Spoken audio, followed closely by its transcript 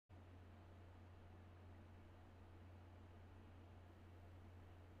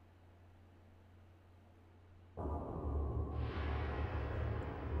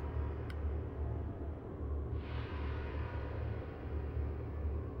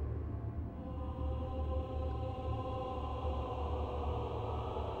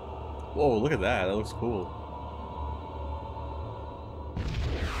Whoa, look at that. That looks cool.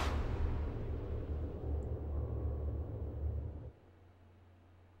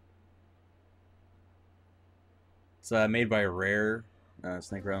 It's made by Rare,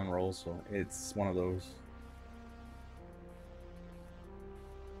 Snake Rattle and Roll, so it's one of those.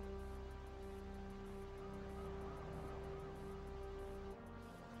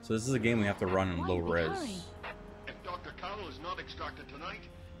 So this is a game we have to run in low res. If Dr. Carroll is not extracted tonight,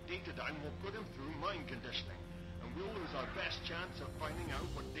 Datadyne will put him through mind conditioning, and we'll lose our best chance of finding out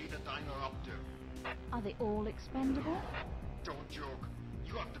what Datadyne are up to. Are they all expendable? Don't joke.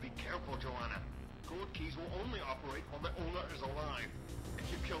 You have to be careful, Joanna. Code keys will only operate while the owner is alive.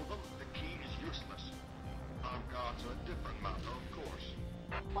 If you kill them, the key is useless. Armed guards are a different matter, of course.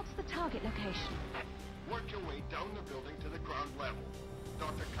 What's the target location? Work your way down the building to the ground level.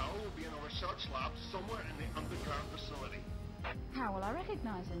 Dr. Carroll will be in a research lab somewhere in the underground facility. How will I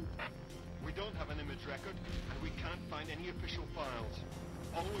recognize him? We don't have an image record, and we can't find any official files.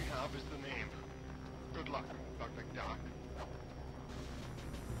 All we have is the name. Good luck, Dr. Dark.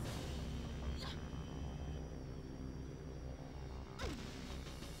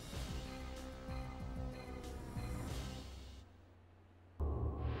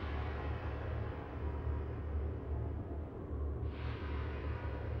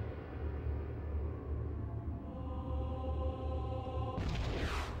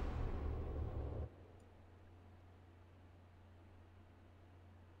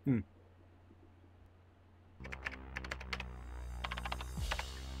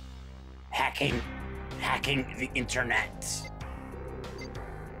 Hacking the internet.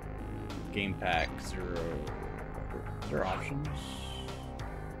 Game pack 0. Is there options?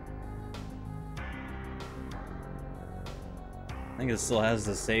 I think it still has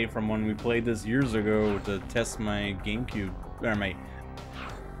the save from when we played this years ago to test my GameCube or my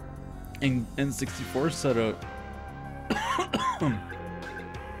N64 setup.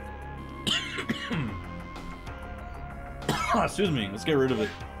 Excuse me, let's get rid of it.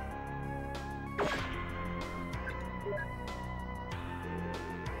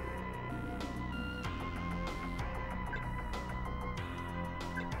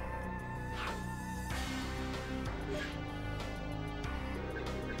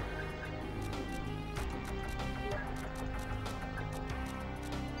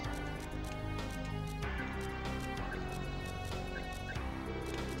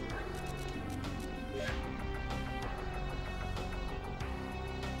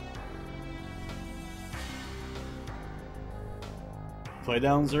 Play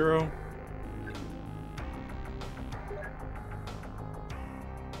down 0.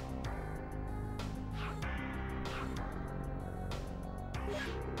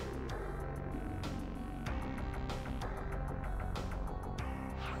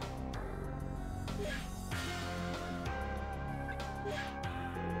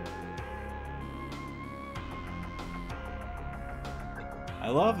 I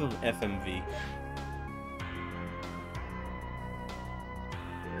love FMV.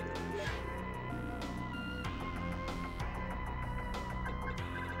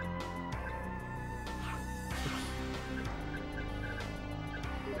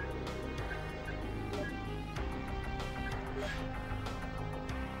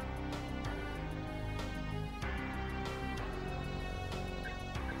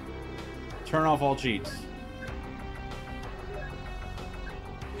 Turn off all cheats.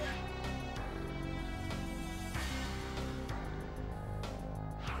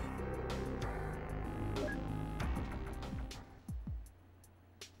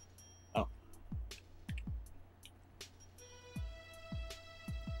 Oh.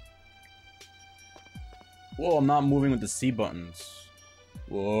 Whoa, I'm not moving with the C buttons.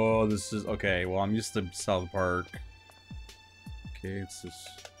 Whoa, this is okay. Well, I'm used to South Park. Okay, it's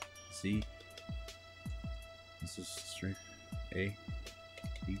just C. This is straight A,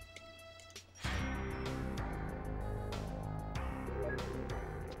 B.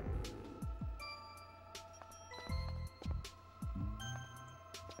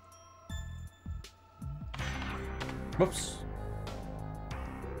 Whoops.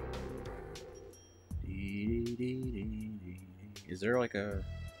 Is there like a...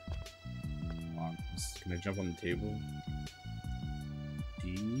 Come on, can I jump on the table?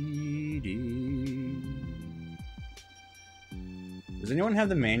 Does anyone have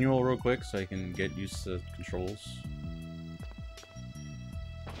the manual real quick so I can get used to controls?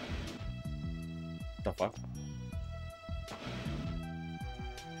 What the fuck?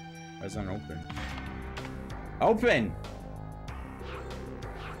 Why is that open? Open!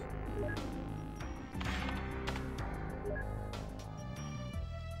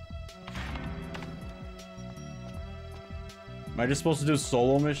 Am I just supposed to do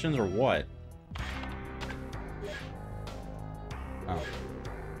solo missions or what? Oh.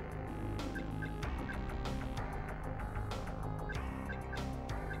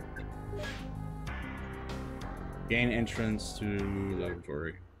 Gain entrance to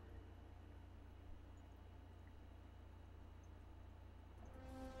laboratory.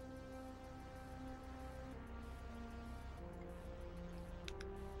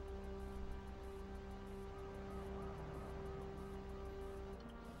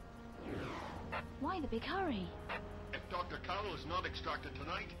 Why the big hurry? If Dr. Carroll is not extracted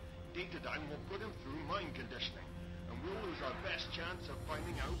tonight, Datadyne will put him through mind conditioning, and we'll lose our best chance of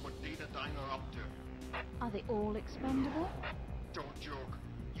finding out what Datadyne are up to. Are they all expendable? Don't joke.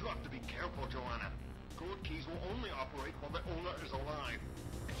 You have to be careful, Joanna. Code keys will only operate while the owner is alive.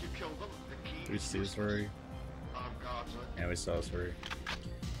 If you kill them, the key Do we is see this useless. already? Armed guards are... Yeah, we saw this already.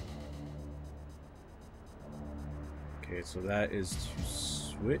 Okay, so that is to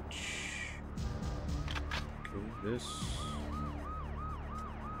switch. Okay, this.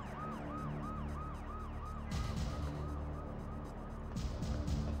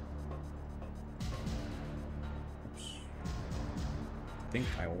 Oops. I think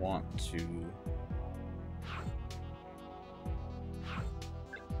I want to.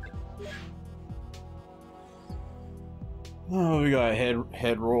 Oh, we got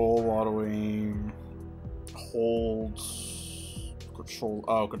head roll, auto aim, hold,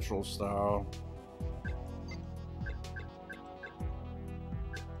 control style.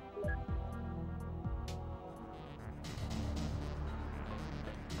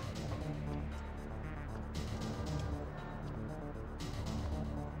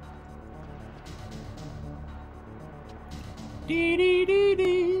 Dee dee dee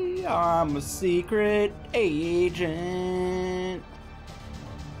dee, I'm a secret agent.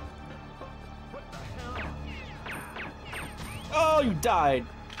 Oh, you died.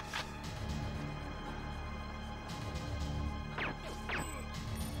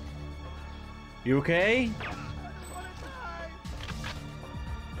 You okay?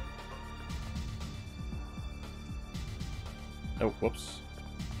 Oh, whoops.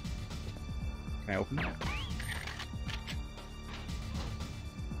 Can I open it?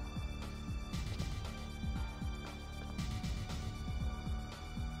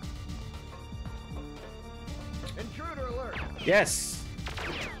 Intruder alert! Yes!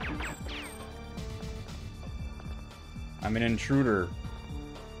 I'm an intruder.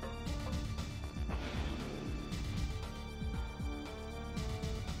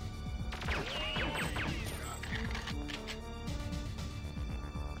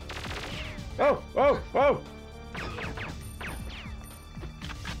 Oh! Oh! Oh!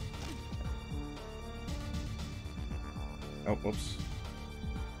 Oh, whoops.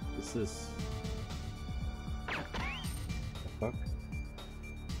 What's this? Fuck.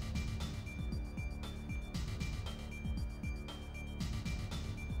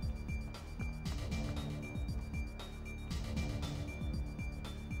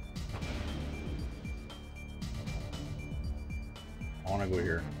 I wanna go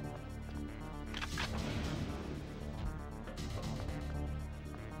here.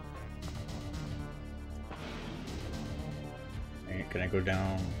 Hey, can I go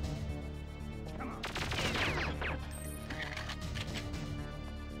down?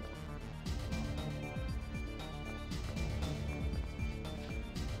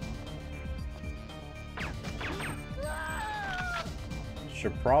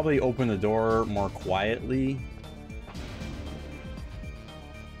 Should probably open the door more quietly.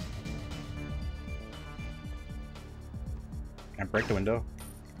 Can I break the window?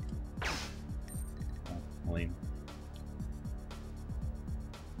 Oh, lame.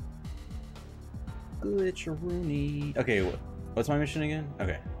 Glitcheroony. Okay, what's my mission again?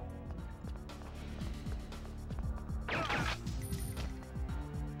 Okay.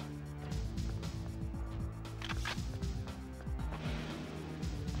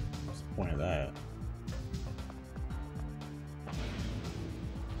 What's the point of that?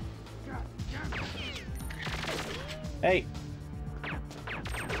 Hey!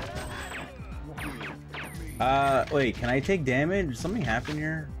 Wait, can I take damage? Did something happen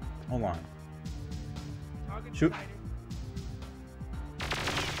here? Hold on. Shoot.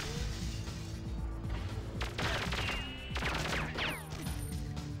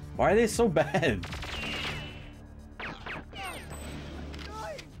 Why are they so bad?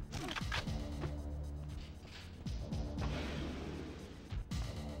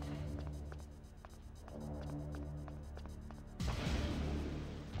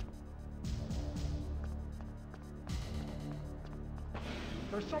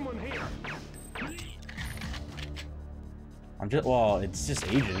 There's someone here! well, it's just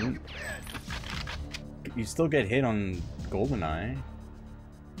Agent. You still get hit on GoldenEye.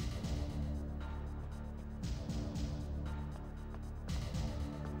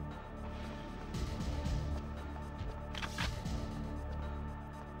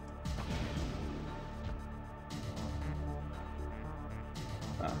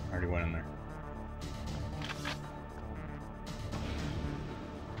 Oh, I already went in there.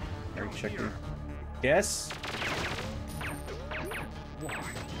 Already checked it. Yes?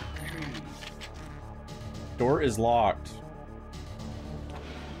 Door is locked.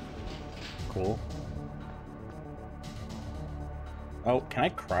 Cool. Oh, can I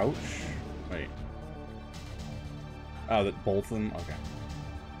crouch? Wait. Oh, that both of them? Okay.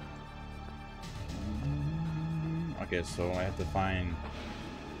 Okay, so I have to find...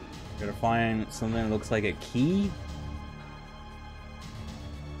 Gotta find something that looks like a key?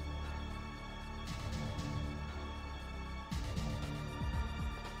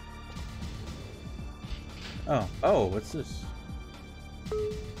 Oh, what's this?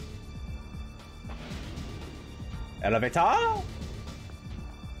 Elevator?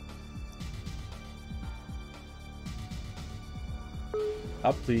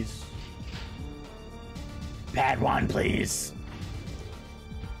 Up, please. Bad one, please.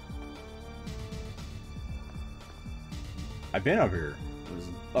 I've been up here.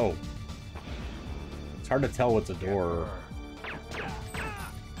 Oh. It's hard to tell what's a door.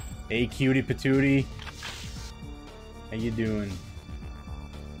 Hey, cutie patootie. How you doing?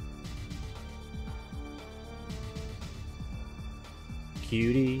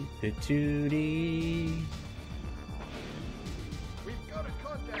 Cutie patootie. We've got a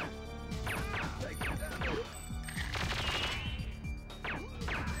contact. Take it down. Oh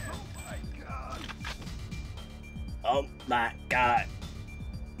my god. Oh my god.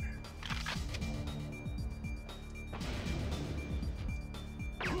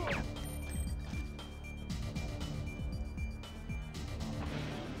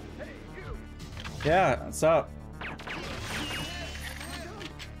 Yeah, what's up?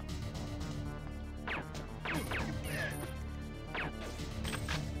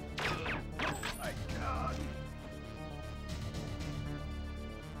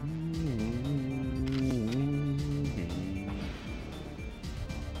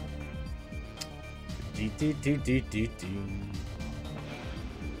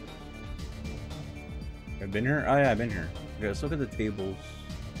 I've been here? Oh yeah, I've been here. Okay, let's look at the tables.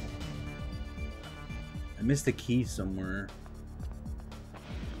 I missed a key somewhere.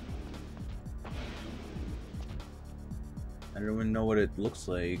 I don't even know what it looks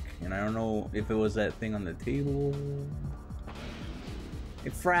like, and I don't know if it was that thing on the table.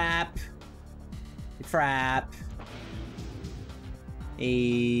 Hey, frap! Hey, frap! Hey,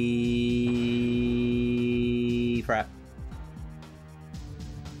 frap.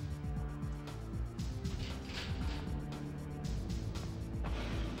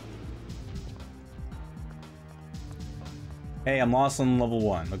 Hey, I'm lost on level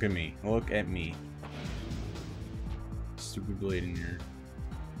 1. Look at me. Look at me. Stupid blade in here.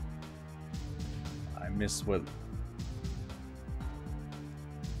 I missed what...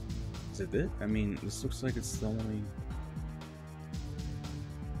 Is it it? I mean, this looks like it's the only...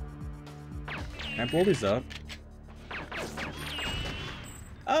 Can I blow these up?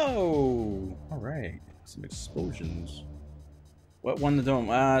 Oh! Alright. Some explosions. What won the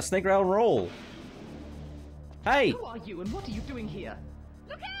dome? Snake rattle roll! Hey! Who are you and what are you doing here?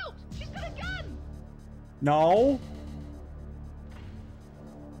 Look out! She's got a gun! No!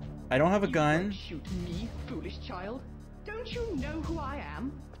 I don't have a You gun. won't shoot me, foolish child. Don't you know who I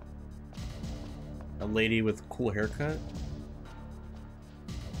am? A lady with a cool haircut?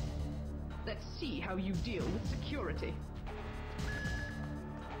 Let's see how you deal with security.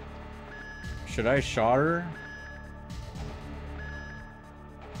 Should I shot her?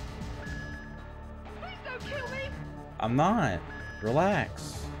 Please don't kill me! I'm not.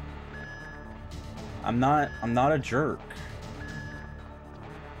 Relax. I'm not a jerk.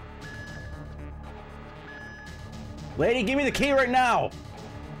 Lady, give me the key right now!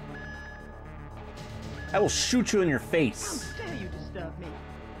 I will shoot you in your face. How dare you disturb me?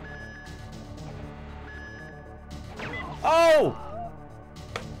 Oh!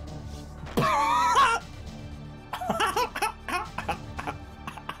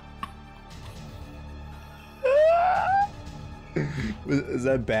 Is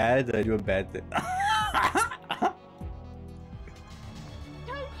that bad? Did I do a bad thing?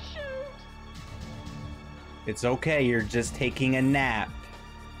 Don't shoot! It's okay, you're just taking a nap.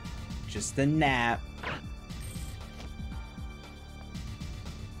 Just a nap.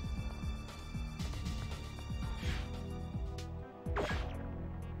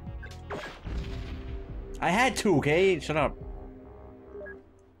 I had to, okay? Shut up.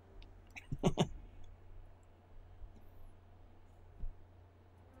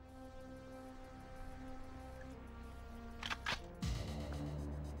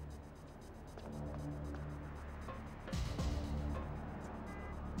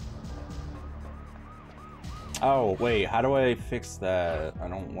 Oh, wait, how do I fix that? I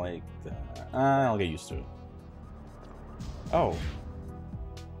don't like that. I'll get used to it. Oh.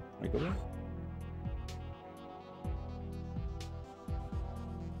 Wait, go there?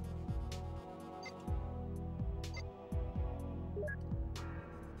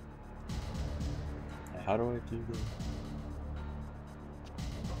 How do I do this?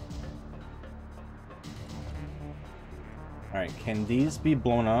 Alright, can these be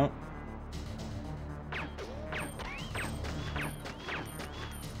blown up?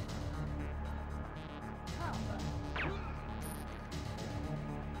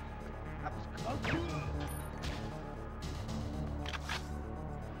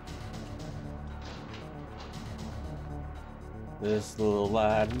 This little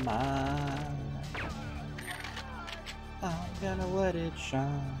light of mine, I'm gonna let it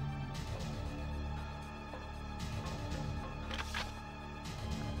shine.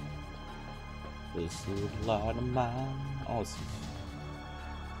 This little light of mine. Oh, this is...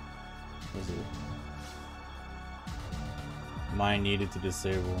 What is it? Mine needed to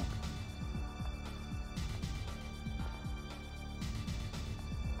disable.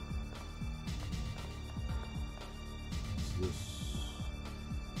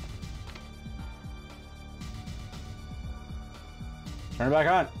 Turn it back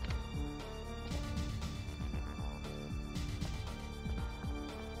on.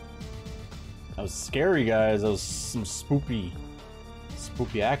 That was scary, guys. That was some spooky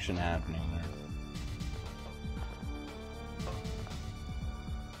action happening there.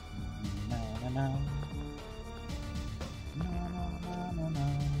 No, no, no. No, no, no, no, no.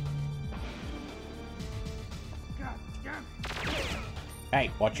 Hey,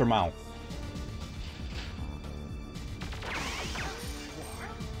 watch your mouth.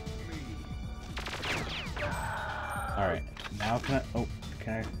 Alright, now can I... Oh,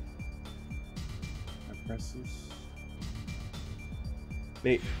 can I press this?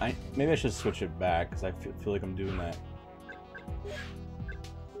 Wait, maybe I should switch it back, because I feel like I'm doing that.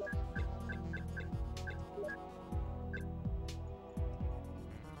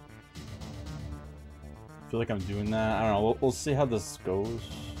 I feel like I'm doing that. I don't know, we'll see how this goes.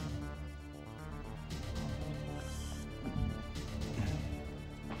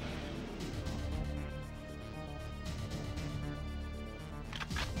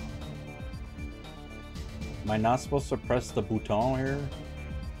 Am I not supposed to press the button here?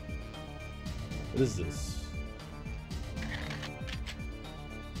 What is this?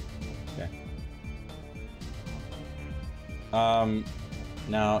 Okay.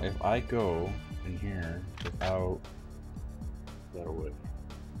 Now if I go in here without that way.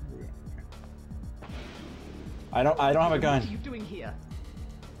 Okay. I don't have a gun. What are you doing here?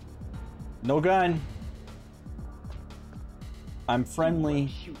 No gun. I'm friendly. You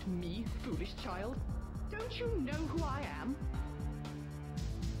won't shoot me, foolish child. Don't you know who I am?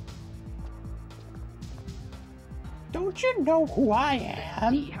 Don't you know who I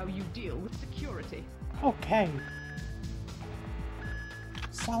am? See how you deal with security. Okay.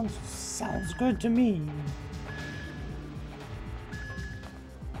 Sounds good to me.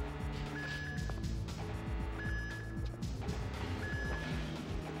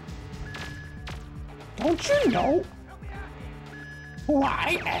 Don't you know who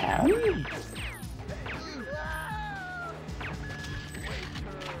I am?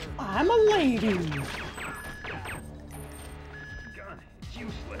 I'm a lady. Gun, it's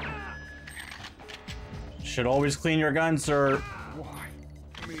useless. Should always clean your gun, sir. Why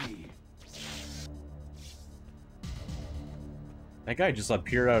me? That guy just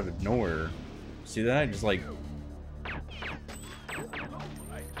appeared out of nowhere. See that? Just like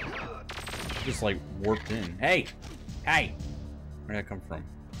warped in. Hey! Hey! Where'd that come from?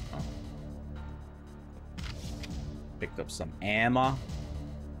 Oh. Picked up some ammo.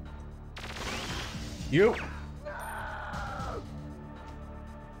 You!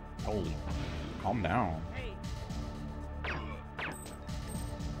 Holy. Calm down.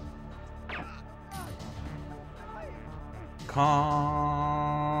 Calm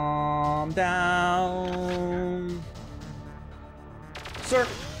down. Sir!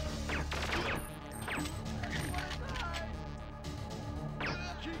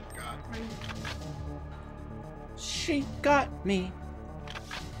 She got me.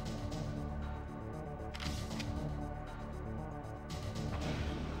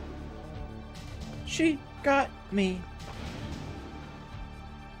 She got me.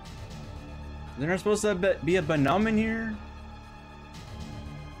 Isn't there supposed to be a Banum in here?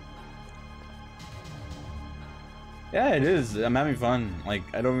 Yeah, it is. I'm having fun. Like,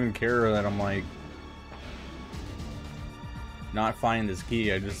 I don't even care that I'm like not finding this key.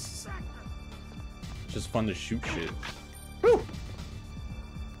 It's just fun to shoot shit. Woo!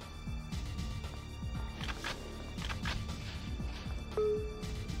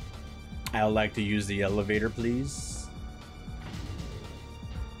 I would like to use the elevator, please.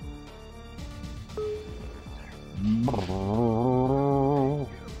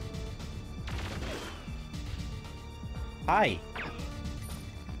 Hi.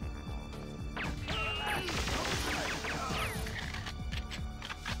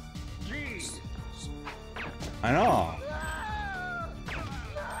 I know.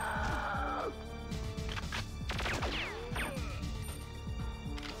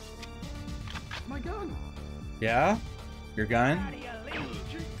 My gun. Yeah? Your gun?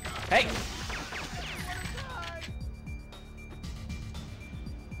 Hey!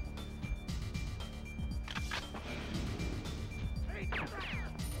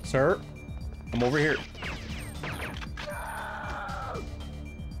 Sir, I'm over here.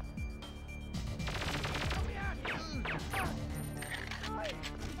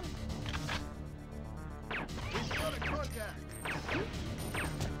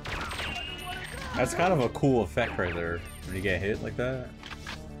 That's kind of a cool effect right there. When you get hit like that.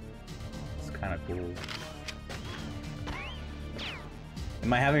 It's kind of cool.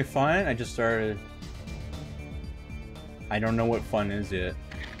 Am I having fun? I just started. I don't know what fun is yet.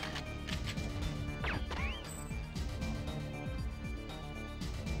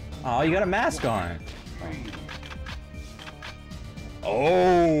 Oh, you got a mask on.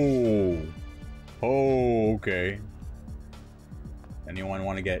 Oh. Oh, okay. Anyone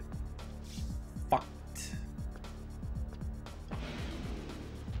want to get fucked?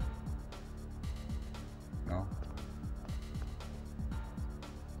 No.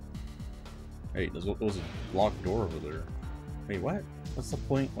 Hey, there's a locked door over there. Wait, what? What's the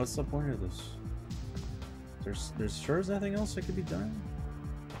point? What's the point of this? There's sure is nothing else that could be done?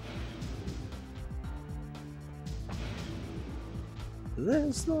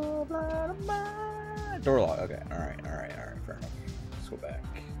 This love light of mine. Door lock. Okay. All right. Fair enough. Let's go back.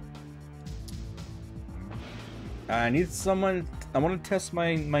 I need someone. I want to test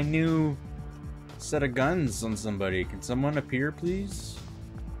my new set of guns on somebody. Can someone appear, please?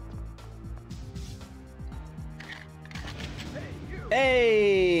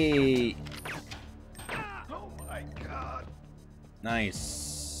 Hey! Oh my god!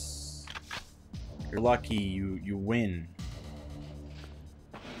 Nice. You're lucky. You win.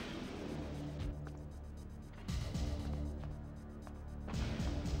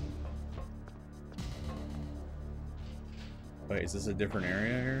 Wait, is this a different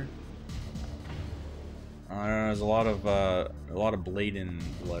area here? I don't know, there's a lot of blatant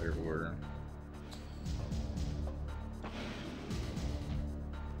blood everywhere.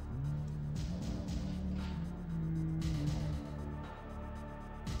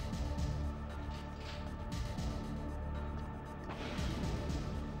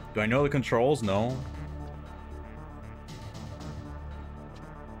 Do I know the controls? No.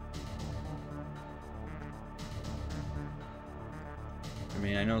 I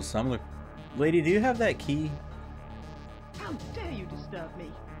mean, I know some of the... Lady, do you have that key? How dare you disturb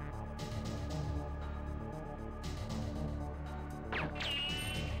me?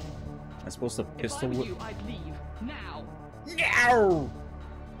 I'm supposed to If I pistol were whip... you, I'd leave now. No!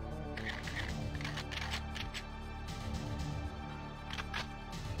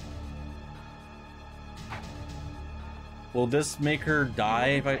 Will this make her die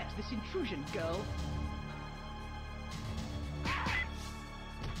if I... This intrusion, girl.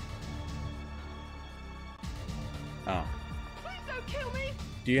 Oh. Please don't kill me.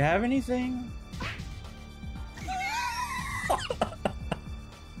 Do you have anything?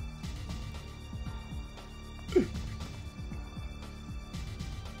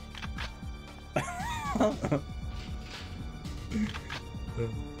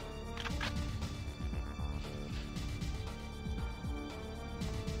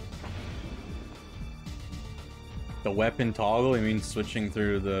 The weapon toggle? You mean switching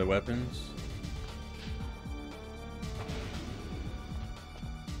through the weapons?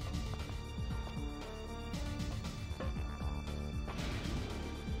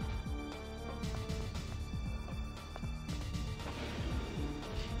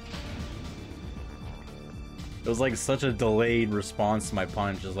 It was like such a delayed response to my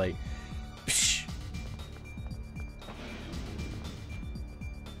punch. It's like, psh.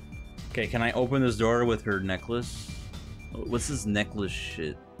 Okay, can I open this door with her necklace? What's this necklace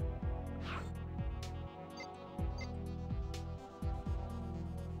shit?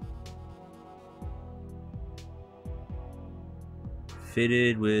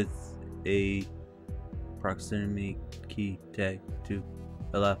 Fitted with a proximity key tag to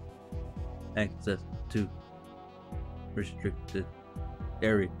allow access to restricted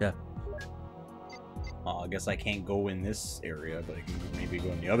area. Oh, I guess I can't go in this area, but I can maybe go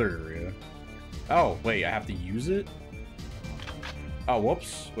in the other area. Oh, wait, I have to use it? Oh,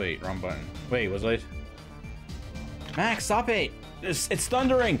 whoops. Wait, wrong button. Wait, was I... Max, stop it! It's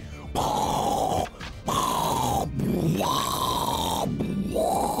thundering!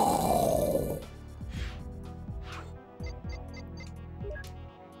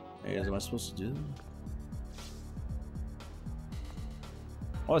 Hey, am I supposed to do that?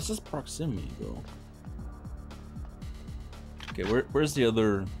 Oh, it's just proximity, though. Okay, where's the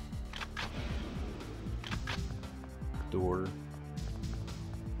other door?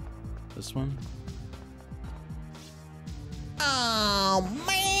 This one? Oh,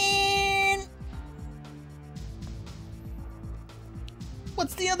 man!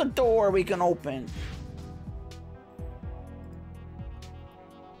 What's the other door we can open?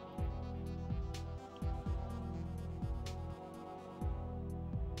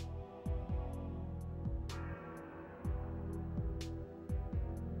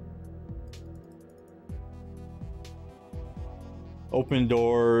 Open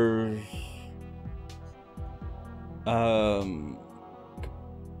door.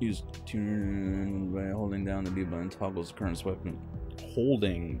 Use tune by holding down the B button toggles the current weapon.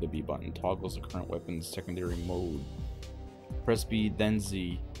 Holding the B button toggles the current weapon's secondary mode. Press B then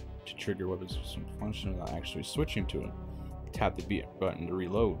Z to trigger weapons function without actually switching to it. Tap the B button to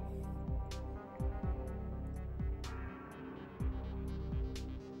reload.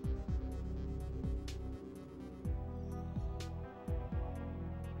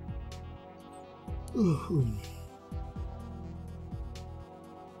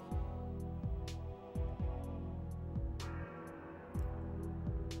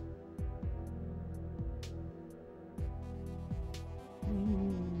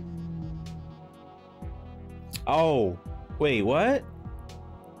 Oh, wait, what?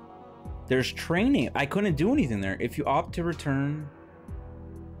 There's training. I couldn't do anything there. If you opt to return,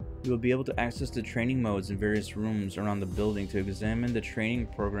 you will be able to access the training modes in various rooms around the building. To examine the training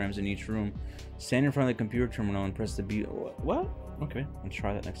programs in each room, stand in front of the computer terminal and press the B. What? Okay, I'll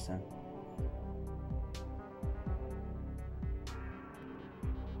try that next time.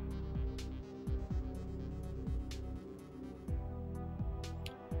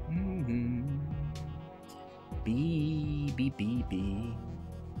 B, B, B, B.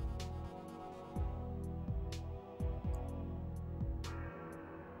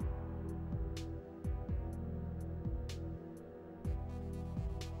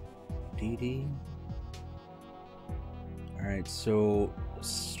 DD. Alright, so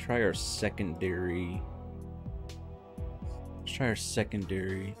let's try our secondary. Let's try our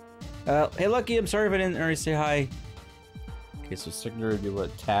secondary. Hey Lucky, I'm sorry if I didn't already say hi. Okay, so secondary, do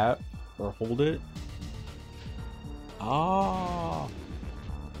what? Tap or hold it? Ah.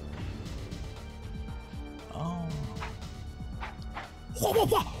 Oh.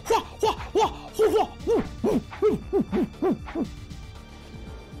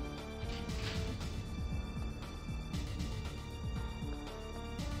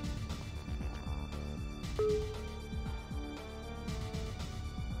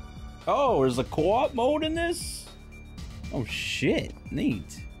 Oh, there's a co-op mode in this? Oh shit,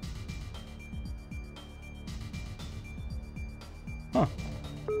 neat. Huh.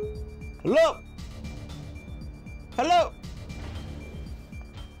 Hello? Hello?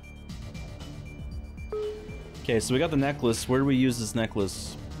 Okay, so we got the necklace. Where do we use this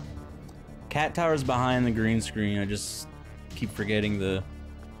necklace? Cat tower's behind the green screen. I just keep forgetting to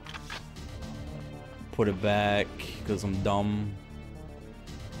put it back because I'm dumb.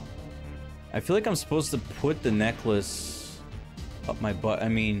 I feel like I'm supposed to put the necklace up my butt. I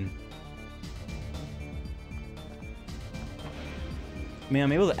mean,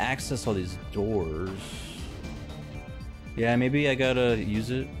 I'm able to access all these doors. Yeah, maybe I gotta use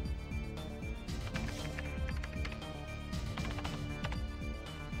it.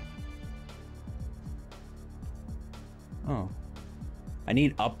 Oh. I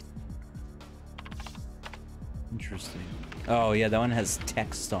need up. Interesting. Oh, yeah, that one has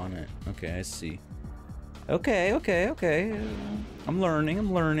text on it. Okay, I see. Okay, okay, okay. I'm learning,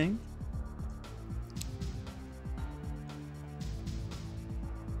 I'm learning.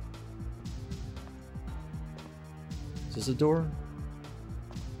 Is this a door?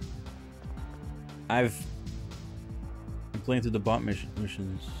 I'm playing through the bot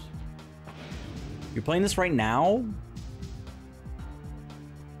missions. You're playing this right now?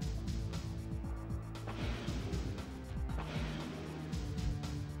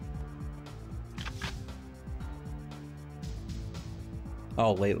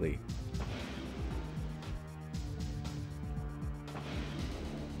 Oh, lately.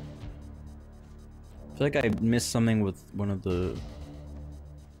 I feel like I missed something with one of the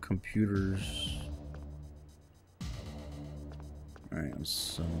computers. Alright,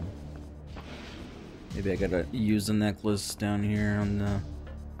 so maybe I gotta use the necklace down here on the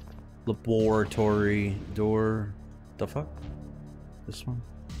laboratory door. The fuck? This one?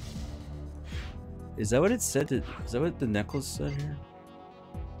 Is that what it said? Is that what the necklace said here?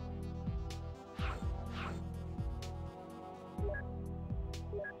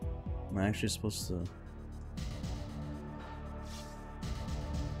 Am I actually supposed to?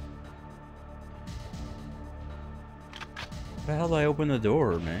 How the hell did I open the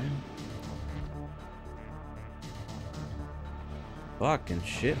door, man? Fucking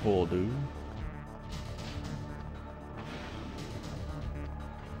shithole, dude.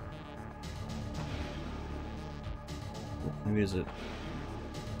 Maybe is it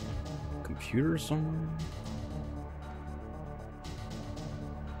a computer somewhere?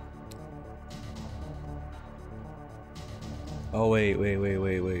 Oh wait.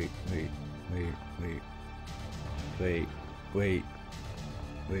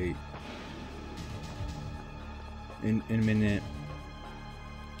 In a minute.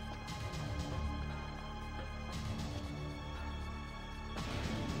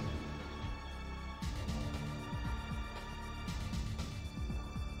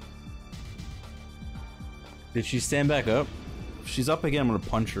 Did she stand back up? If she's up again, I'm gonna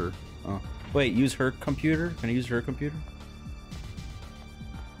punch her. Oh. Wait, use her computer? Can I use her computer?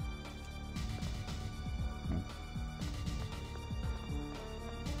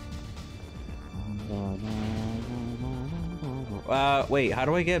 Wait, how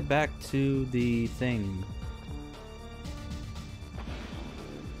do I get back to the thing?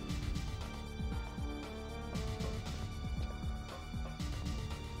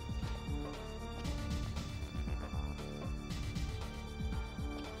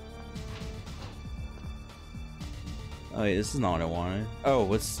 Oh wait, this is not what I wanted. Oh,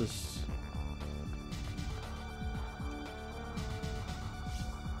 what's this?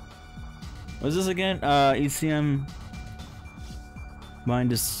 What's this again? ECM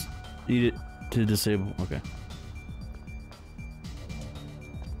mind needed to disable. Okay.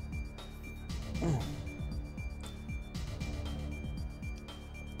 Oh.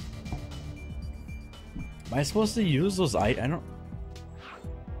 Am I supposed to use those? I don't.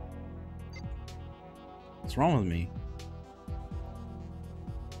 What's wrong with me?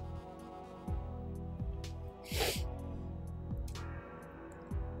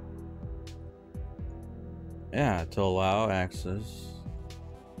 Yeah, to allow access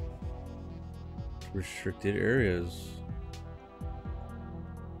to restricted areas.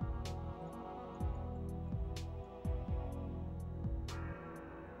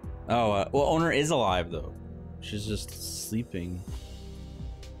 Oh, well, owner is alive though. She's just sleeping.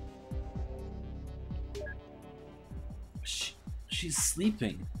 She's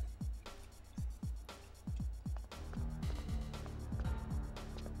sleeping.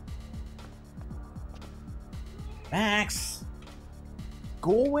 Max!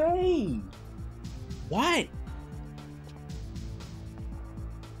 Go away! What?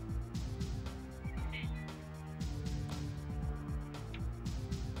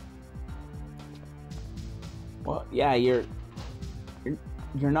 Well, yeah, you're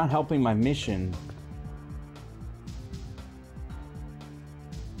not helping my mission.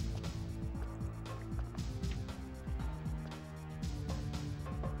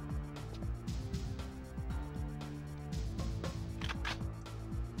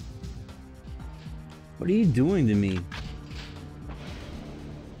 What are you doing to me?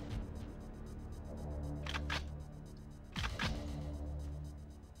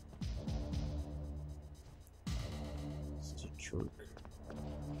 Such a jerk.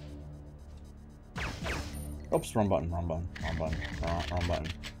 Oops, wrong button.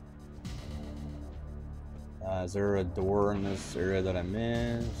 Is there a door in this area that I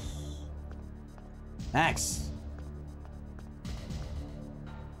missed? Max!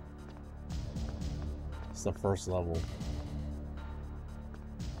 The first level.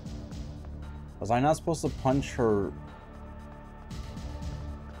 Was I not supposed to punch her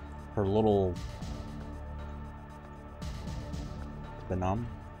little venom?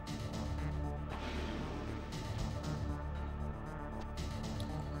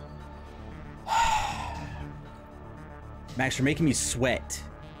 Max, you're making me sweat.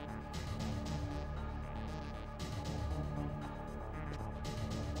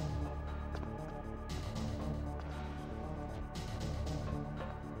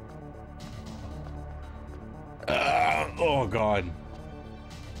 Oh god.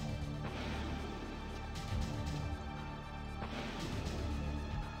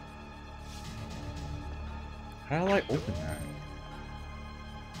 How do I open that?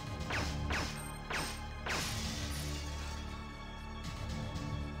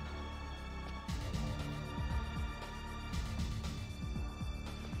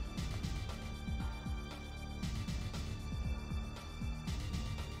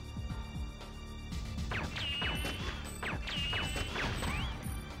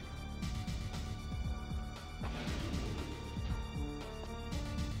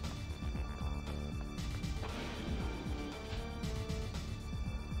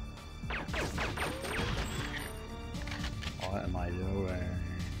 What am I doing?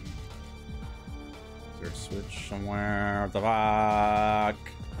 Is there a switch somewhere? What the fuck?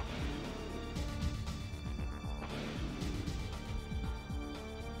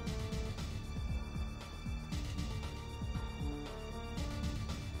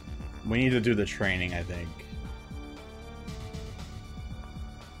 We need to do the training, I think.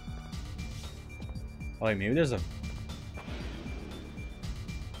 Oh, wait, maybe there's a...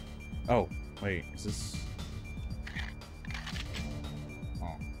 Oh, wait, is this...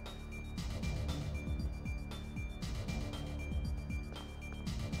 Oh.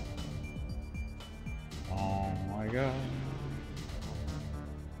 Oh my god.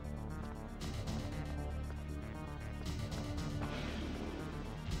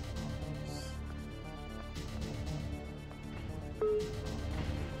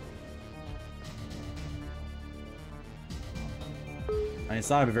 I mean, it's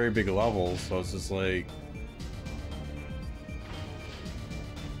not a very big level, so it's just like...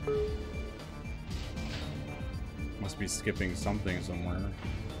 Must be skipping something somewhere.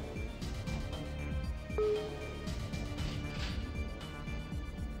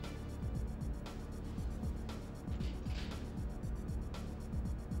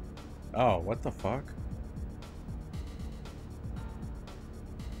 Oh, what the fuck?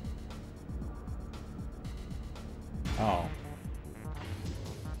 Oh.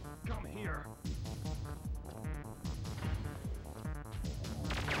 Come here.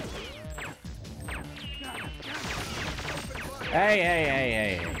 Hey, hey, hey,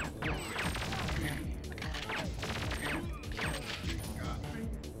 hey, hey.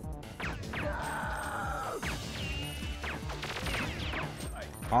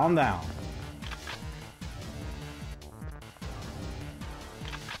 Calm down.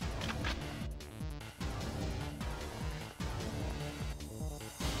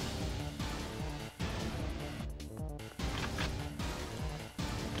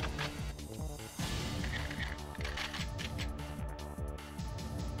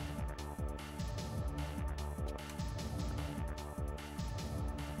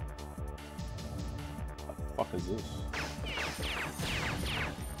 What the fuck is this?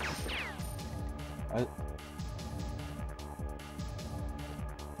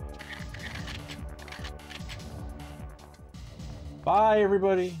 Bye,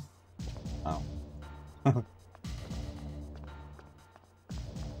 everybody. Oh. The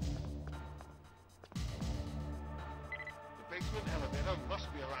basement elevator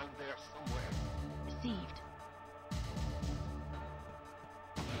must be around there somewhere. Received.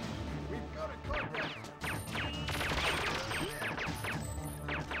 We've got a contract.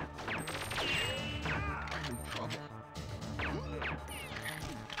 I'm in trouble.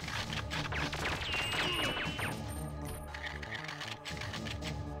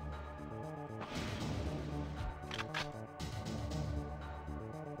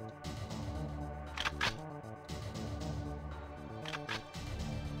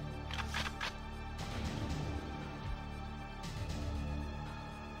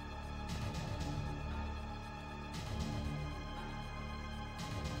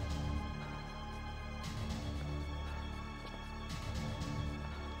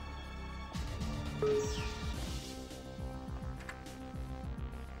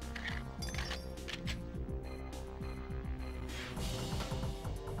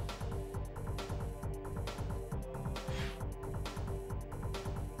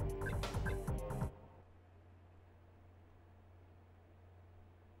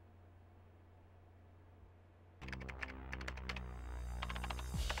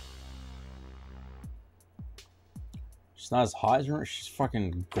 She's not as hot as her. She's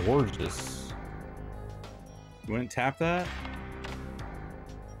fucking gorgeous. You wouldn't tap that?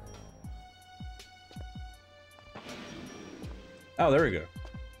 Oh, there we go.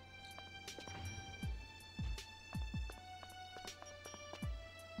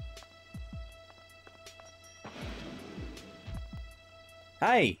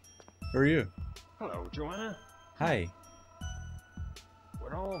 Hi. Who are you? Hello, Joanna. Hi.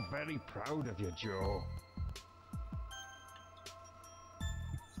 We're all very proud of you, Joe.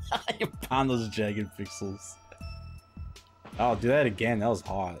 You pound those jagged pixels. Oh, do that again. That was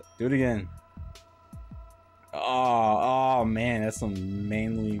hot. Do it again. Oh man, that's some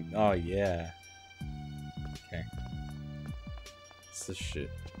mainly. Oh yeah. Okay. What's this shit?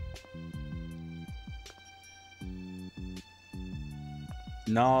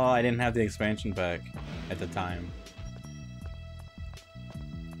 No, I didn't have the expansion pack at the time.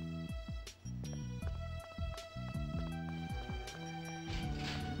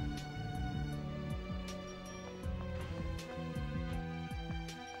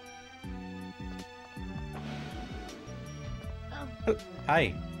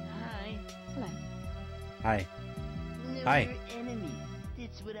 Hi. Hi. Hello. Hi. Know Hi. your enemy.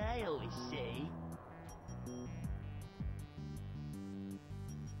 That's what I always say.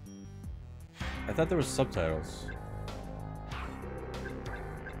 I thought there was subtitles.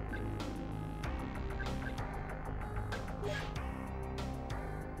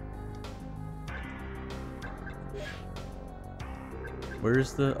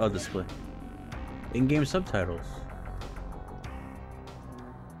 Where's the display? In-game subtitles.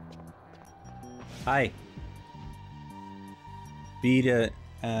 Hi. Beta.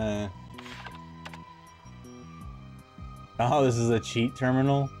 Oh, this is a cheat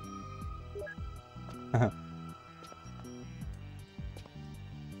terminal.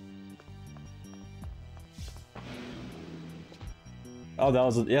 Oh, that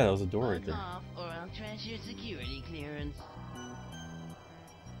was a, yeah, that was a door right Buzz there. off, or I'll trash your security clearance.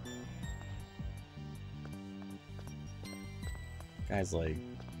 Guy's like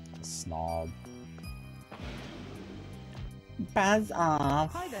a snob. Buzz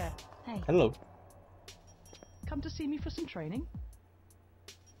off. Hi there. Hey. Hello. Come to see me for some training?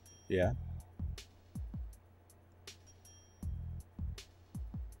 Yeah.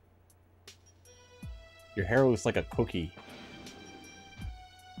 Your hair looks like a cookie.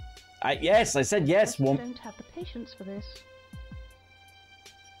 Yes, I said yes, Just woman. don't have the patience for this.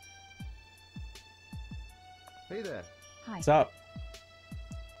 Hey there. Hi. What's up?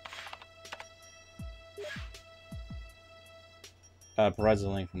 Provides a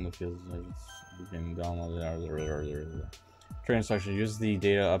link from the field. You can download it. Train instruction. Use the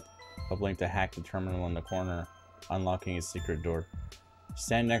data uplink to hack the terminal in the corner, unlocking a secret door.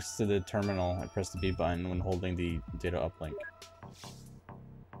 Stand next to the terminal and press the B button when holding the data uplink.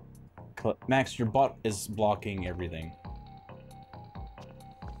 Max, your butt is blocking everything.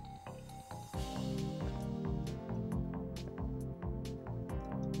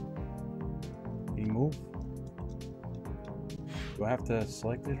 Can you move? Do I have to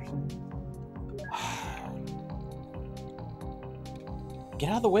select it or something? Get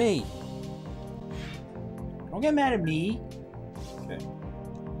out of the way! Don't get mad at me! Okay.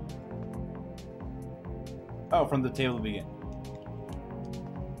 Oh, from the table to begin.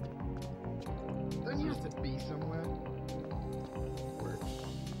 Don't you have to be somewhere?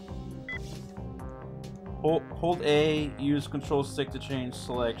 Hold A, use control stick to change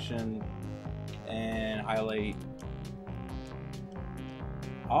selection, and highlight.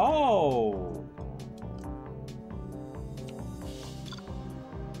 Oh!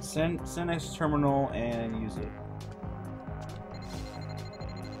 Send next to terminal and use it.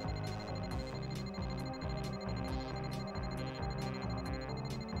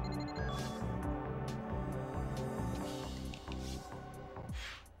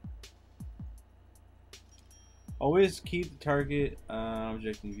 Always keep the target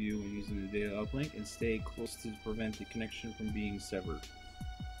object in view when using the data uplink and stay close to prevent the connection from being severed.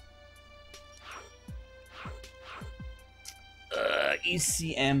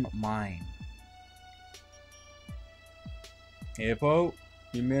 ECM mine. Hippo,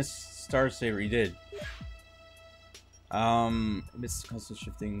 you missed Star Saver. You did. Missed constant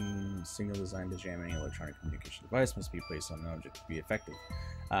shifting signal designed to jam any electronic communication device must be placed on an object to be effective.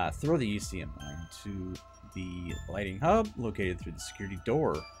 Throw the ECM mine to the lighting hub located through the security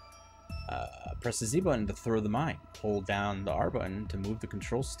door. Press the Z button to throw the mine. Hold down the R button to move the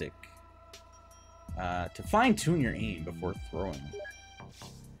control stick. To fine-tune your aim before throwing.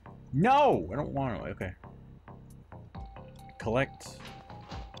 No! I don't want to. Okay. Collect.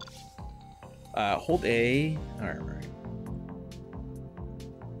 Hold A. Alright.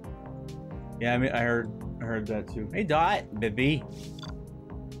 Yeah, I mean, I heard that too. Hey, Dot, baby.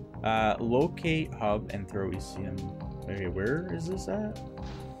 Locate hub and throw ECM. Okay, where is this at?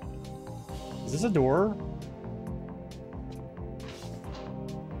 Is this a door?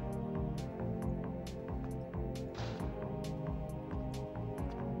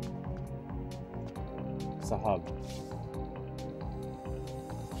 It's a hub.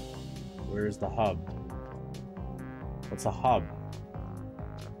 Where's the hub? What's a hub?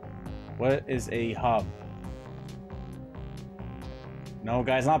 What is a hub? No,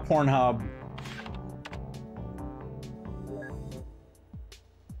 guys, not Pornhub.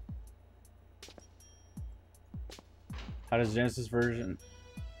 How does Genesis version?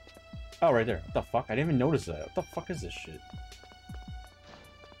 Oh, right there. What the fuck? I didn't even notice that. What the fuck is this shit?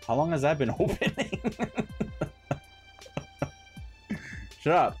 How long has that been opening?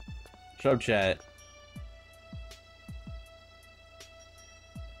 Shut up. Shut up, chat.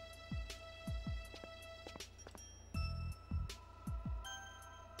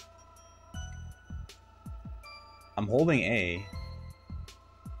 I'm holding A.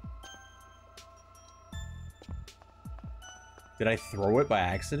 Did I throw it by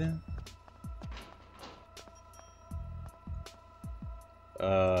accident?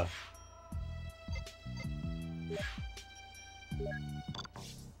 Oh,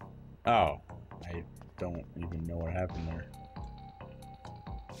 I don't even know what happened there.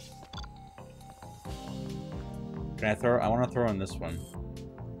 Can I throw? I want to throw in this one.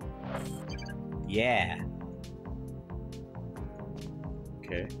 Yeah.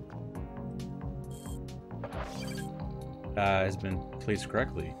 Okay. Has been placed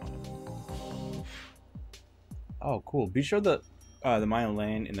correctly. Oh, cool. Be sure that the mine will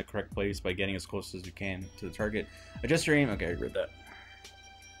land in the correct place by getting as close as you can to the target. Adjust your aim. Okay, I read that.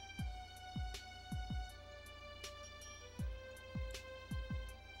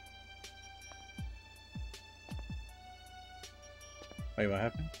 Wait, what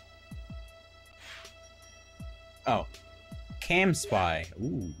happened? Oh. Cam spy.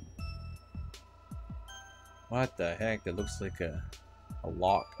 Ooh. What the heck? That looks like a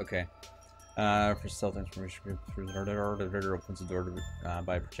lock. Okay. For stealth information group through the door opens the door to,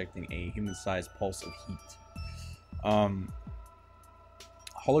 by projecting a human-sized pulse of heat.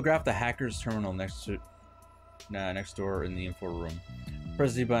 Holograph the hacker's terminal next door in the info room.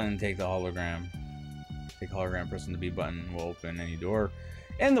 Press the button and take the hologram. Take hologram, pressing the B button will open any door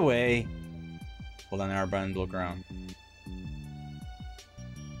in the way. Hold down the R button to look around.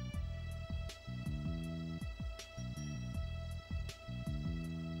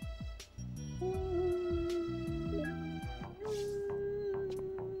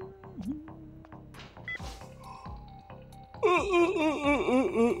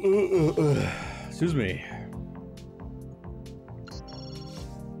 Excuse me.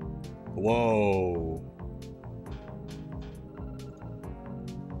 Whoa.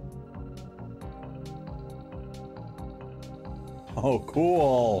 Oh,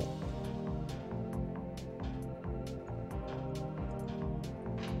 cool.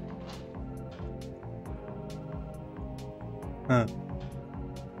 Huh.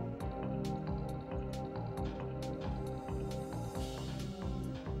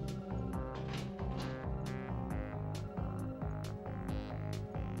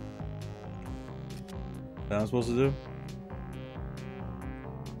 What am I supposed to do?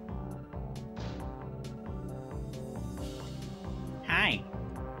 Hi.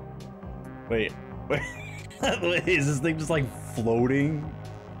 Wait. Wait, is this thing just like floating?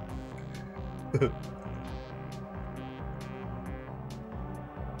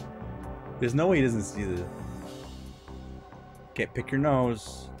 There's no way he doesn't see this. Okay, pick your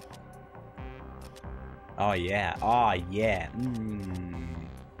nose. Oh yeah. Oh yeah.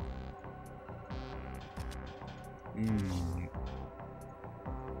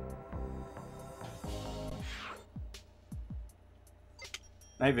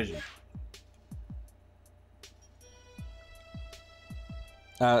 Night vision.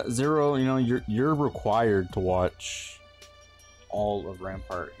 Zero, you know, you're required to watch all of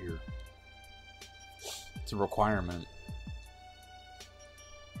Rampart here. It's a requirement.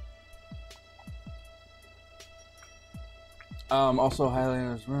 Also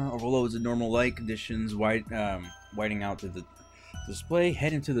highlighting overloads in normal light conditions, whiting out the display,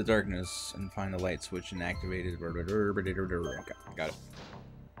 head into the darkness and find the light switch and activate it. Okay, got it.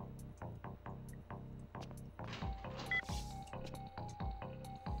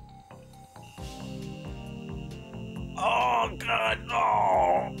 Oh god,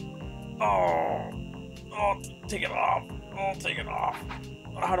 no! Oh, take it off. Oh, take it off.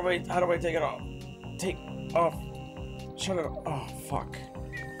 How do I take it off? Take off. Shut it up. Oh, fuck.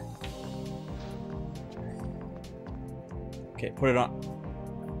 Okay, put it on.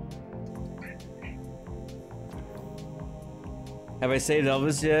 Have I saved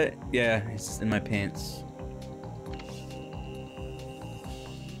Elvis yet? Yeah, it's in my pants.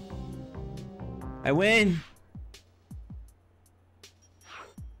 I win!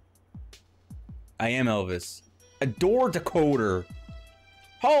 I am Elvis. A door decoder!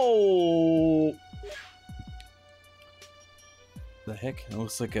 Oh! The heck? It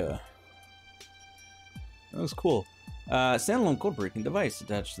looks like a... That looks cool. Standalone code breaking device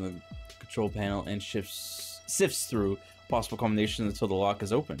attached to the control panel and sifts through possible combinations until the lock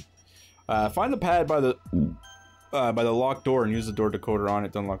is open. Find the pad by the locked door and use the door decoder on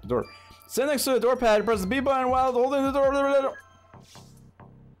it to unlock the door. Sit next to the door pad and press the B button while holding the door.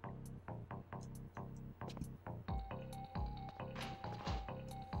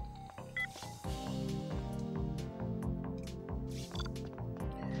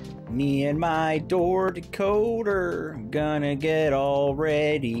 Me and my door decoder gonna get all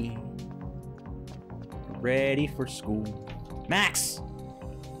ready for school. Max!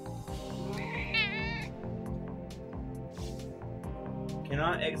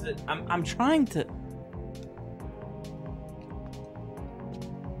 Cannot exit. I'm trying to...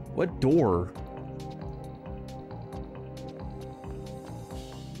 What door?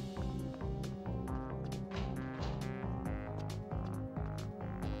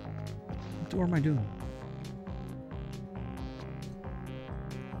 What door am I doing?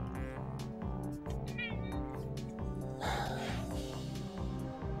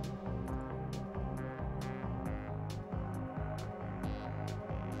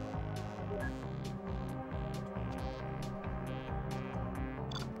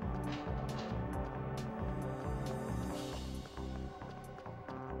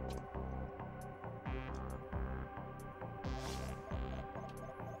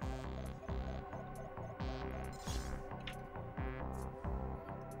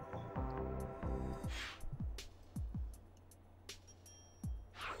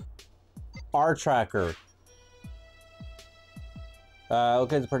 R tracker.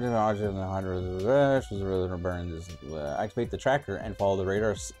 Locate the particular object in the hundreds of burns. Activate the tracker and follow the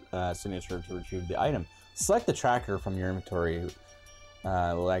radar signature to retrieve the item. Select the tracker from your inventory.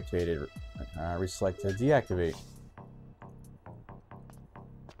 Will activate it. Reselect to deactivate.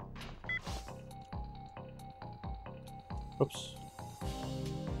 Oops.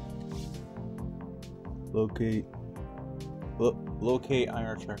 Locate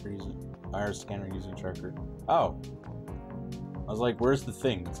IR tracker using IR scanner using tracker. Oh. I was like, where's the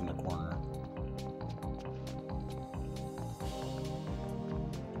thing that's in the corner?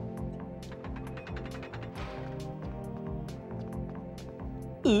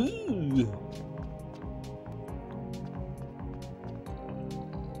 Ooh.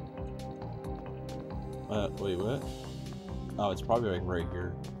 Wait, what? Oh, it's probably like right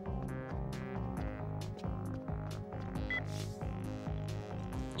here.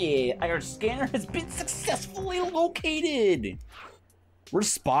 Yeah, our scanner has been successfully located. We're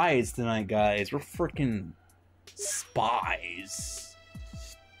spies tonight, guys. We're freaking spies.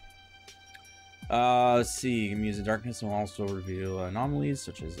 Let's see. Use the darkness will also reveal anomalies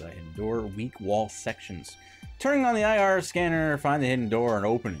such as hidden door, weak wall sections. Turning on the IR scanner, find the hidden door and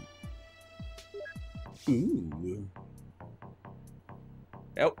open it. Ooh.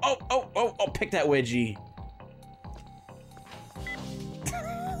 Oh, pick that wedgie.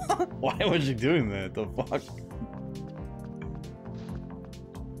 Why was you doing that? The fuck?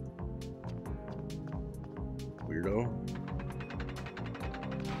 Weirdo.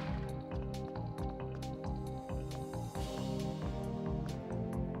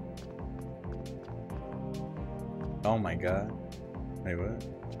 Oh my god. Wait, what?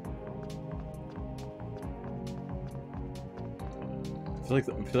 I feel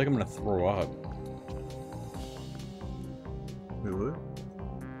like I'm gonna throw up. Wait, what?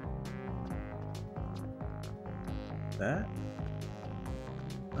 That?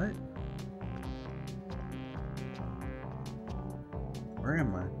 What? Where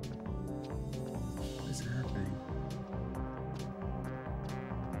am I? What is happening?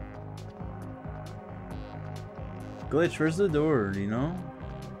 Glitch, where's the door, you know?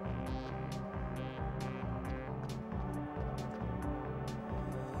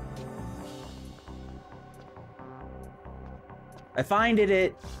 I finded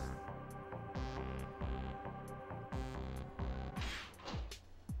it!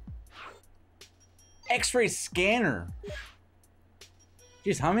 X-ray scanner.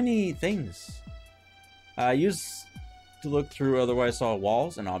 Jeez, how many things? Use to look through otherwise saw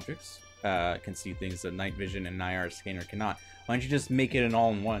walls and objects. Can see things that night vision and IR scanner cannot. Why don't you just make it an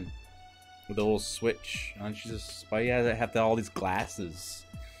all-in-one with a little switch? Why don't you just? Why do you have to have all these glasses?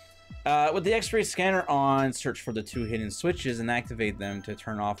 With the X-ray scanner on, search for the 2 hidden switches and activate them to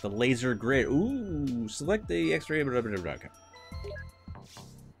turn off the laser grid. Ooh, select the X-ray. Blah, blah, blah, blah. Okay.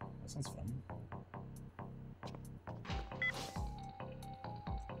 That sounds fun.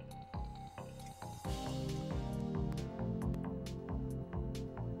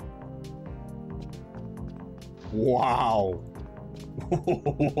 Wow.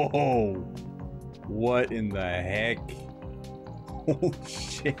 Whoa. What in the heck? Holy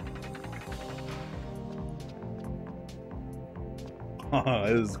shit.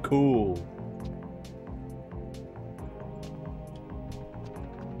 This is cool.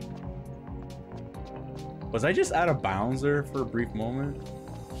 Was I just out of bounds there for a brief moment?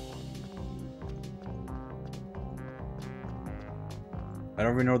 I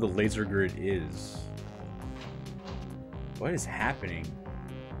don't even know where the laser grid is. What is happening?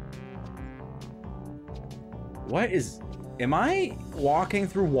 What is... Am I walking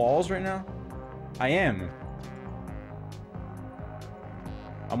through walls right now? I am.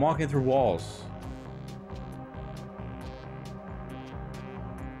 I'm walking through walls.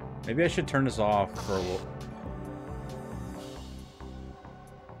 Maybe I should turn this off for a little.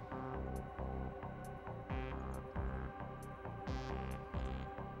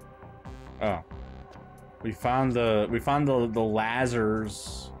 Oh. We found the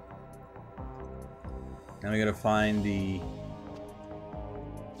lasers. Now we gotta find the...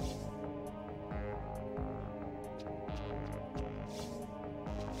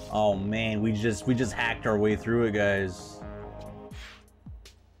 Oh man, we just hacked our way through it, guys.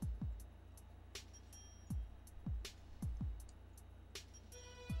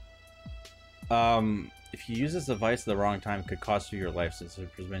 If you use this device at the wrong time, it could cost you your life since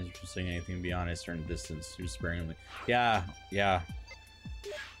it prevents you from seeing anything beyond a certain distance. Use sparingly. Yeah.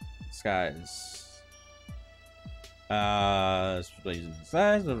 Skies. Head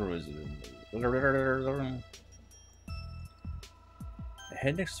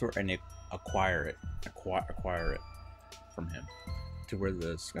next door and acquire it. Acquire it from him. To where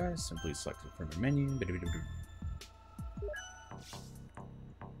the sky is simply selected from the menu.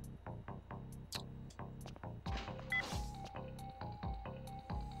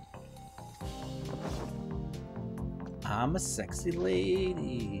 I'm a sexy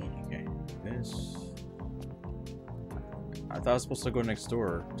lady. Okay, this. I thought I was supposed to go next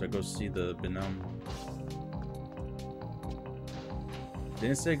door to go see the Benum.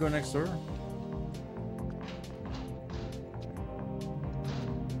 Didn't it say go next door?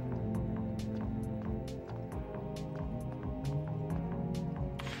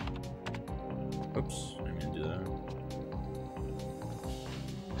 Oops, I didn't do that.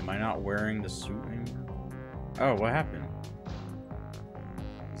 Am I not wearing the suit anymore? Oh, what happened?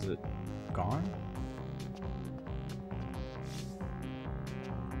 Is it gone?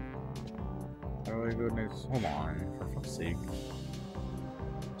 How do I go next? Hold on, for fuck's sake.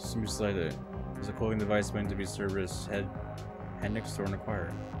 Seems beside it. Is a clothing device meant to be serviced? Head next door and acquire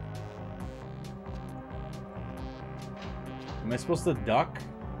it. Am I supposed to duck?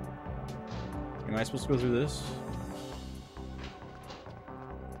 Am I supposed to go through this?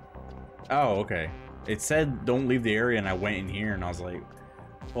 Oh, okay. It said don't leave the area and I went in here and I was like,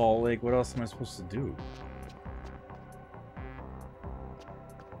 well, like, what else am I supposed to do?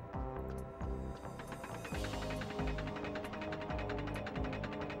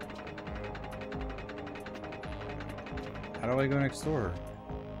 How do I go next door?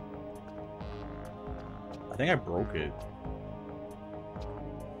 I think I broke it.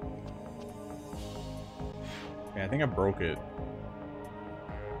 Yeah, I think I broke it.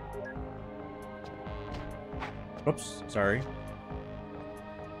 Oops, sorry.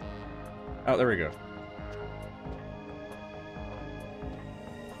 Oh, there we go.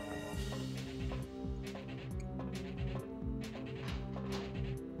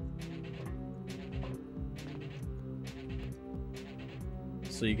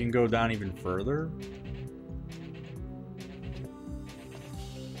 So you can go down even further?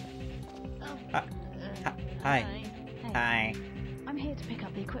 Oh, Hi. Hey, Hi. I'm here to pick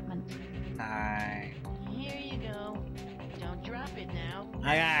up the equipment. Hi. Here you go. Don't drop it now.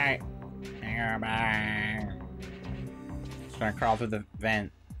 Hi. Bye. Just gonna crawl through the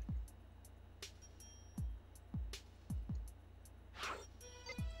vent.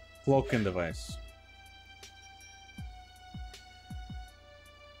 Cloaking device.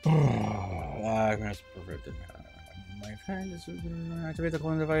 That's perfect. My friend is activate the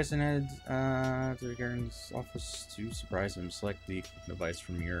cloning device and head to the Garen's office to surprise him. Select the device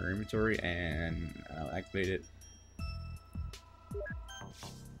from your inventory and activate it.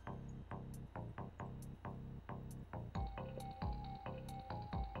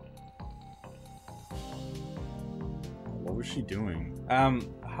 What's she doing?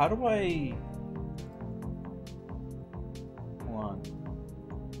 How do I... Hold on.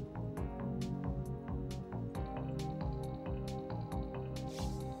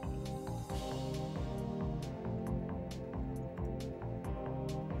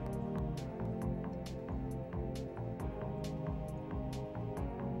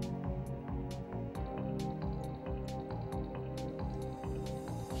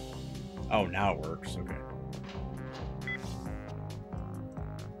 Oh, now it works. Okay.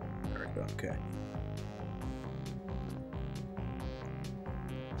 There we go. Okay.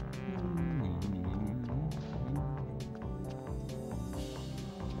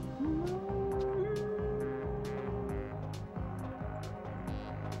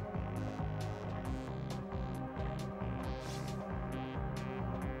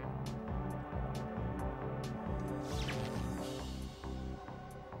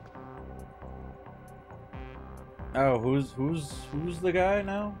 Oh, who's the guy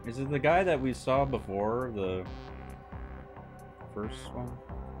now? Is it the guy that we saw before the first one?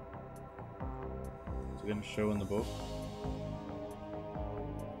 Is it gonna show in the book?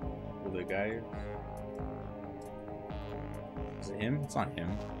 Who the guy is? Is it him? It's not him.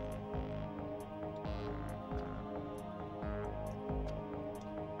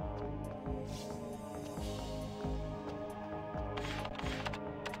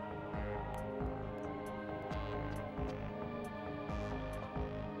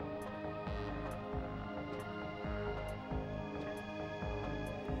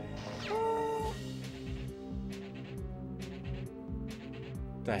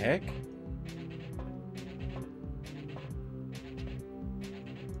 The heck?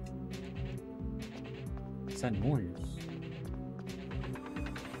 What's that noise?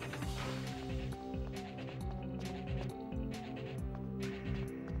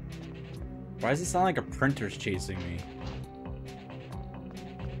 Why does it sound like a printer's chasing me?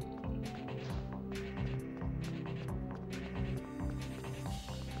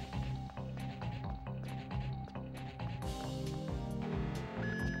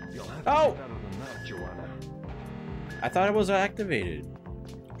 Oh! I thought it was activated.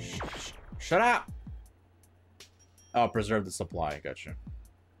 Shut up! Oh, preserve the supply. Gotcha.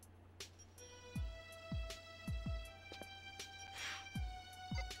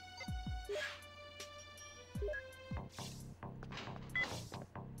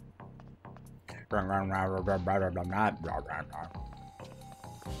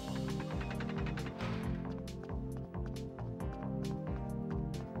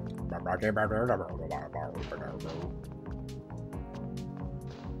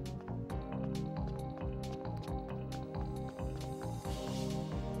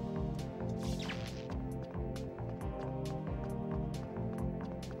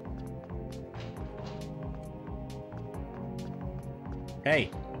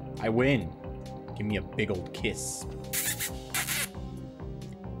 Hey, I win. Give me a big old kiss.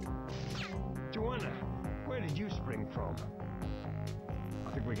 Joanna, where did you spring from?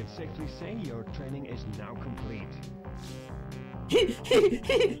 I think we can safely say your training is now complete.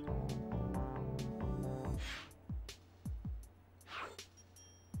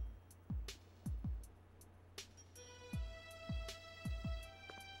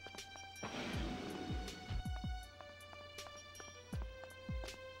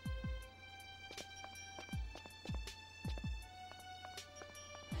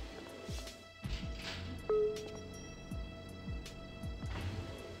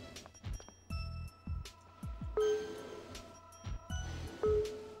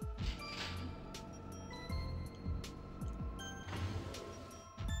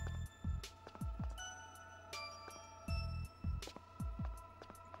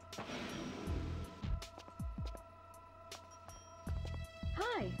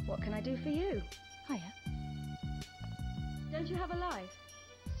 Hi, what can I do for you? Hiya. Don't you have a life?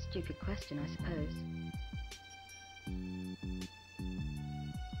 Stupid question, I suppose.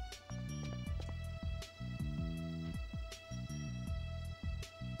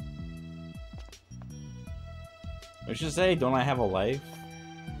 I should say, don't I have a life?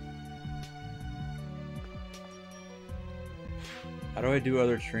 How do I do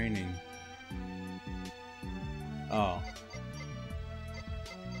other training? Oh.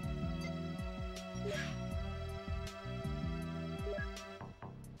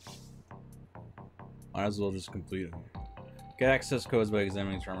 Might as well just complete it. Get access codes by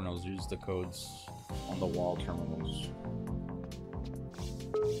examining terminals. Use the codes on the wall terminals.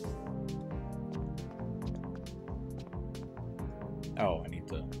 Oh, I need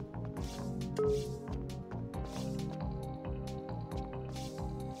to...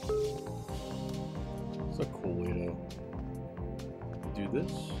 It's a cool way to do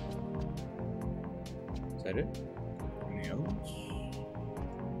this. Is that it? Any others?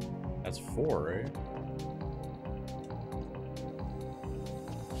 That's 4, right?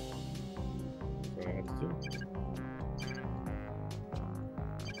 So I have to do.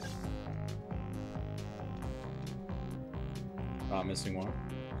 Oh, I'm missing one.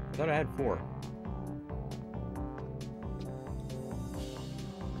 I thought I had 4.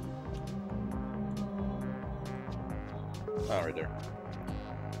 Oh, right there.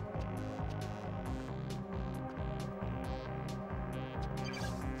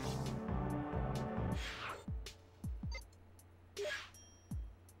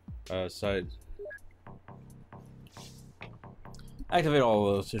 Side. Activate all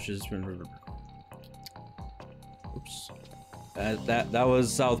of those switches. Oops. That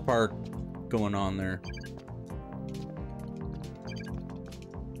was South Park going on there.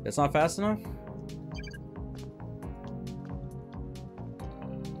 That's not fast enough?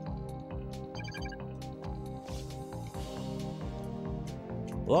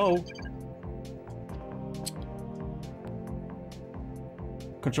 Hello?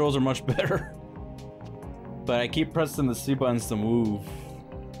 Controls are much better. But I keep pressing the C buttons to move.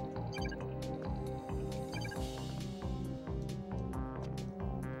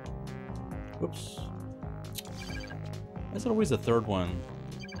 Whoops. Why is it always the third one?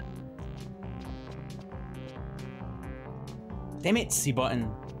 Damn it, C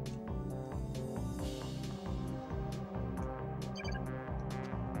button.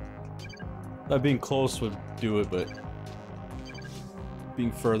 Being close would do it, but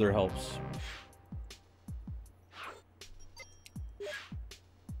being further helps.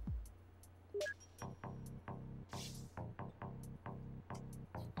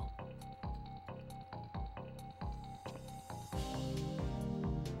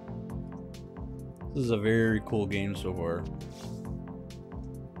 This is a very cool game so far.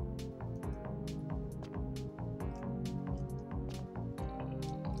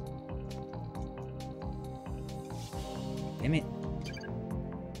 Damn it.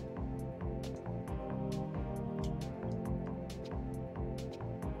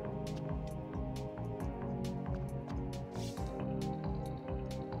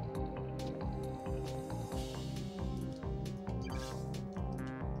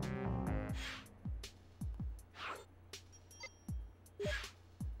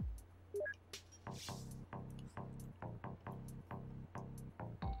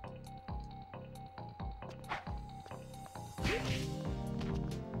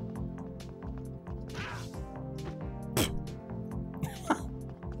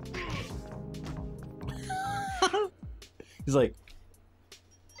 He's like,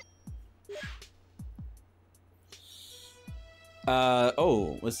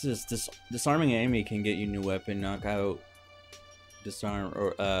 oh, what's this? Disarming an enemy can get you a new weapon, knock out, disarm,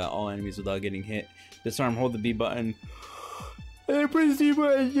 or all enemies without getting hit. Disarm, hold the B button. And press the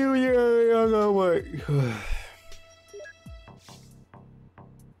button,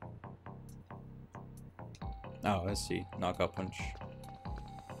 Oh, I see. Knockout punch.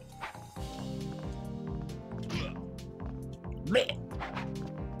 Blech.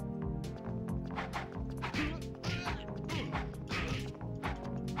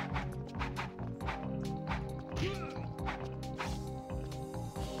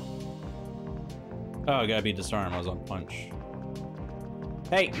 Oh, I gotta be disarmed. I was on punch.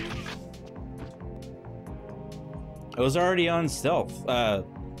 Hey! It was already on stealth.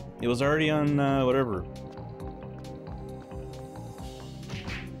 It was already on, whatever.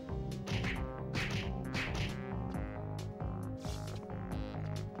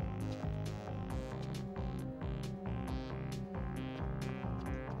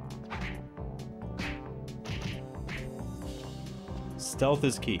 Stealth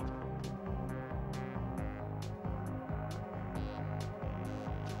is key.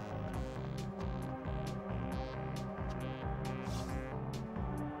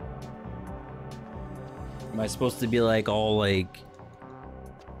 Am I supposed to be like all like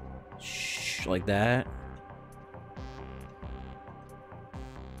shh like that?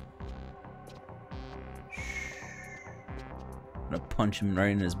 I'm gonna punch him right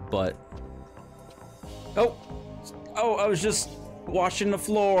in his butt. Oh! Oh, I was just washing the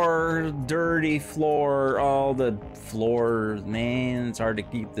floor. Dirty floor. All the floors. Man, it's hard to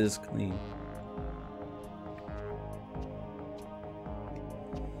keep this clean.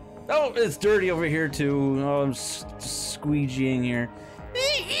 Oh, it's dirty over here too. Oh, I'm squeegeeing here.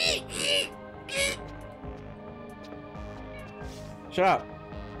 Shut up.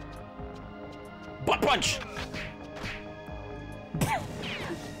 Butt punch!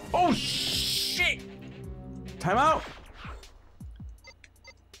 Oh, shit! Time out!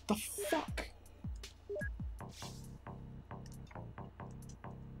 the fuck?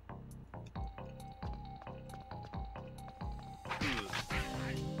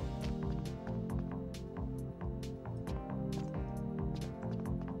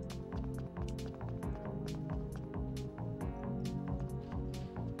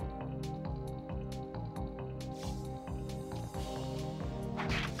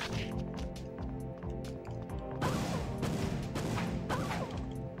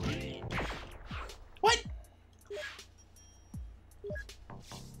 What?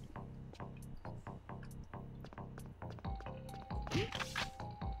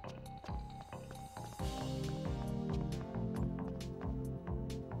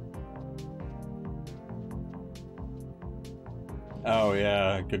 Oh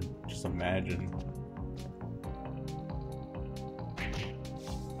yeah, I could just imagine.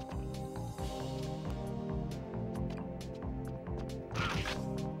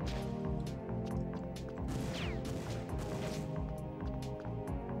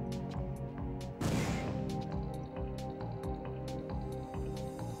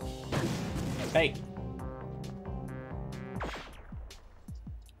 Hey.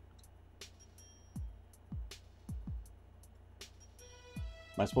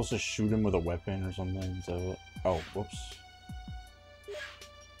 Am I supposed to shoot him with a weapon or something? Is that what? Oh, whoops.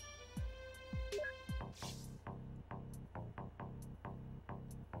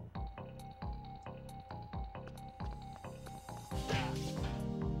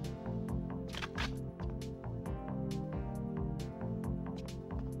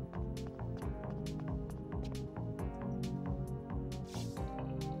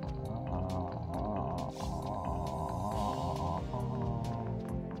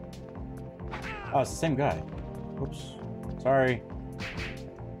 Oh, it's the same guy. Whoops. Sorry.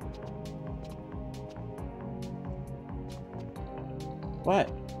 What?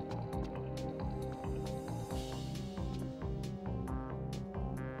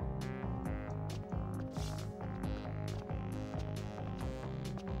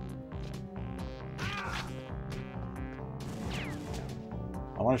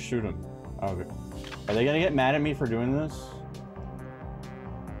 I want to shoot him. Oh, okay. Are they gonna get mad at me for doing this?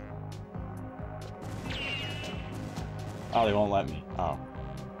 Oh, they won't let me. Oh.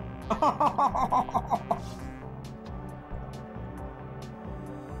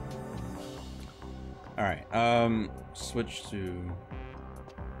 Alright, switch to...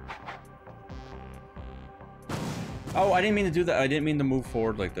 Oh, I didn't mean to do that. I didn't mean to move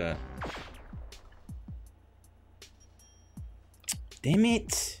forward like that. Damn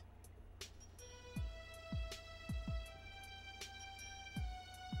it!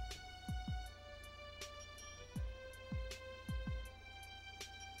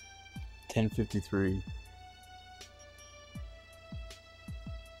 $10.53.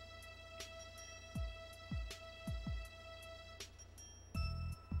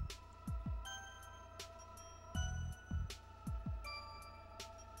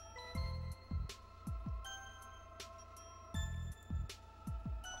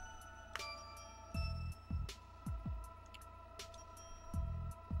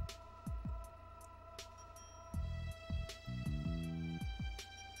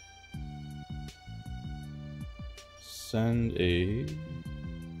 Send a...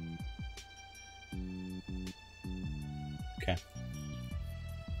 Okay.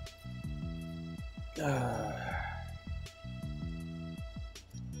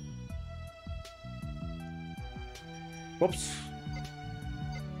 Whoops.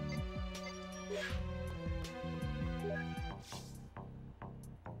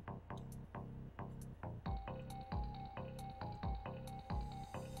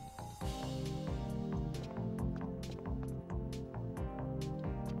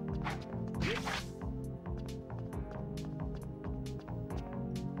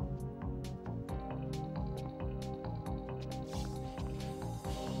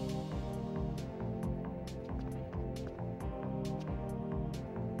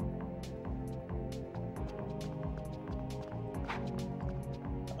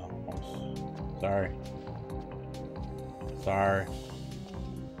 Sorry. Sorry.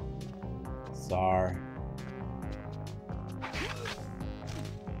 Sorry.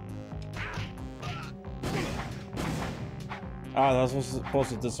 Oh, that was supposed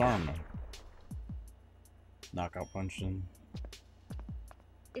to disarm him. Knockout punch him.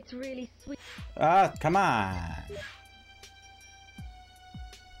 It's really sweet. Ah, come on.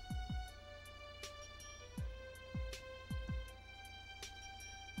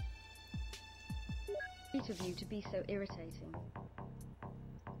 Sweet of you to be so irritating.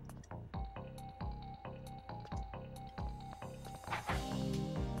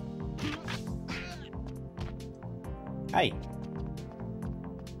 Hey.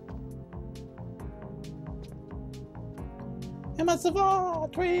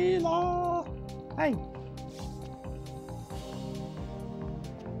 Hey.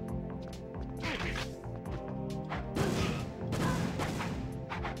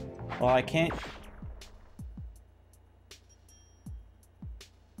 Well, I can't.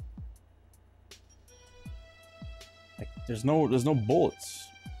 Like, there's no bullets.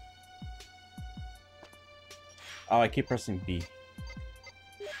 Oh, I keep pressing B.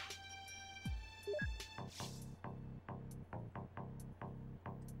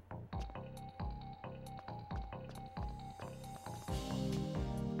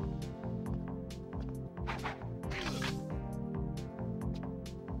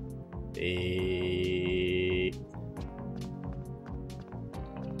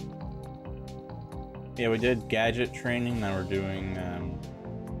 Yeah, we did gadget training. Now we're doing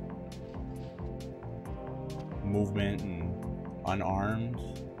movement and unarmed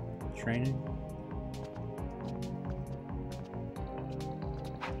training.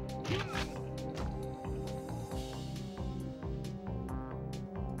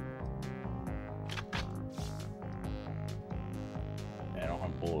 Yeah, I don't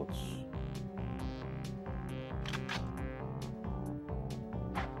have bullets.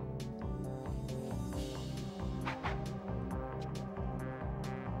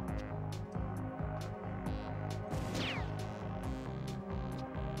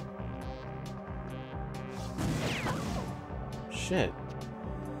 Shit.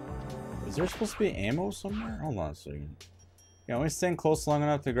 Is there supposed to be ammo somewhere? Hold on a second. Yeah, only stand close long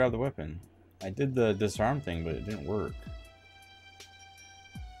enough to grab the weapon. I did the disarm thing, but it didn't work.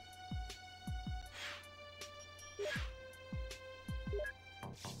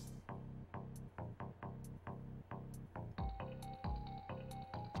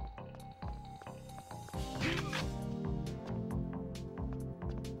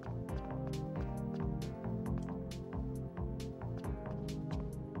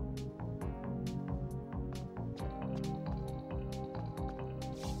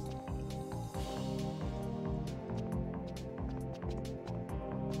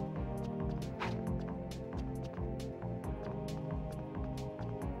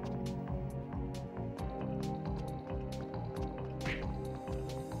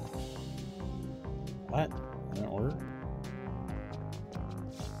 What? That didn't work?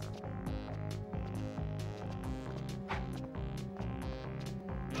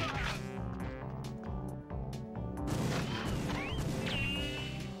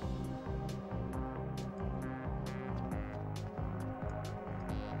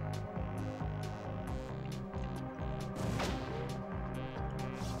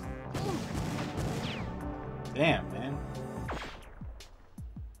 Damn, man.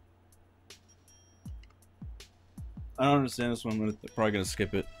 I don't understand this one, but I'm probably gonna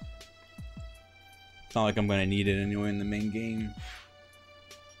skip it. It's not like I'm gonna need it anyway in the main game.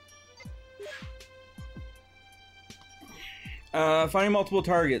 Finding multiple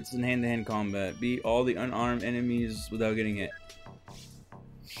targets in hand-to-hand combat. Beat all the unarmed enemies without getting hit.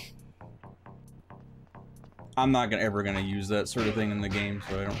 I'm not ever gonna use that sort of thing in the game,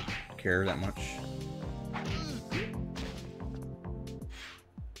 so I don't care that much.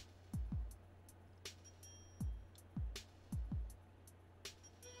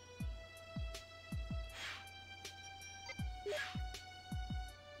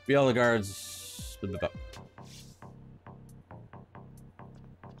 Be all the guards.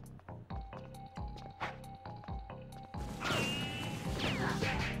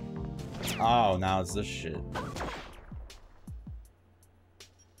 Oh, now it's this shit.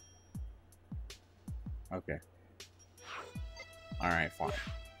 Okay. Alright, fine.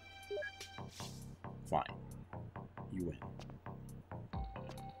 Fine. You win.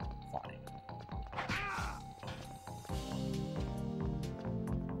 Fine.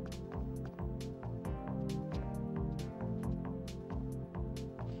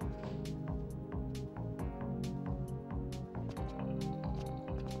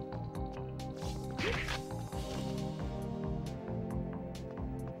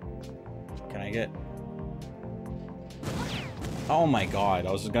 Can I get... Oh my god,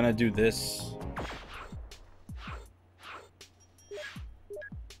 I was gonna do this.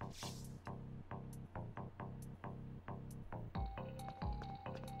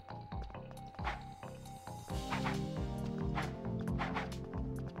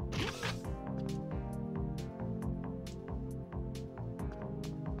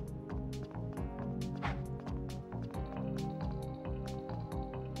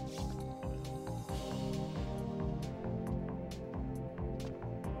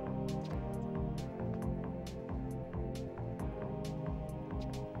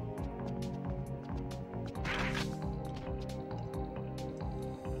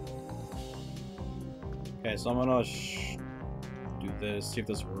 Okay, so I'm gonna do this, see if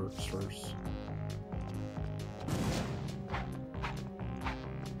this works first.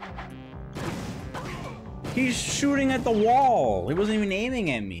 He's shooting at the wall! He wasn't even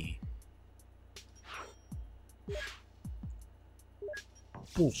aiming at me.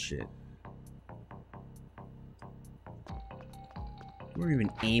 Bullshit. You weren't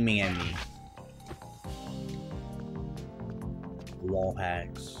even aiming at me. Wall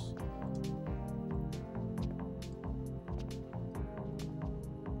hacks.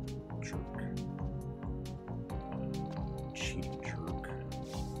 Jerk. Cheating jerk.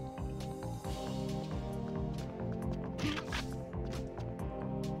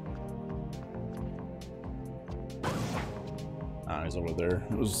 Ah, he's over there.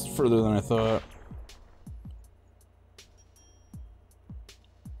 It was further than I thought.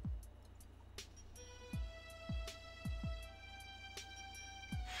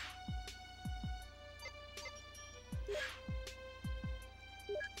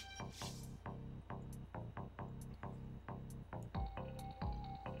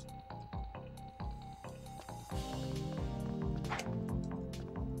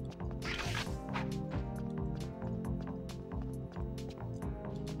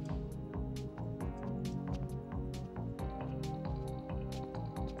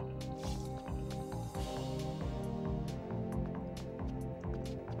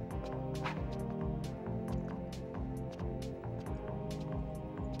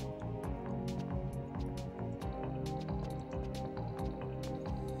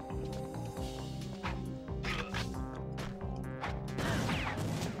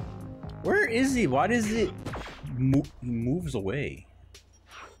 Where is he? Why does it move? He moves away.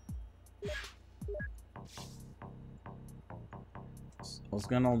 I was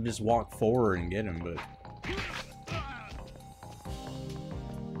gonna just walk forward and get him, but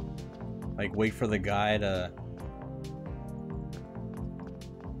like wait for the guy to.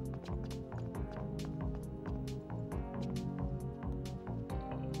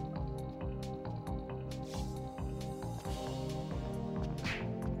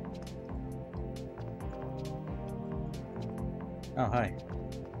 Oh, hi.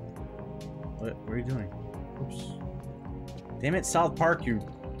 What are you doing? Oops. Damn it, South Park, you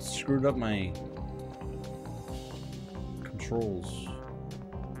screwed up my controls.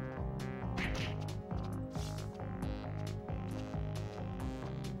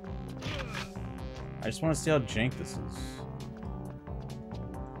 I just want to see how jank this is.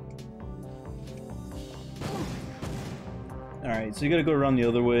 Alright, so you gotta go around the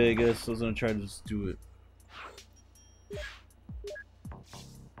other way, I guess. I was gonna try to just do it.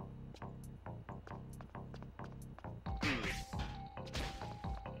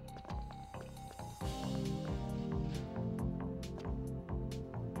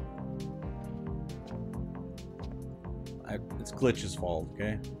 It's Glitch's fault,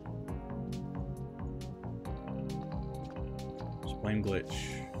 okay? Just blame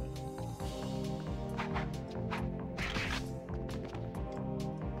Glitch.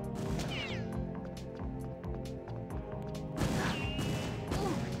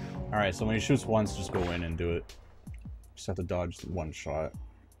 Alright, so when he shoots once, just go in and do it. Just have to dodge one shot.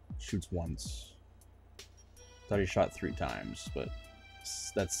 Shoots once. Thought he shot 3 times, but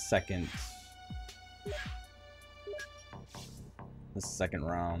that's second. The second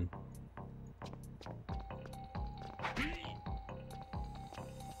round.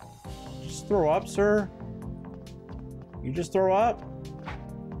 Just throw up, sir. You just throw up.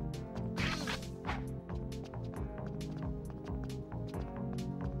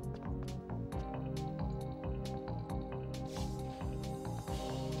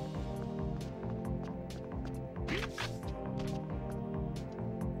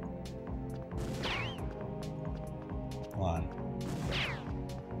 Come on.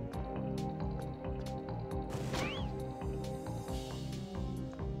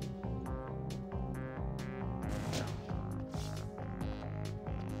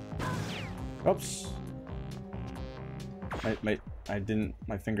 Oops. I didn't,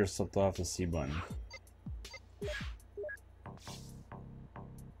 my finger slipped off the C button.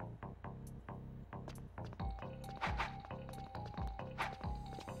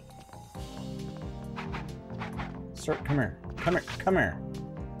 Sir, come here. Come here. Come here.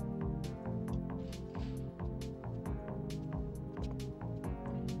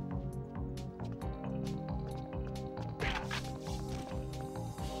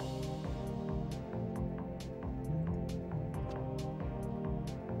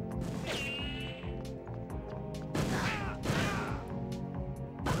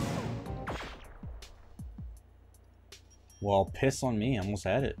 Well, piss on me. I almost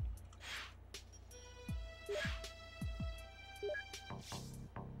had it.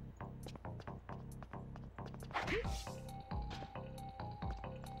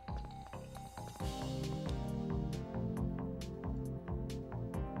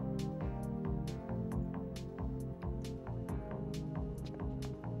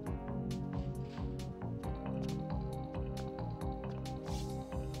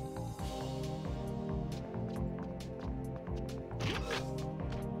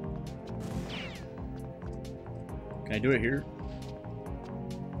 Can I do it here?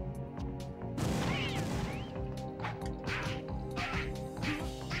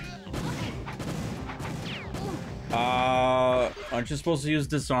 Aren't you supposed to use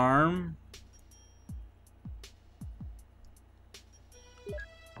disarm?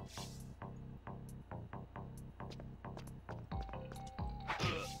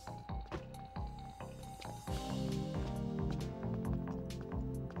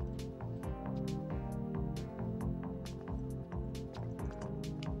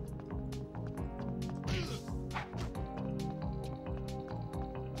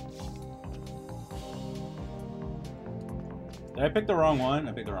 Did I pick the wrong one?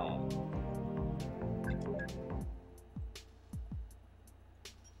 I picked the wrong one.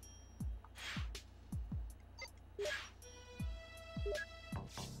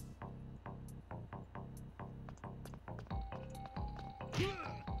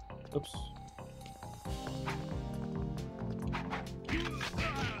 Oops.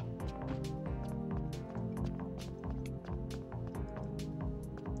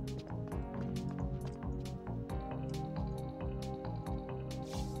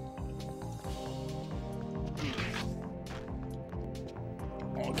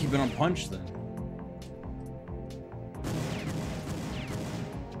 I'll keep it on punch then.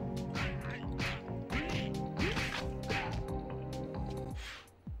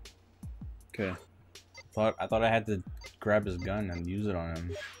 Okay. I thought I had to grab his gun and use it on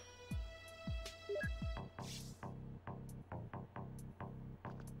him.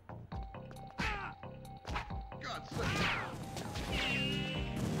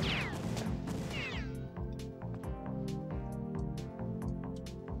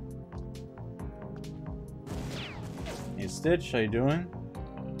 Hey Stitch, how you doing?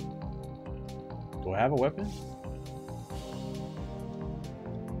 Do I have a weapon?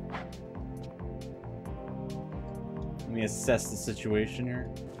 Let me assess the situation here.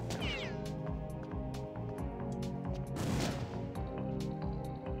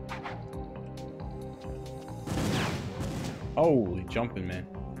 Holy jumping, man.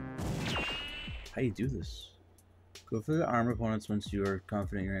 How do you do this? Go for the armor opponents once you are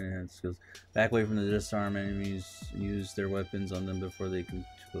confident in your hand-to-hand skills. Back away from the disarm enemies. Use their weapons on them before they come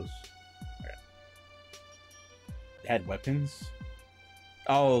too close. Okay. They had weapons?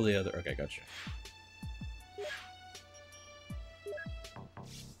 Oh, the other. Okay, gotcha.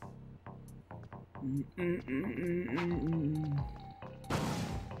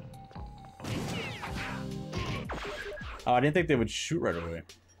 Oh, I didn't think they would shoot right away.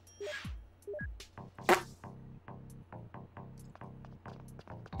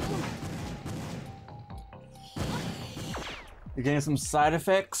 You're getting some side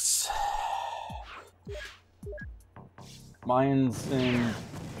effects. Mine's in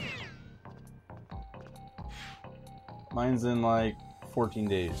like 14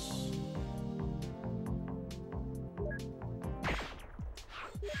 days.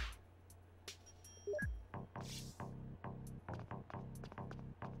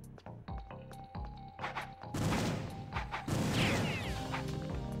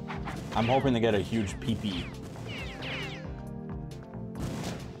 I'm hoping to get a huge pee-pee.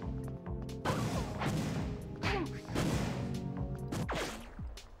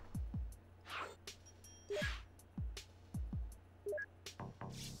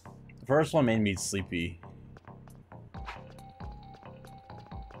 The first one made me sleepy.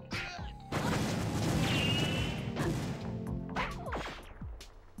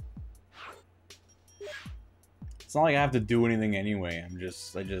 It's not like I have to do anything anyway. I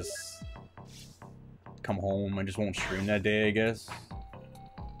just come home. I just won't stream that day, I guess.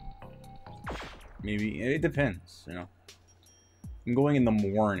 Maybe it depends, you know. I'm going in the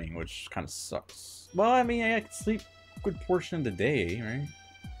morning, which kind of sucks. Well, I mean, I can sleep a good portion of the day, right?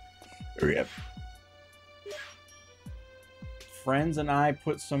 Hurry up. Friends and I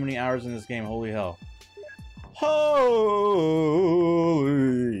put so many hours in this game. Holy hell. Holy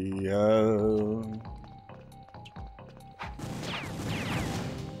hell.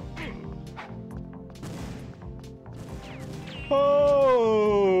 Oh.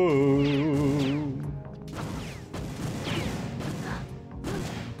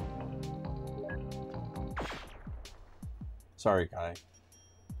 Sorry, guy.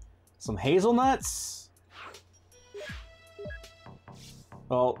 Some hazelnuts?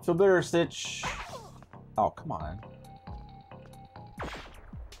 Well, feel better, Stitch. Oh, come on.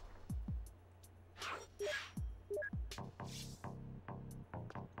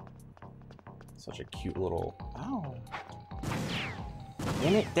 Such a cute little... Ow.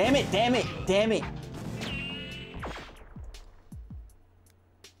 Damn it, damn it, damn it, damn it.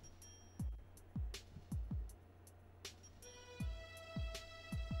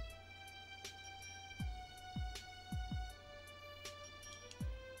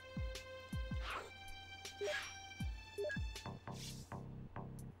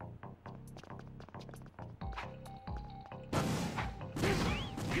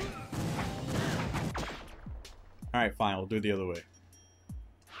 Alright, fine, we'll do it the other way.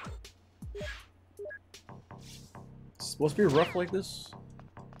 It's supposed to be rough like this?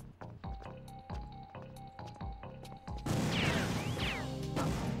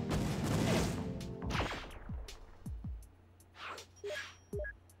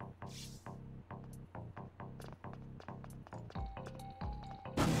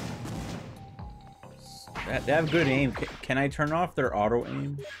 They have good aim. Can I turn off their auto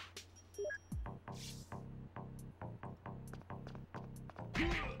aim?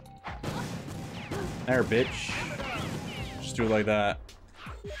 There, bitch. Just do it like that.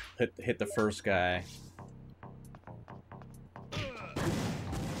 Hit the first guy.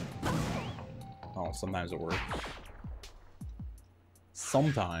 Oh, sometimes it works.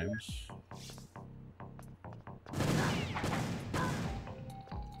 Sometimes.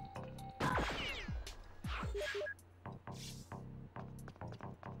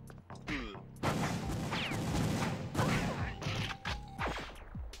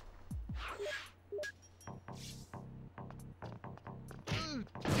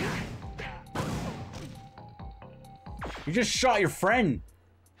 You just shot your friend.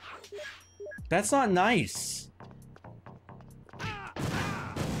 That's not nice.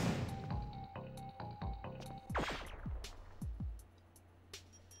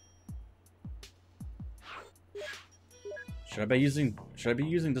 Should I be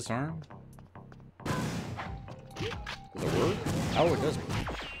using disarm? Does it work? Oh, it does work.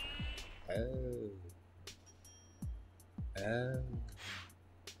 Oh.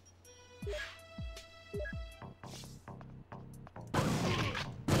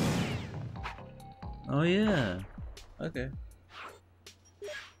 Oh yeah. Okay.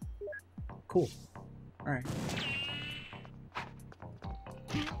 Cool. All right.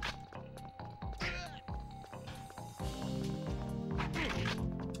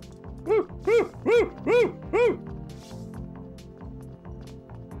 Woo, woo, woo, woo, woo.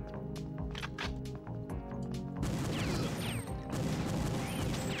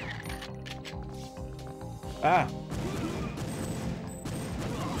 Ah.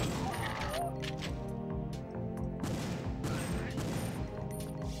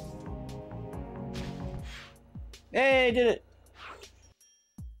 Hey, I did it.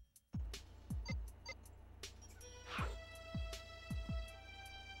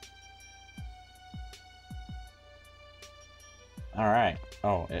 All right.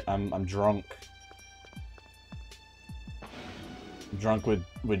 Oh, I'm drunk. I'm drunk with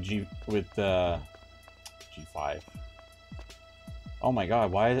G5. Oh my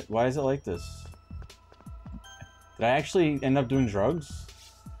god, why is it like this? Did I actually end up doing drugs?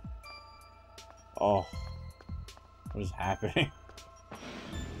 Oh. What is happening?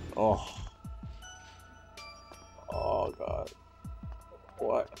 Oh. Oh god.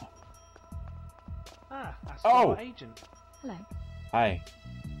 What? Ah, that's oh! Agent. Hello. Hi.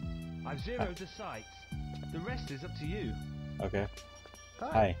 I've zeroed the sites. The rest is up to you. Okay.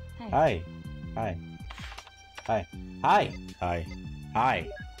 Hi. Hi. Hi. Hi. Hi. Hi. Hi.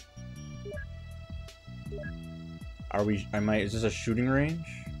 Are we? Is this a shooting range?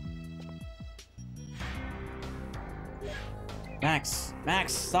 Max,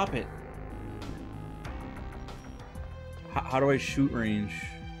 stop it. How do I shoot range?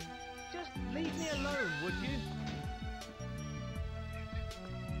 Just leave me alone, would you?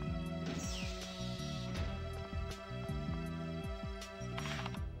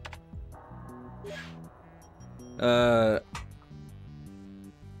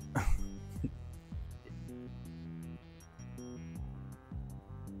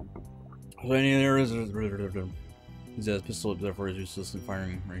 So any areas he has pistol, therefore is useless in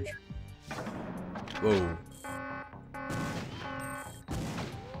firing range. Whoa.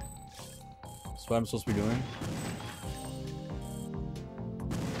 That's what I'm supposed to be doing?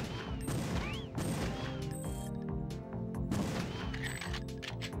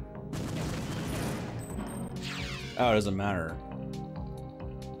 Oh, it doesn't matter.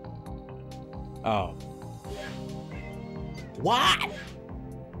 Oh. What?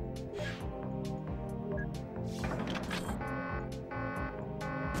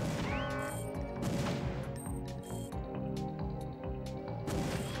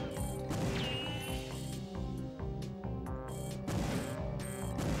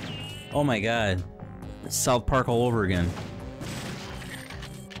 Oh my god. South Park all over again.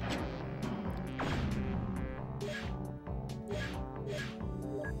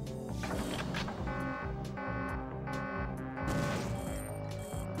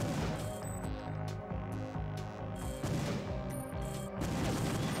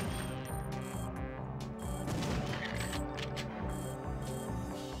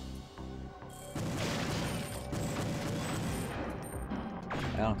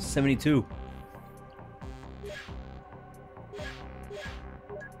 Wow, 72.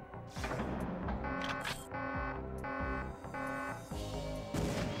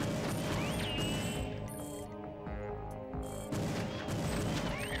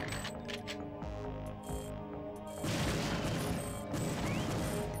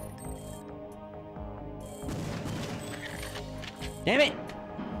 Damn it!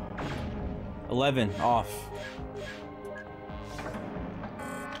 11 off.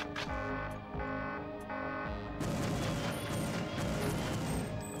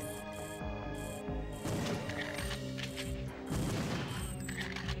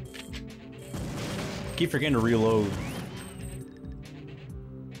 Keep forgetting to reload.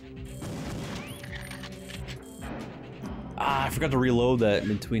 Ah, I forgot to reload that in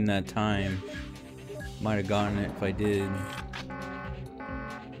between that time. Might have gotten it if I did.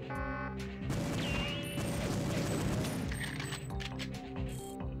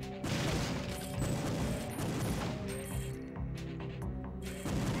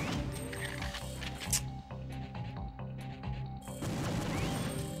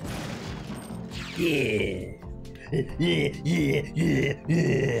 Yeah.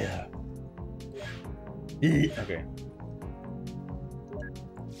 Yeah. Okay.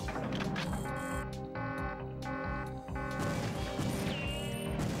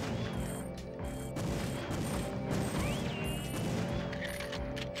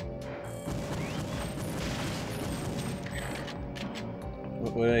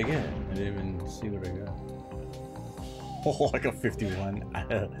 What did I get? I didn't even see what I got. Oh, I got 51.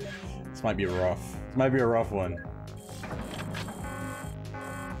 This might be rough. This might be a rough one.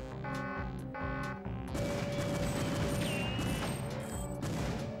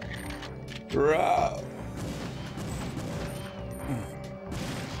 Rough.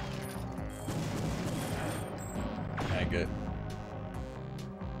 Okay, good.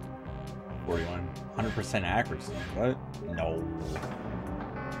 41. 100% accuracy. What? No.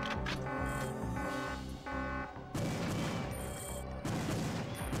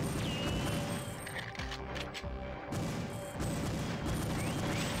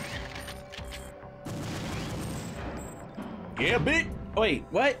 Yeah, bitch! Wait,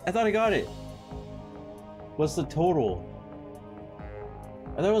 what? I thought I got it. What's the total?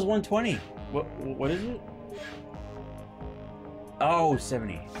 I thought it was 120. What is it? Oh,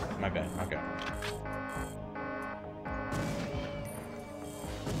 70. My bad. Okay.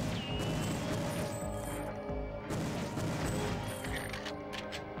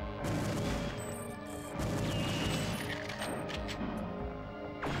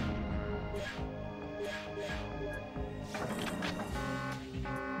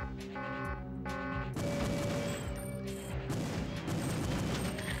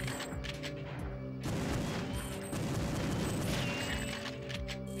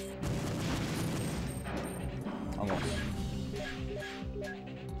 Almost.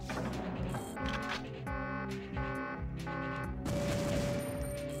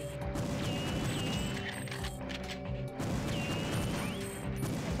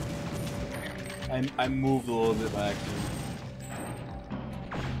 I moved a little bit by accident.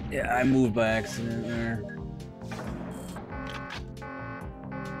 Yeah, I moved by accident there.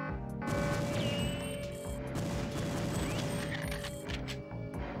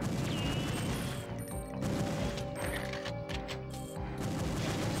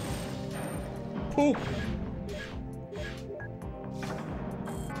 Poop.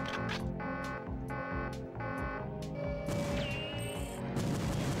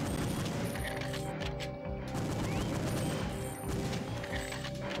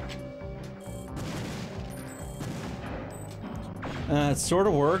 It sort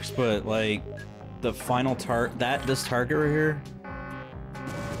of works, but like the final this target right here.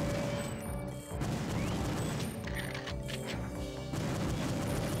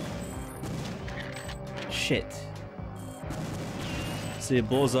 Shit. See, it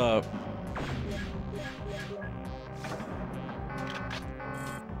blows up.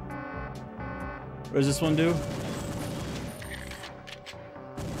 What does this one do?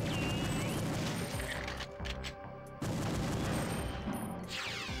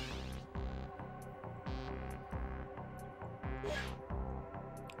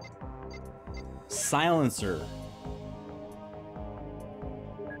 silencer.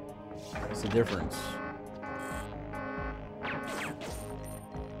 What's the difference?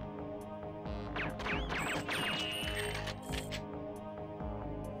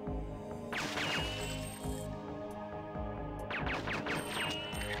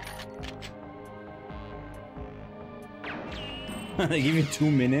 They give you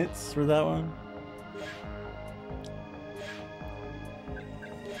 2 minutes for that one?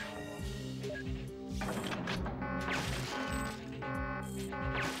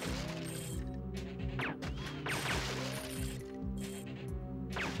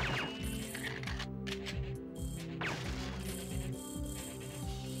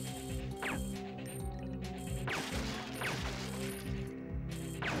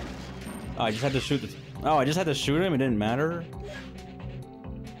 Oh, I just had to shoot the... Oh, I just had to shoot him? It didn't matter?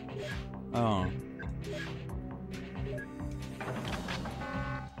 Oh.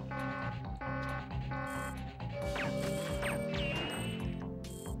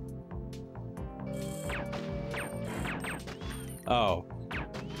 Oh.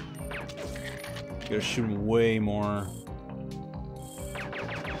 Gotta shoot him way more.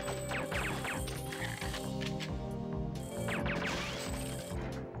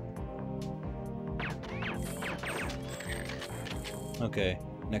 Okay,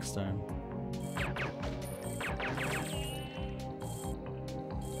 next time.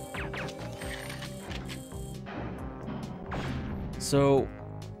 So...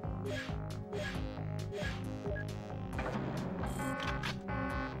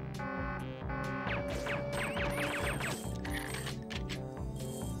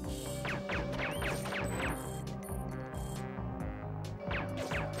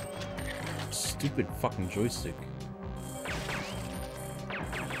 Stupid fucking joystick.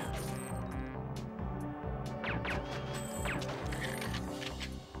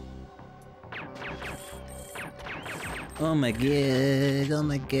 Oh my god, oh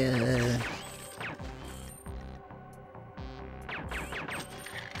my god.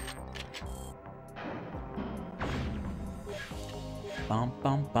 Bum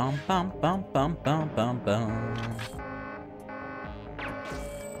bum bum bum bum bum bum bum bum.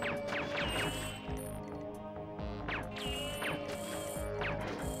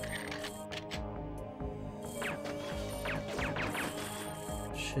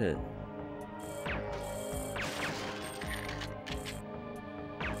 Shit.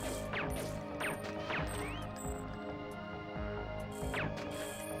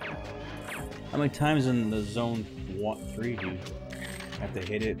 How many times in the zone 3 do you have to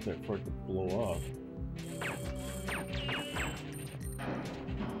hit it for it to blow up?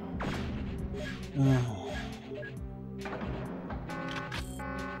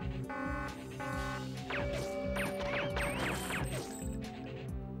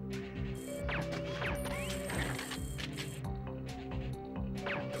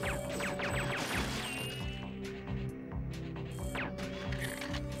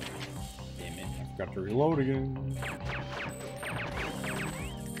 Got to reload again.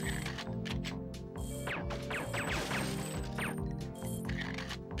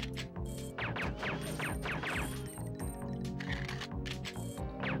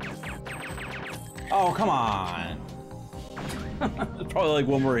 Oh, come on. Probably like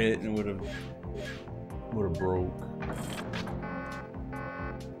one more hit and it would have broke.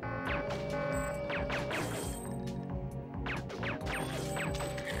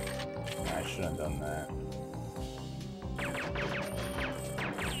 I shouldn't have done that.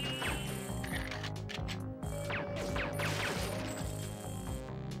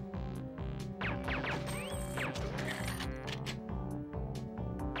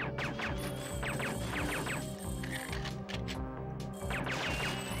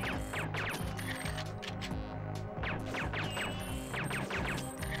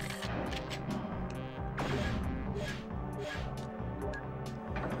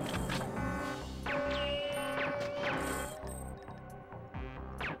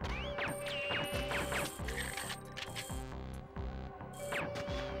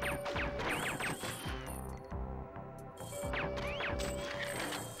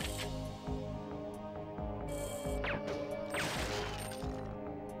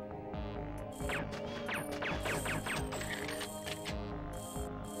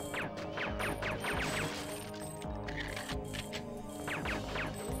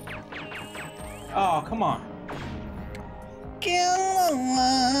 Oh, come on.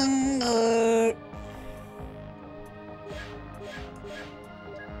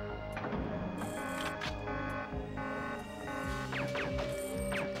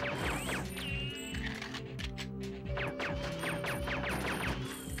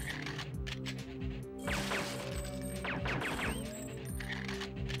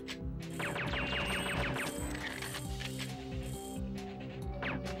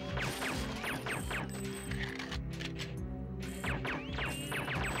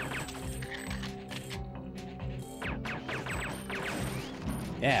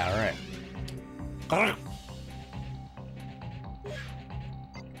 Yeah, alright.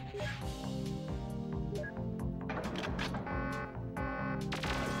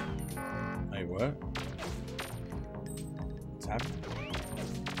 Wait, what? What's happening?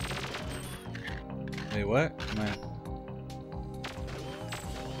 Wait, what?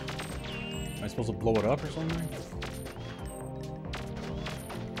 Am I supposed to blow it up or something?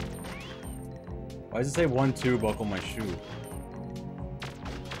 Why does it say 1-2 buckle my shoe?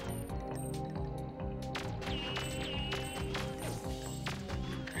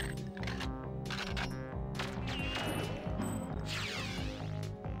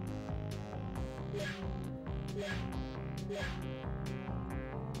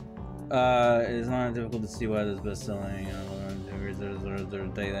 It's not difficult to see why this best-selling.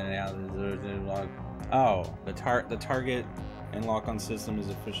 Oh, the target and lock-on system is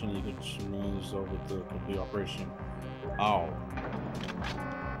efficient. You can manage yourself with the complete operation. Oh.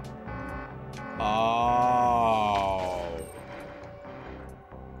 Oh.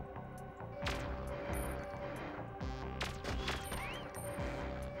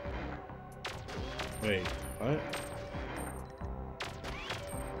 Wait, what?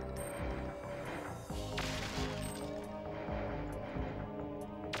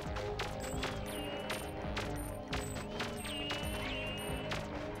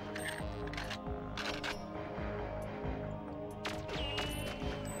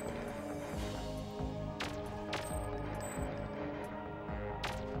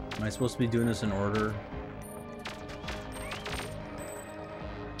 Am I supposed to be doing this in order?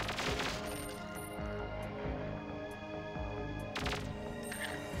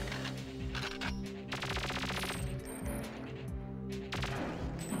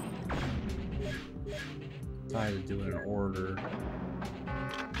 I had to do it in order.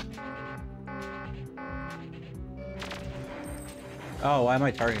 Oh, why am I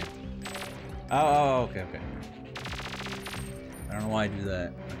targeting? Oh, okay. I don't know why I do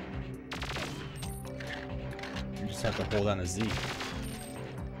that. You just have to hold down a Z.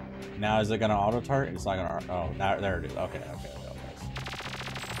 Now is it gonna auto target? It's not gonna. Oh, now there it is. Okay.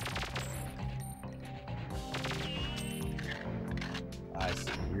 I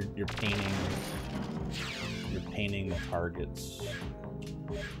see. You're painting the targets.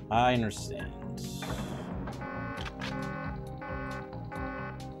 I understand.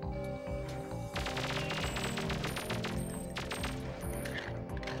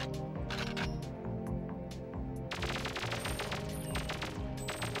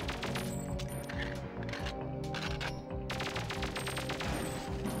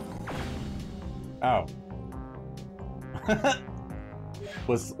 Oh.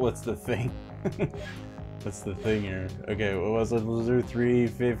 What's the thing? What's the thing here? Okay, what was it? Was there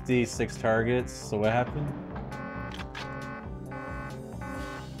 350, 6 targets? So what happened?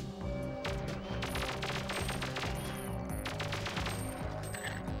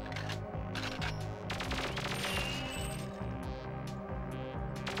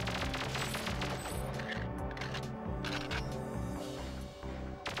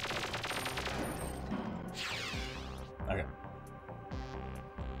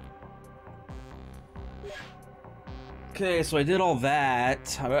 Okay, so I did all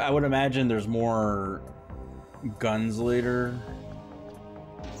that. I would imagine there's more guns later.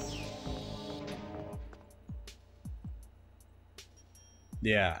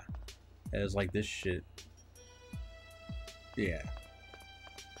 Yeah. It was like this shit. Yeah.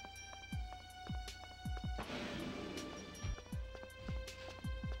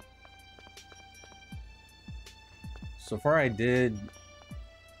 So far I did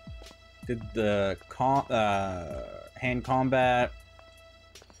the hand combat,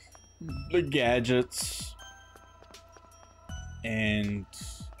 the gadgets, and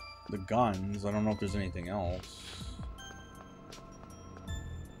the guns. I don't know if there's anything else.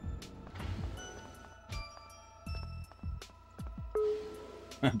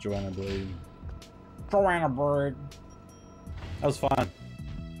 Joanna Blade. Joanna Blade. That was fun.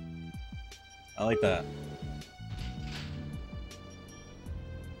 I like that.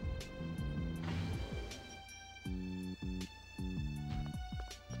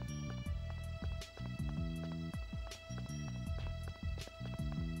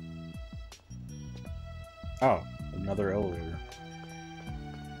 Oh, another elevator.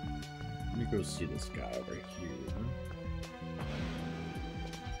 Let me go see this guy over here.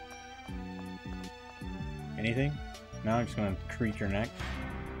 Anything? No, I'm just gonna creep your neck.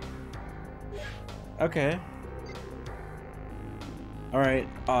 Okay. Alright,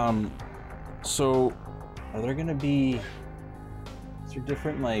 so are there gonna be... Is there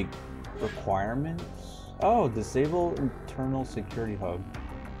different, like, requirements? Oh, disable internal security hub.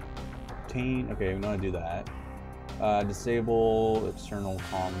 Obtain... Okay, we know how to do that. Disable external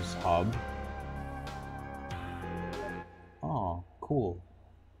comms hub. Oh, cool.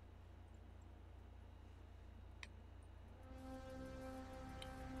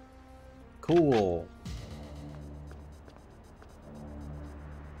 Cool.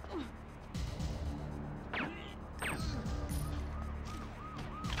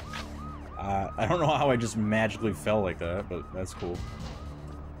 I don't know how I just magically fell like that, but that's cool.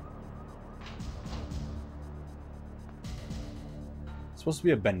 It's supposed to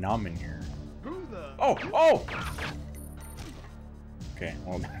be a Benum in here. Oh! Oh! Okay,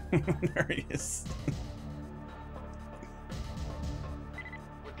 well, there he is.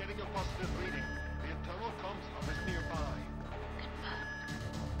 We're getting a positive reading. The internal comms hub is nearby.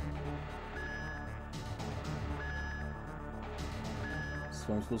 That's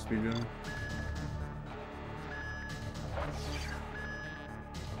what I'm supposed to be doing.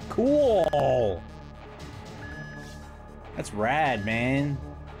 Cool! That's rad, man.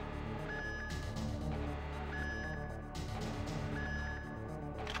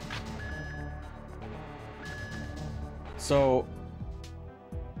 So...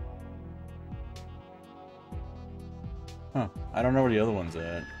 Huh. I don't know where the other one's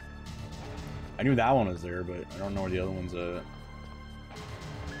at. I knew that one was there, but I don't know where the other one's at.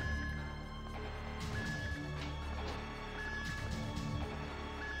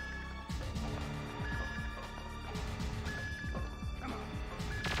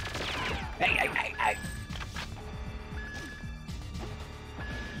 Hey.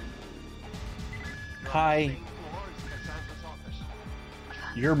 Hi.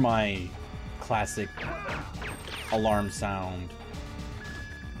 You're my classic alarm sound.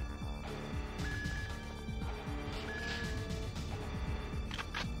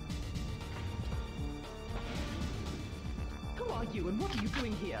 Who are you and what are you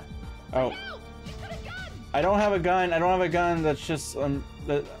doing here? Oh. No! He's got a gun! I don't have a gun. I don't have a gun. That's just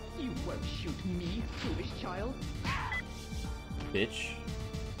that You won't shoot me, foolish child. bitch.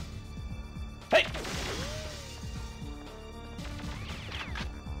 Hey.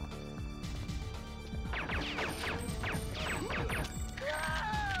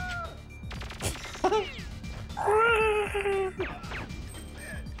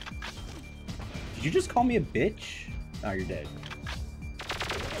 Did you just call me a bitch? Oh, you're dead.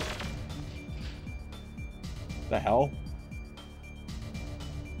 The hell?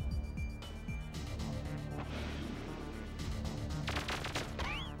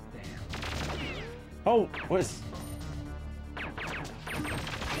 Oh, what is...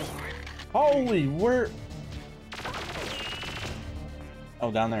 Holy, where...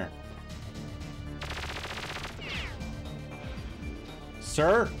 Oh, down there.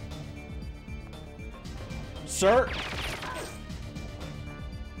 Sir? Sir?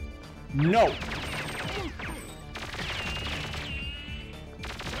 No!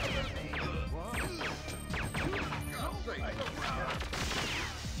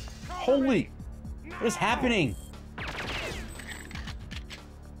 Holy! What is happening?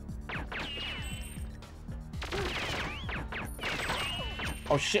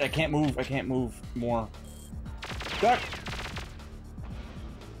 Oh shit, I can't move. I can't move more. Stuck!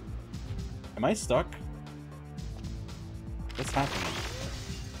 Am I stuck? What's happening?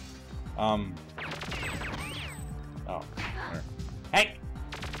 Oh. There. Hey!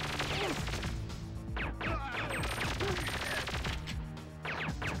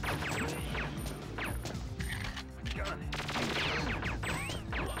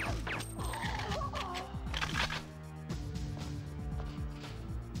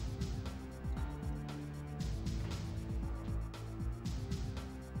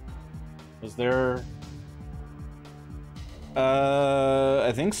 Was there...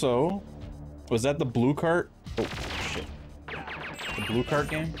 I think so. Was that the blue cart? Oh, shit. The blue cart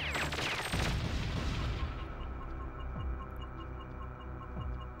game?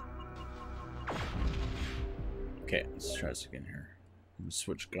 Okay, let's try this again here. I'm gonna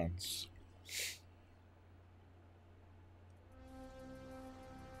switch guns.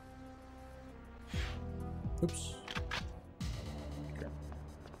 Oops. Okay.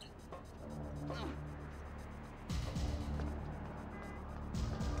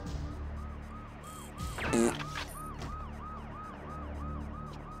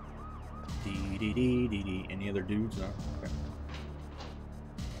 Dee. Any other dudes? No? Okay.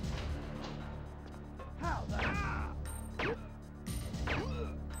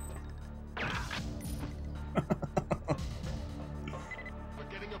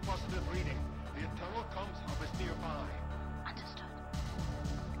 positive reading. The eternal comms hub is nearby. Understood.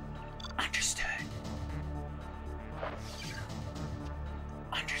 Understood.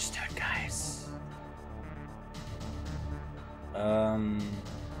 Understood, guys.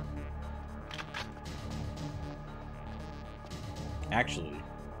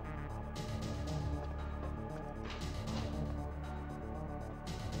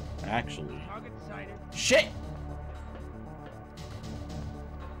 Actually. Target sighted. Shit!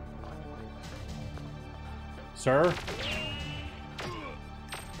 Sir?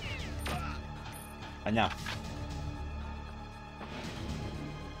 Enough.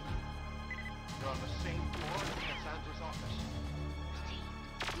 You're on the same floor as Cassandra's office.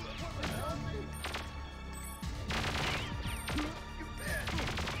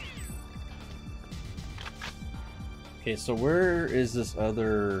 Okay, so where is this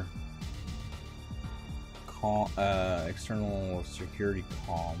other external security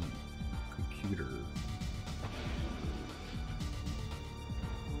comm computer?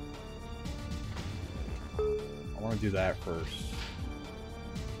 I want to do that first.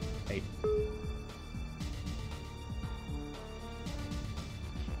 Hey.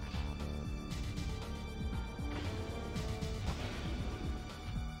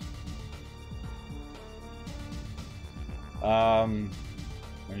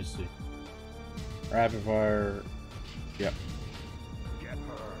 Let me see. Rapid fire. Yep.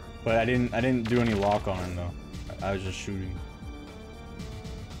 But I didn't do any lock on him though. I was just shooting.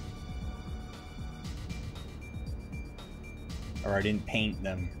 Or I didn't paint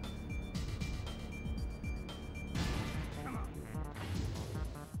them.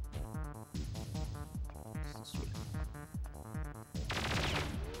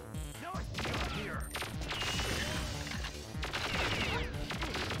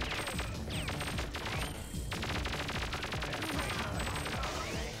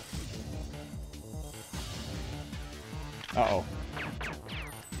 Uh-oh.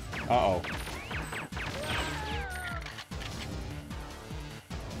 Uh-oh.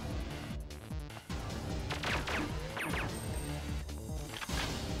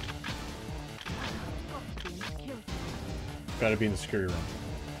 Gotta be in the security room.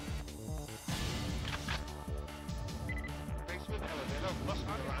 Basement elevator must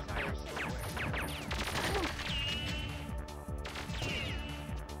be around here somewhere.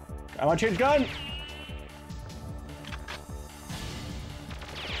 I want to change gun!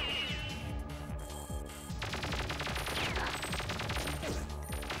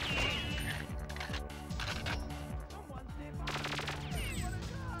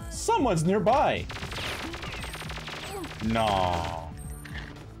 Someone's nearby! No.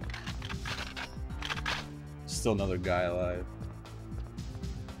 Still another guy alive.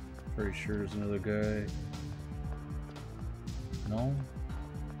 Pretty sure there's another guy. No?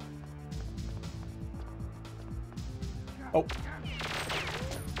 Oh.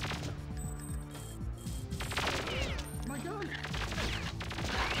 My gun!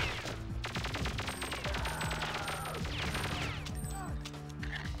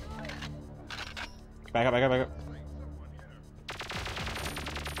 Back up, back up, back up.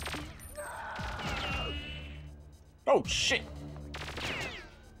 Oh, shit!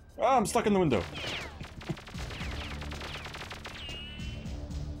 Oh, I'm stuck in the window.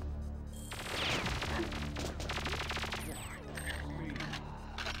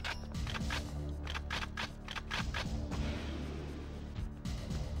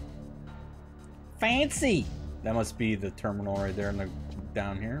 Fancy! That must be the terminal right there in the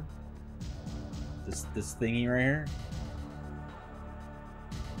down here. This thingy right here.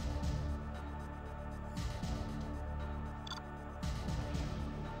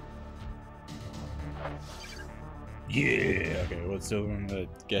 Yeah. Okay. What's the other one to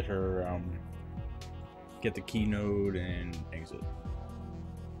get her? Get the key node and exit.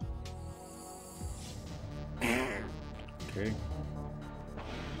 Okay.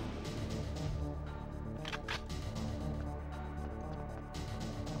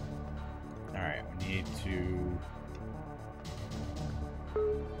 Alright, we need to...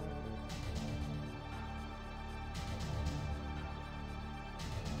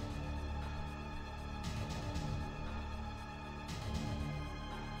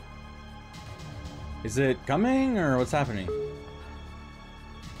 Is it coming, or what's happening?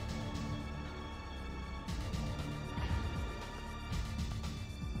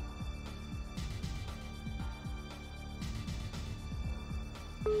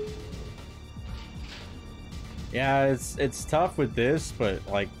 Yeah, it's tough with this, but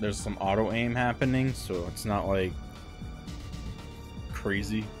like there's some auto aim happening, so it's not like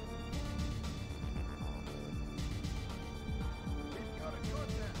crazy.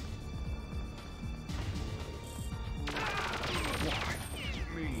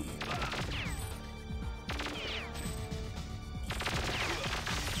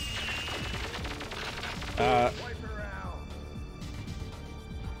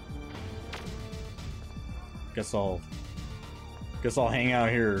 Guess I'll hang out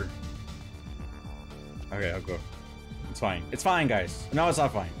here. Okay, I'll go. It's fine. It's fine, guys. No, it's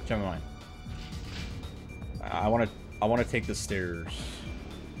not fine. Never mind. I wanna take the stairs.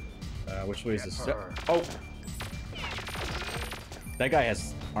 Which way is this? Oh! That guy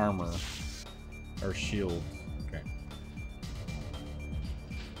has armor. Or shield. Okay.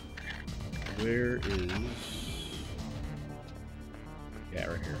 Where is... Yeah,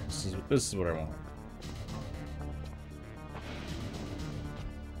 right here. This is what I want.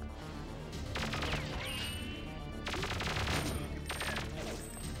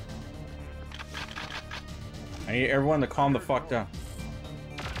 I need everyone to calm the fuck down.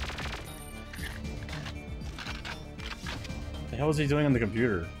 What the hell is he doing on the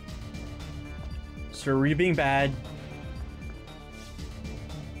computer? Sir, were you being bad?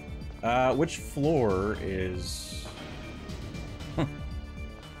 Which floor is...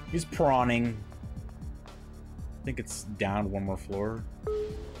 He's prawning. I think it's down one more floor.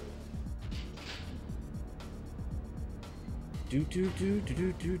 I got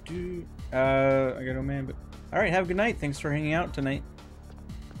no man, but... Alright, have a good night. Thanks for hanging out tonight.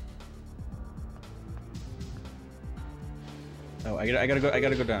 Oh, I gotta go down.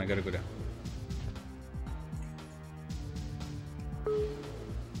 I gotta go down.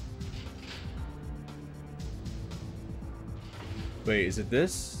 Wait, is it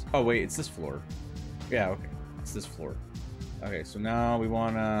this? Oh, wait, it's this floor. Yeah, okay. It's this floor. Okay, so now we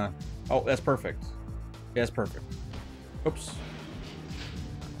wanna... Oh, that's perfect. Yeah, that's perfect. Oops.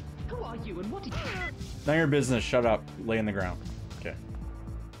 Who are you and what? None of your business. Shut up. Lay on the ground. Okay.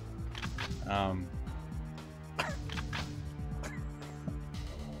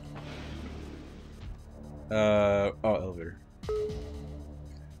 Oh, elevator.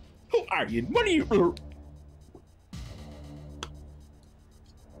 Who are you? What are you?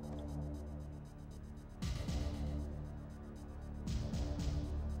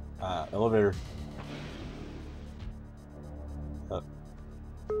 Elevator.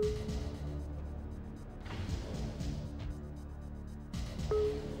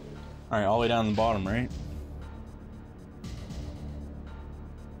 Alright, all the way down to the bottom, right?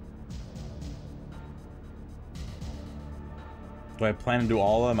 Do I plan to do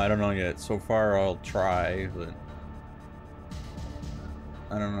all of them? I don't know yet. So far, I'll try, but...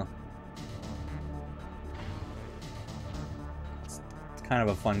 I don't know. It's kind of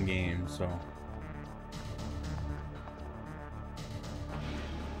a fun game, so...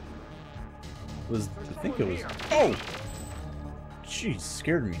 I think it was... Oh! Jeez,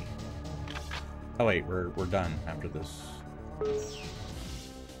 scared me. Oh wait, we're done after this.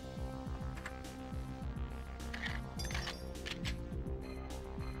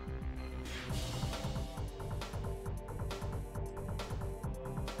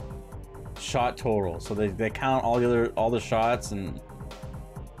 Shot total. So they count all the shots and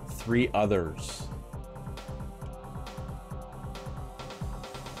 3 others.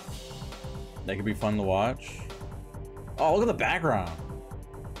 That could be fun to watch. Oh, look at the background.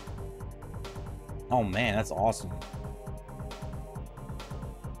 Oh man, that's awesome.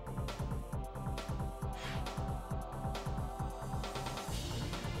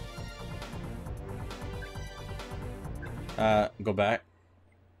 Go back.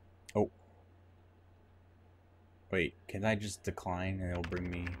 Oh. Wait, can I just decline and it'll bring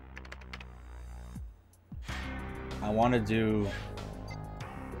me... I want to do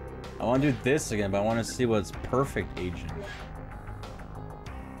this again, but I want to see what's perfect agent.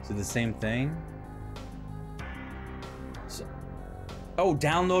 Is it the same thing? So, oh,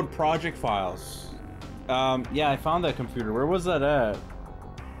 download project files. Yeah, I found that computer. Where was that at?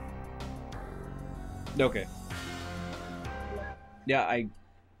 Okay. Yeah, I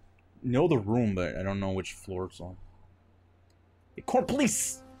know the room, but I don't know which floor it's on. Hey, court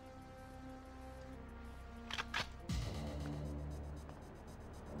police!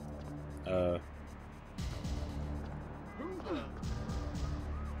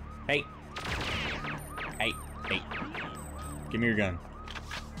 Hey. Hey. Hey. Give me your gun.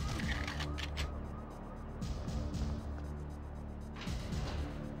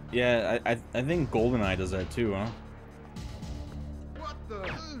 Yeah, I think GoldenEye does that too, huh? What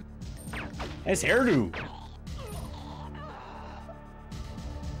the? Nice hairdo.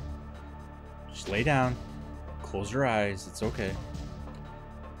 Just lay down. Close your eyes. It's okay.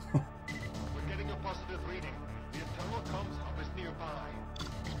 We're getting a positive reading. The internal comms hub is nearby.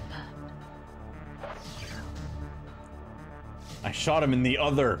 I shot him in the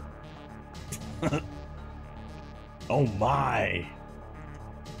other. Oh my.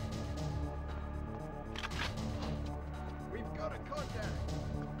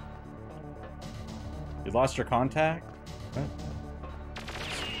 You lost your contact? What?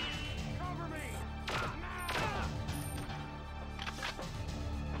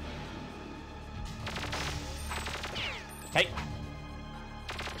 Hey!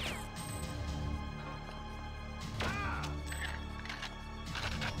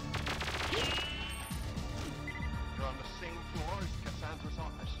 You're on the same floor as Cassandra's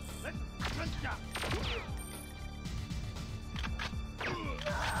office. Let's go.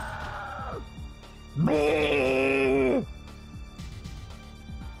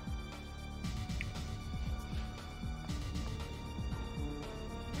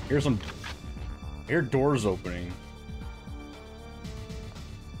 Here's some... Here doors opening.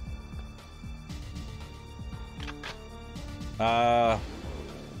 I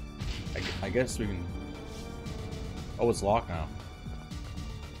guess we can... Oh, it's locked now.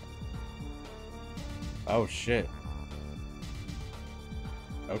 Oh, shit.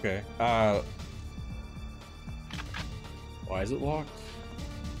 Okay. Why is it locked?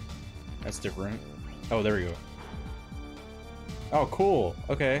 That's different. Oh, there we go. Oh, cool.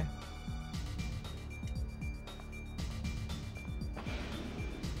 Okay.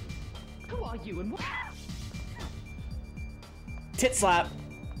 Who are you and what? Tit slap.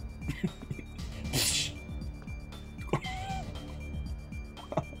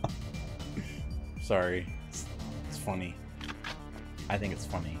 Sorry. It's funny. I think it's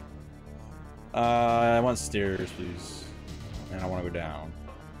funny. I want stairs, please. And I want to go down.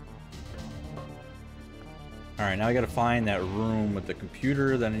 Alright, now I gotta find that room with the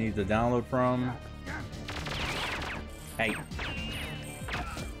computer that I need to download from. Hey.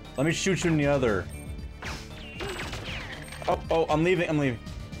 Let me shoot you in the other. Oh, I'm leaving, I'm leaving.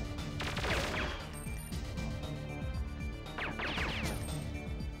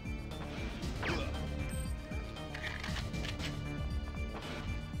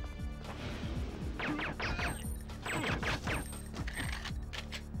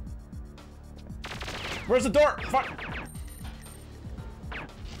 Where's the door? Fuck!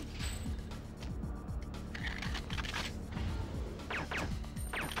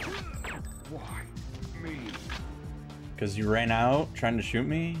 Why me? Because you ran out trying to shoot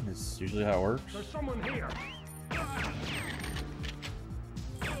me? It's usually how it works. There's someone here.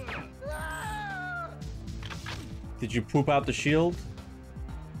 Did you poop out the shield?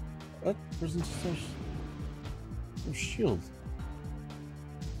 What? Where's the shield?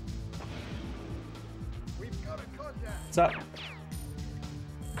 We've got a contact. What's up?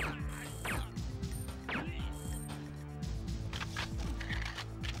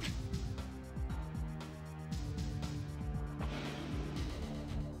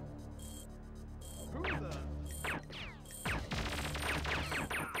 Who the?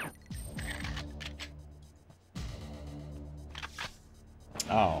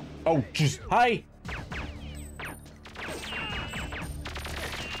 Oh. Oh, jeez. Hi!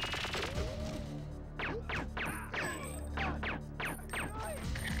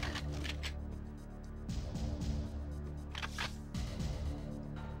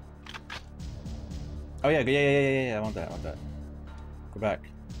 Oh yeah, yeah. I want that. Go back.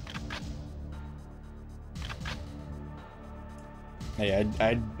 Hey,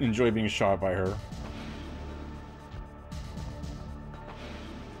 I enjoy being shot by her.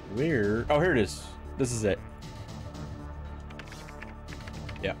 Where? Oh, here it is. This is it.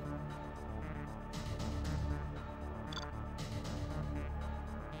 Yeah.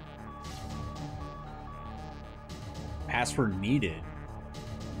 Password needed.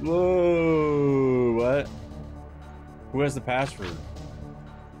 Whoa, what? Who has the password?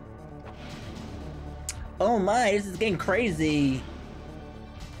 Oh my, this is getting crazy.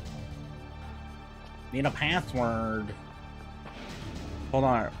 Need a password. Hold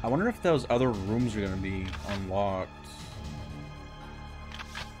on, I wonder if those other rooms are gonna be unlocked.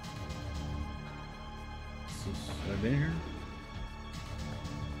 Have I been here?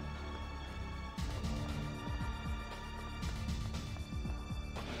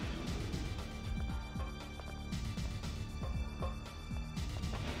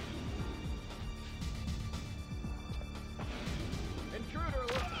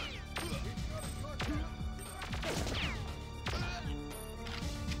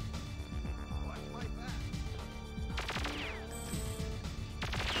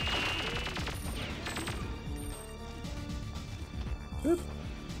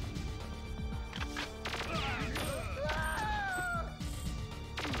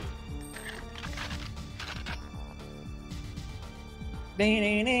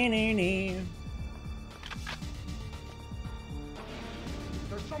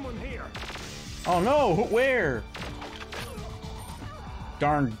 There's someone here. Oh no, where?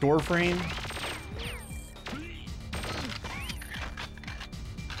 Darn door frame.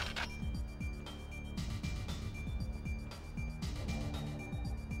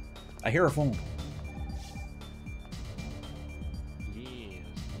 I hear a phone.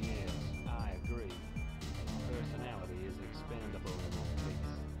 Yes, I agree. Personality is expendable in this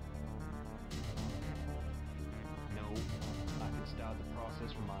case. No, I can start the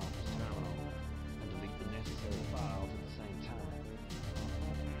process from my office terminal and delete the necessary files at the same time.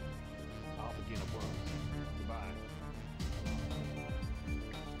 I'll begin at once. Goodbye.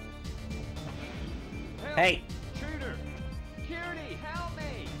 Help! Hey! Intruder! Security, help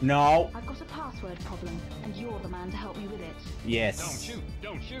me! No! I've got a password problem, and you're the man to help me with it. Yes. Don't shoot!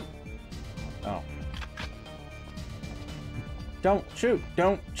 Don't shoot! Oh. Don't shoot!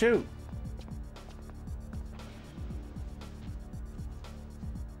 Don't shoot!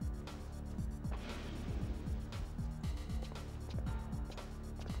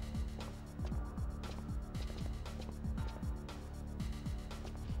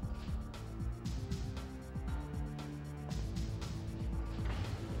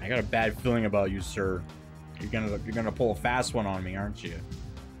 I got a bad feeling about you, sir. You're gonna pull a fast one on me, aren't you?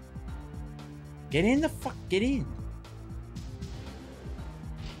 Get in the fuck. Get in.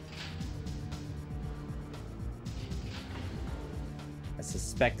 I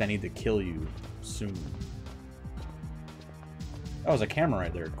suspect I need to kill you soon. Oh, there's a camera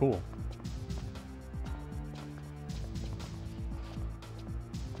right there. Cool.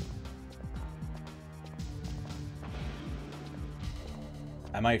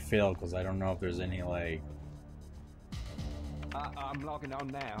 I might fail because I don't know if there's any, like... I'm logging on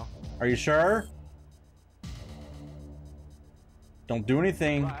now. Are you sure? Don't do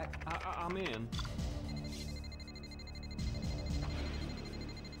anything. Right, I'm in.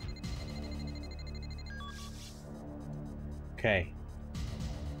 Okay.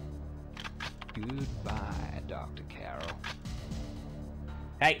 Goodbye, Dr. Carroll.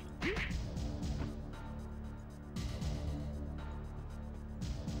 Hey!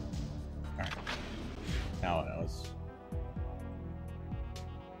 Alright. Now what else?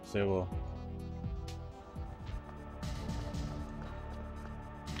 So we'll...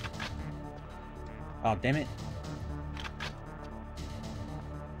 Oh, damn it.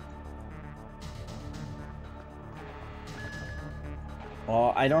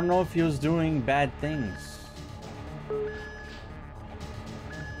 Well, I don't know if he was doing bad things.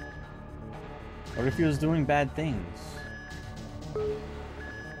 What if he was doing bad things?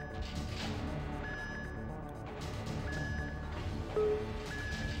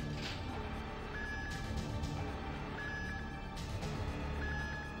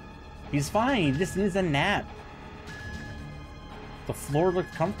 He's fine, he just needs a nap. The floor looks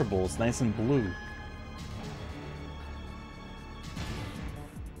comfortable, it's nice and blue.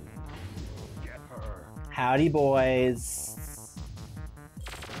 Get her. Howdy, boys.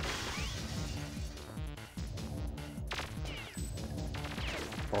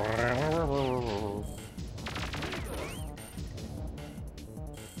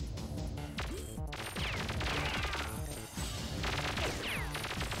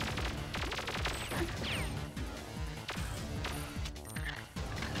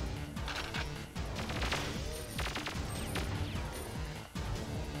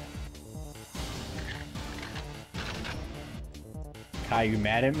 Kai, you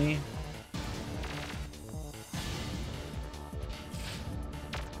mad at me?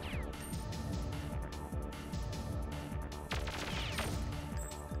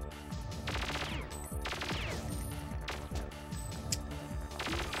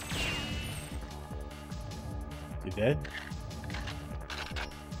 You dead?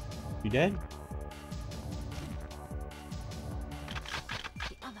 You dead?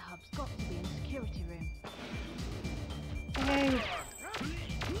 The other hub's got to be in the security room. Hey.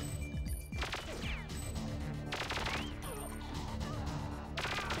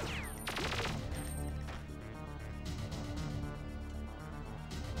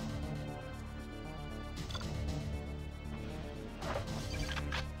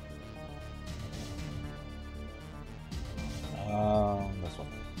 This one.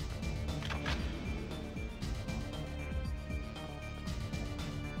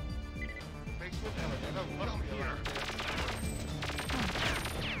 Basement elevator, what up here?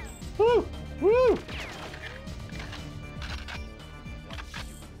 Woo! Woo!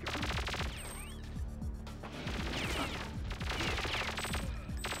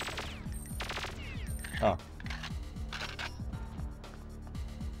 Oh.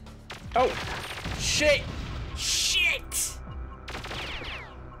 Oh! Shit! Shit!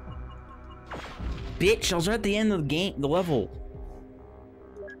 Bitch, I was at the end of the game, the level.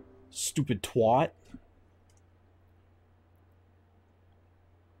 Stupid twat.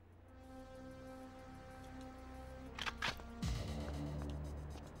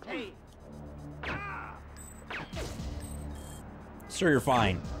 Hey, Sure, you're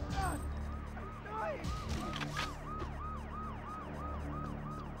fine.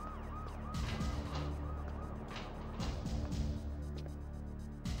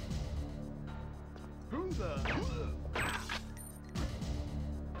 Who the?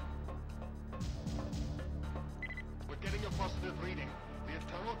 We're getting a positive reading. The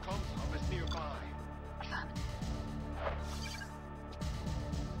eternal comms hub is nearby.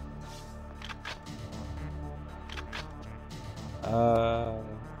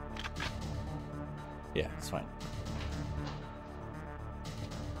 Yeah, it's fine.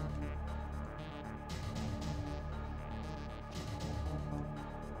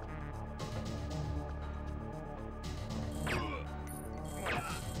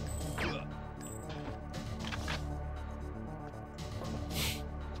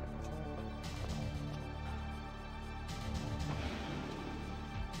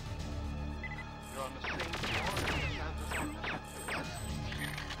 You're on the same floor as Santa's office.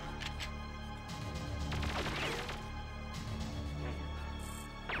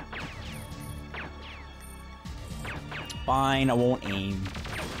 Fine, I won't aim.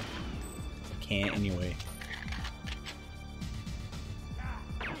 Can't anyway.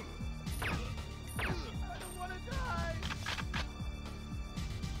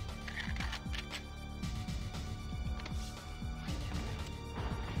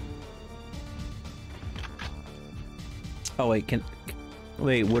 Oh wait,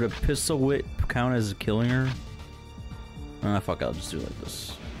 wait, would a pistol whip count as killing her? Ah, fuck, I'll just do it like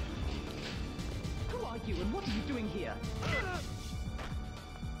this. Who are you and what are you doing here?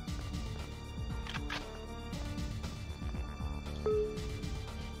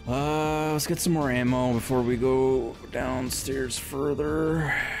 Let's get some more ammo before we go downstairs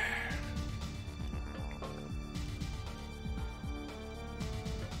further.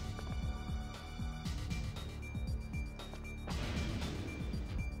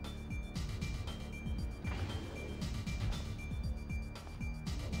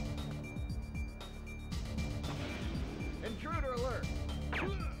 Intruder alert!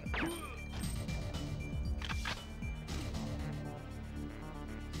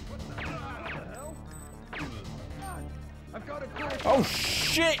 What the hell? I've got a call. Oh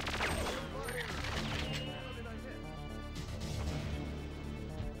shit!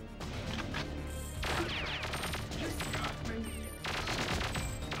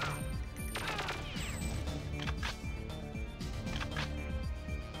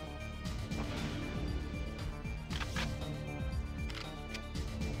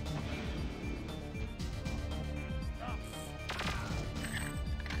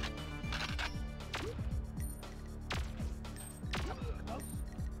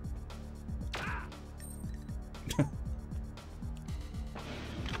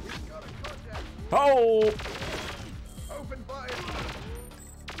 Oh! Open fire!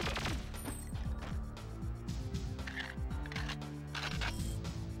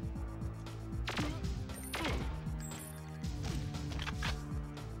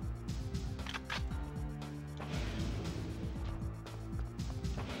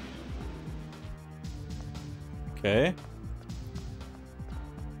 Okay.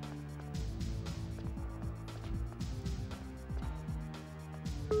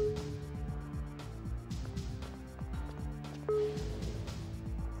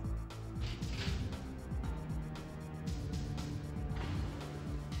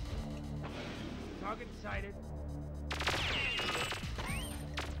 Target sighted.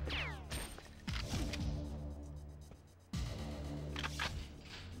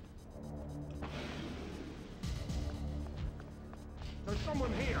 There's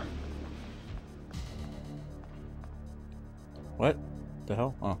someone here. What the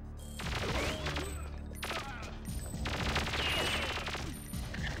hell? Oh.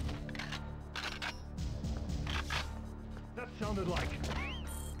 That sounded like.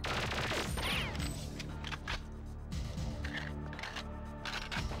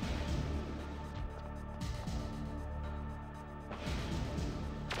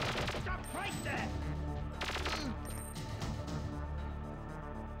 Stop right there!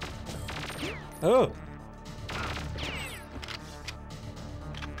 Oh!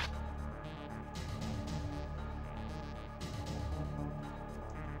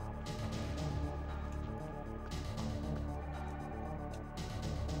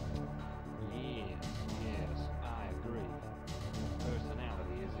 Yes, I agree.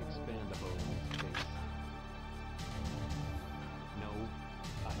 Personality is expendable in this case. No,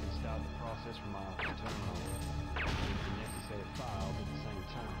 I can start the process from my office terminal and delete the necessary files at the same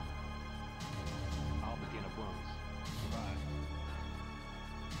time. I'll begin at once. Bye.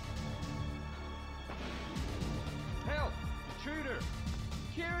 Help! Intruder!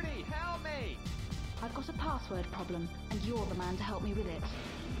 Security, help me! I've got a password problem, and you're the man to help me with it.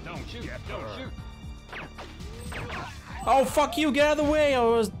 Don't shoot! Don't shoot! Oh, fuck you! Get out of the way! I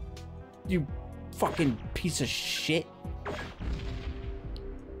was... You fucking piece of shit.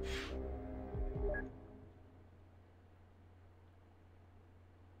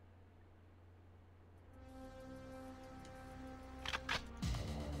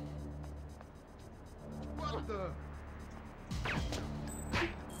 What the?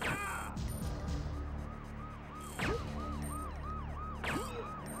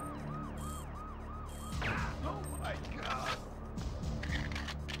 Oh my god!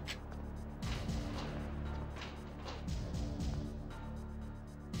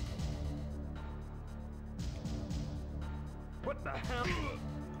 What the hell?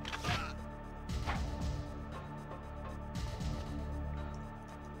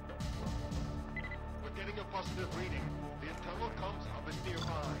 We're getting a positive reading. The internal comms hub is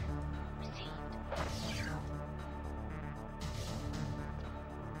nearby.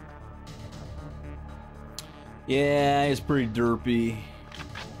 Yeah, it's pretty derpy.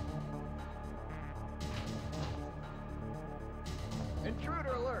 Intruder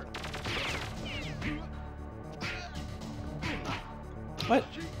alert! What?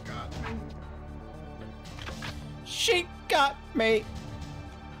 She got me. She got me.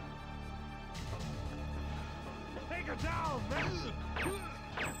 Take her down, man! You're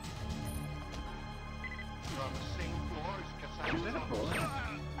on the same floor as Cassandra's office.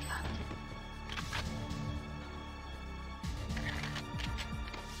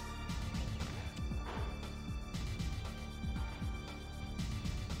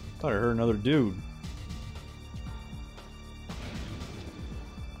 Thought I heard another dude.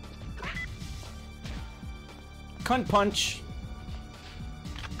 Cunt punch.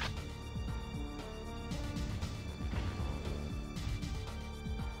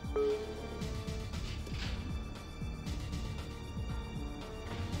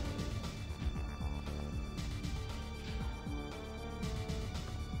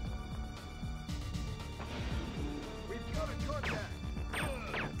 We've got a contact.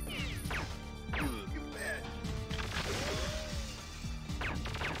 You bet.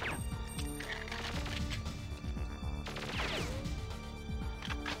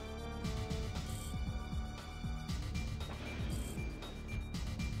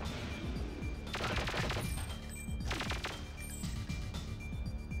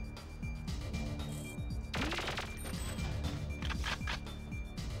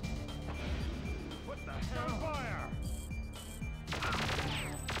 What the hell? Fire!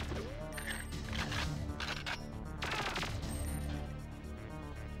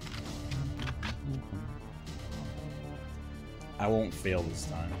 I won't fail this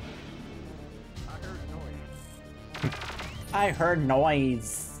time. I heard noise. I heard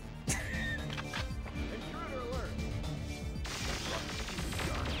noise. Intruder alert!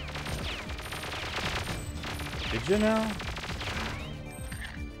 Did you know?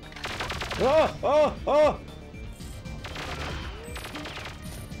 Oh, oh, oh!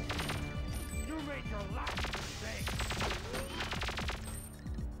 You made your last mistake!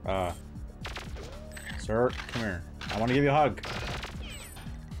 Sir, come here. I want to give you a hug.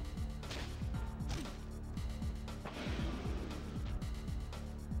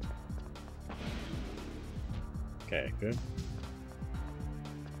 Okay, good.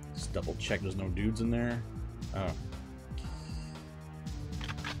 Just double check there's no dudes in there. Oh. I'm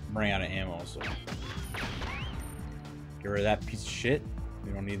running out of ammo, so. Get rid of that piece of shit.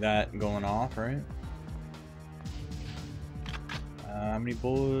 We don't need that going off, right? How many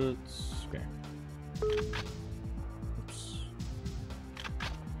bullets? Okay. Oops.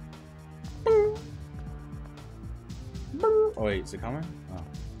 Oh wait, is it coming? Oh.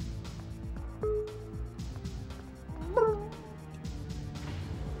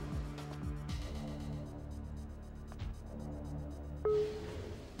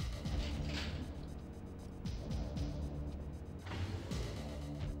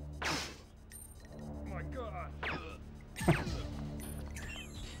 Oh my god!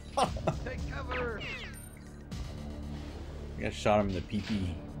 Take cover! I got shot him in the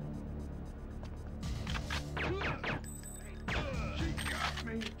PP. She got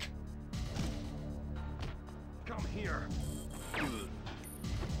me! Come here!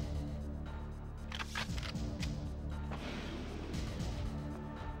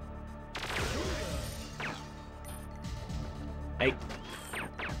 Hey.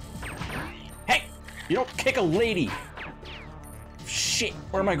 Hey! You don't kick a lady! Shit,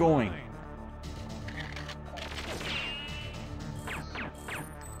 where am I going?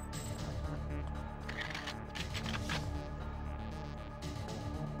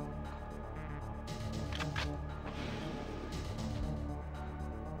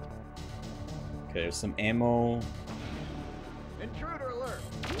 Okay, there's some ammo. Intruder alert!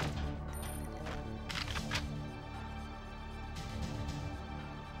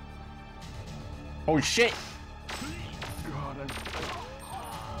 Oh shit! God,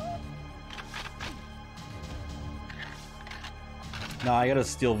 No, I gotta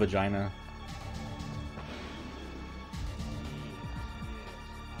steal vagina.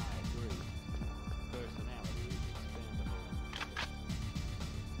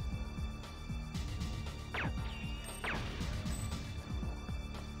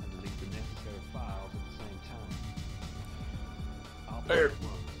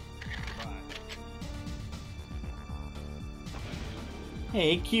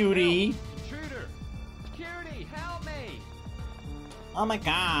 Hey, cutie. Intruder! Security, help me! Oh my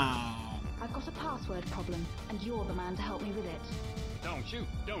god. I've got a password problem, and you're the man to help me with it. don't shoot!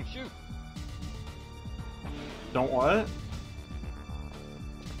 Don't shoot! Don't what?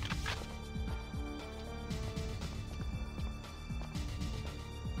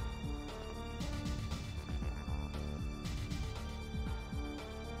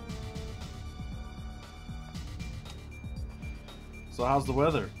 So how's the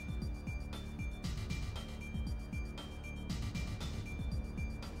weather?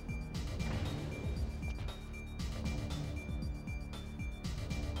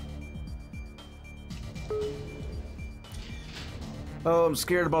 Oh, I'm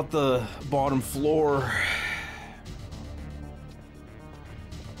scared about the bottom floor.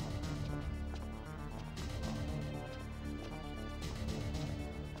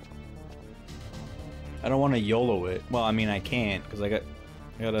 I don't want to YOLO it. Well, I mean, I can't because I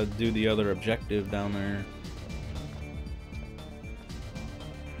gotta do the other objective down there.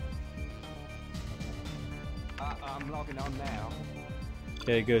 I'm logging on now.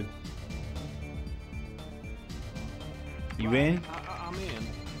 Okay, good. You in? I'm in.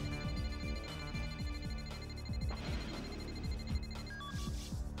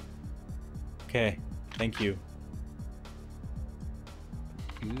 Okay, thank you.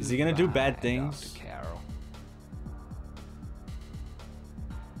 Is he gonna do bad things? Dr. Carroll.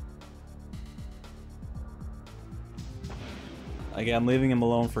 Like, I'm leaving him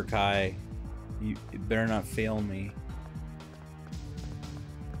alone for Kai. You better not fail me.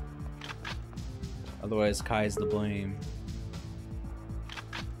 Otherwise, Kai's the blame.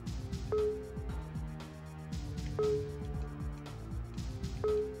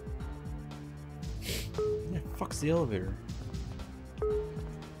 Yeah, fuck's the elevator?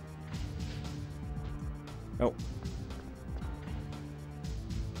 Oh.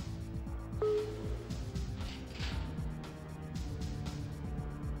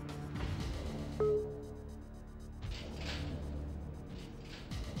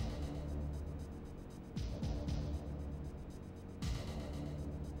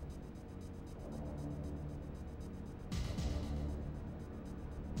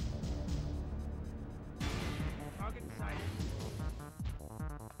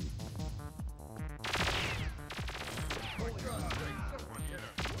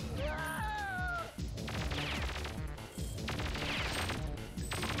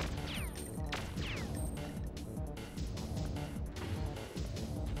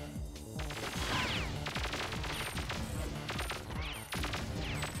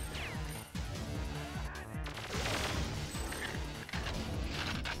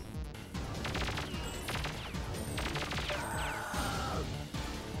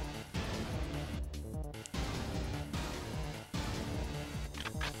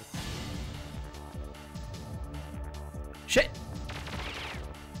 Shit!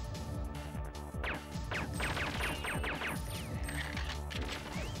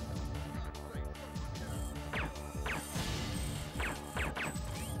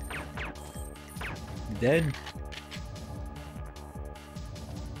 Dead?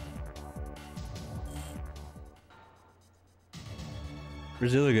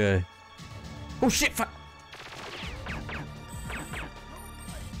 Where's the other guy? Oh shit! Fuck!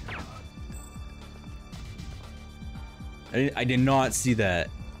 I did not see that.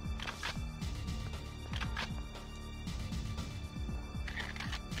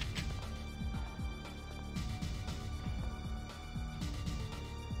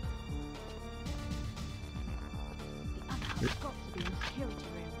 The other hub's got to be in the security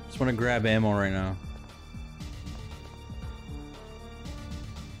room. Just want to grab ammo right now.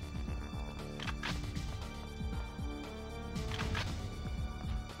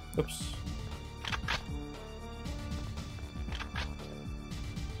 Oops.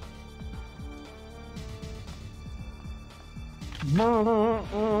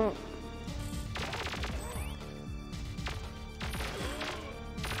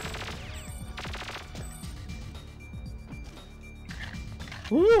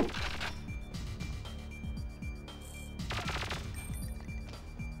 Woo!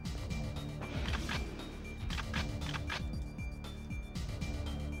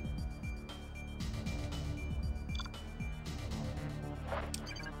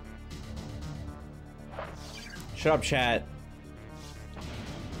 Shut up, chat.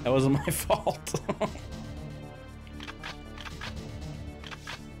 That wasn't my fault.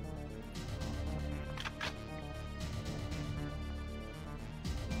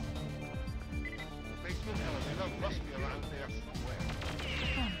 Basement elevator must be around there somewhere.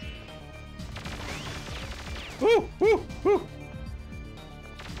 Woo! Woo! Woo!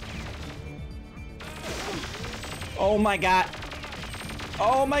 Oh my god!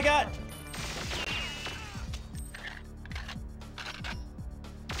 Oh my god!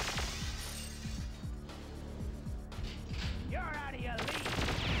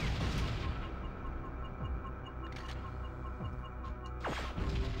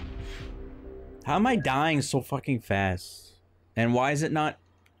 How am I dying so fucking fast? And why is it not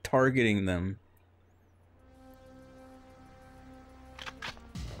targeting them?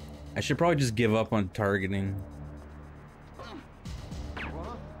 I should probably just give up on targeting.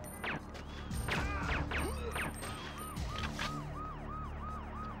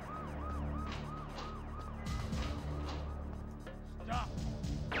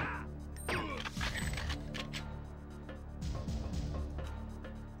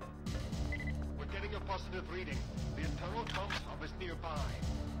 Reading. The internal comms hub is nearby.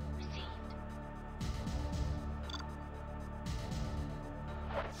 Received.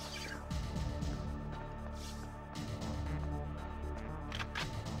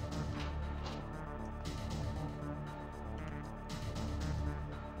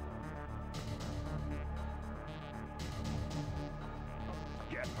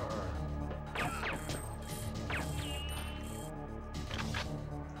 Get her.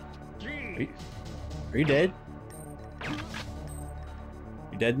 Are you dead?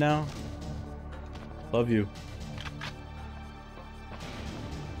 You dead now? Love you.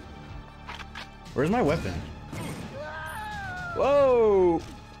 Where's my weapon? Whoa!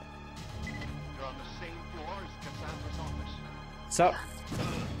 You're on the same floor as Cassandra's office. What's up?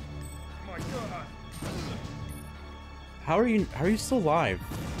 My God! How are you still alive?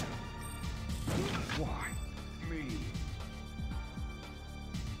 Why me?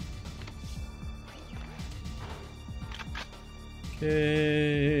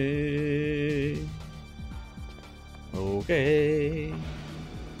 Okay. Okay.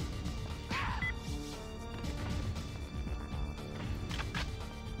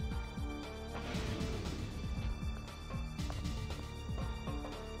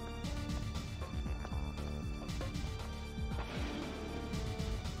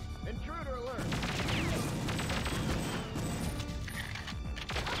 Intruder alert!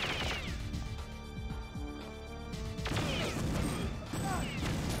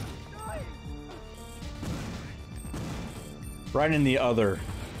 Right in the other.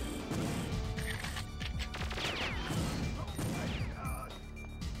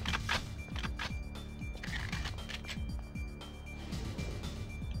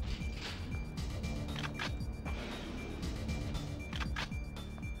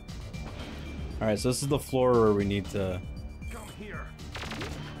 Alright, so this is the floor where we need to Come here.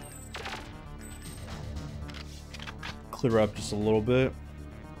 clear up just a little bit.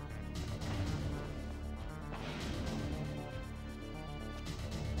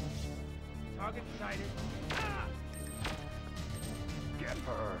 Target sighted. Get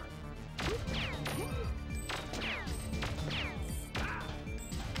her.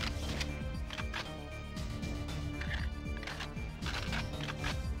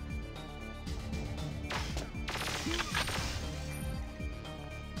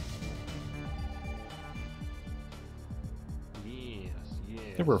 Yes.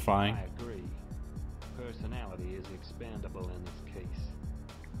 I think we're fine. I agree. Personality is expandable in this case.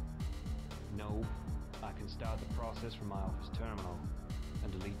 No, I can start the process from my office terminal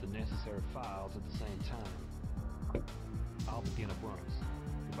and delete the necessary files at the same time. I'll begin at once.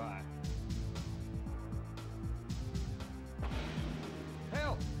 Goodbye.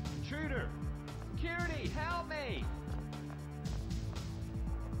 Help! Intruder! Security, help me!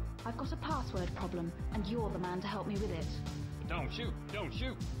 I've got a password problem, and you're the man to help me with it. Don't shoot! Don't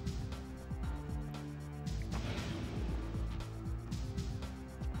shoot!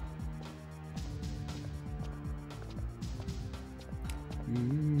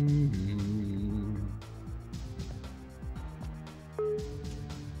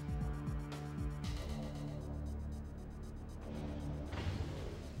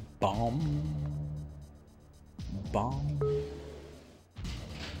 Bomb. Bomb.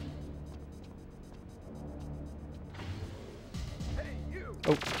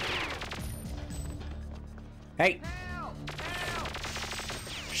 Oh. Hey!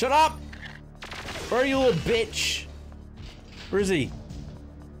 Shut up! Where are you, little bitch? Where is he?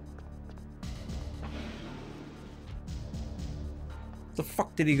 Where the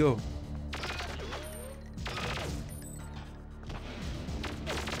fuck did he go?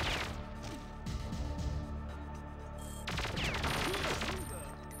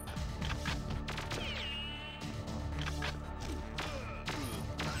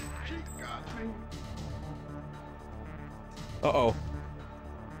 Uh-oh.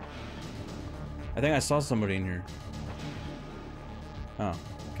 I think I saw somebody in here. Oh,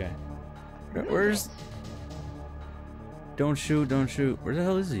 okay. Where's... Don't shoot, don't shoot. Where the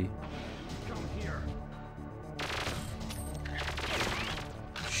hell is he? Come here.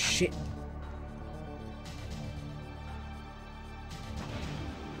 Shit.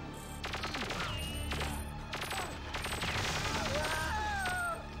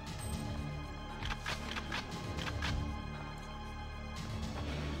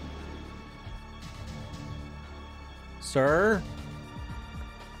 Sir?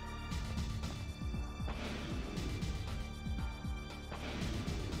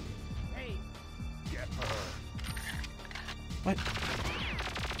 Hey, get her. What?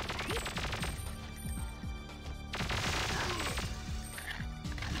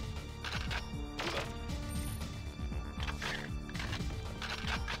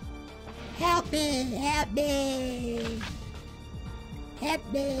 Help me! Help me!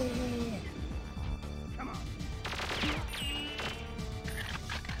 Help me! Come on.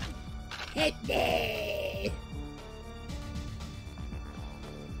 Help me!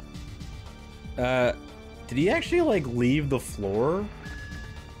 Did he actually, like, leave the floor?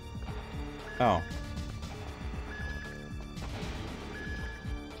 Oh.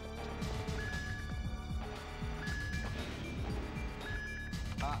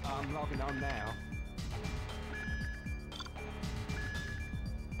 I'm logging on now.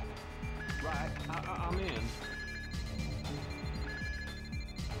 Right, I'm in.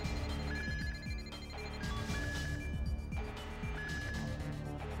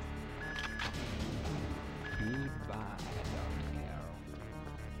 Goodbye, Dr. Carroll.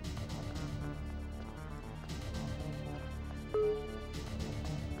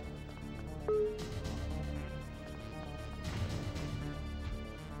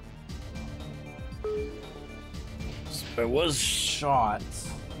 It was shot.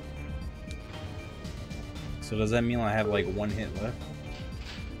 So does that mean I have like one hit left?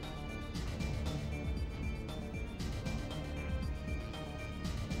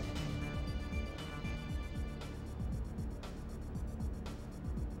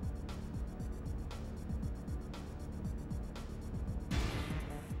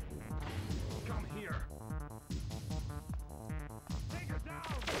 Come here. Take her down.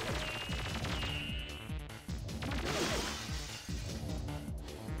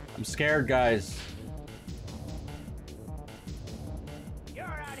 I'm scared, guys. You're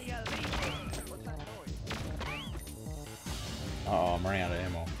out of your league. What's that noise? Uh-oh, I'm running out of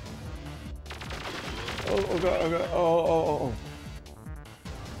ammo. Oh god, oh god, oh.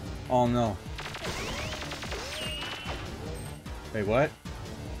 Oh no. Wait, what?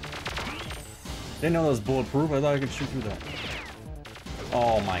 Didn't know that was bulletproof. I thought I could shoot through that.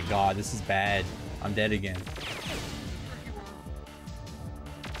 Oh my god, this is bad. I'm dead again.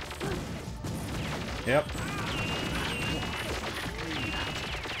 Yep.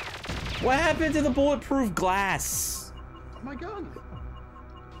 What happened to the bulletproof glass? My gun.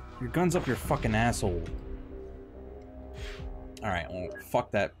 Your gun's up your fucking asshole. Alright, well,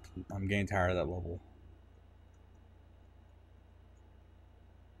 fuck that. I'm getting tired of that level.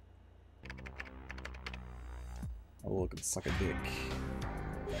 Oh, look, it's suck a dick.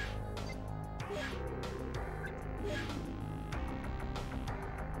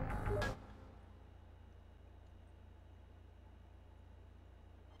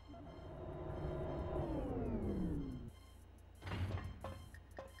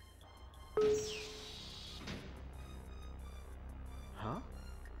 Huh?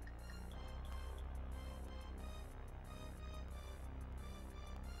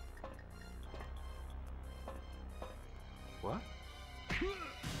 What?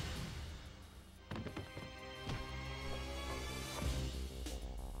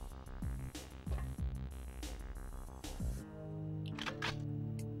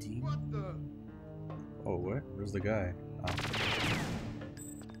 What the? Oh, what? Where's the guy? Oh.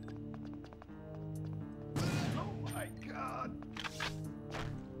 Oh my god.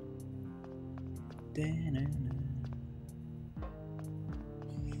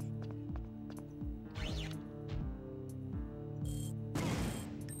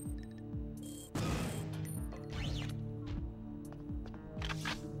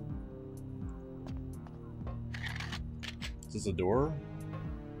 Is this a door?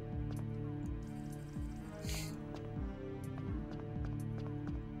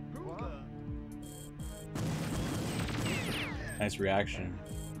 Nice reaction.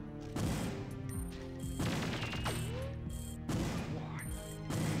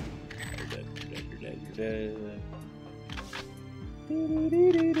 You're dead, you're dead, you're dead,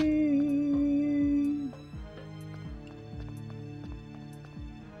 you're dead.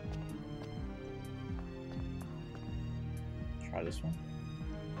 Try this one.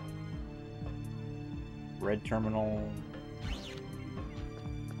 Red terminal.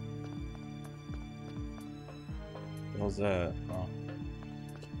 What the hell's that? Oh.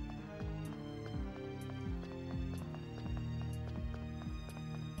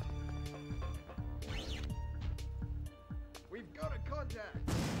 We've got a contact.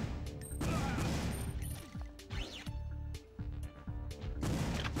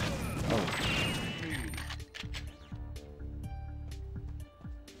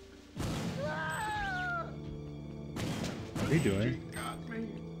 What are you doing?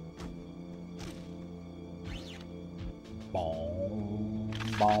 Boom,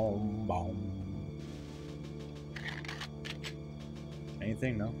 boom, boom.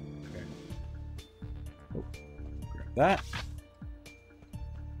 Anything? No? Okay. Oh, grab that.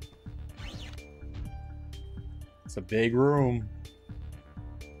 It's a big room.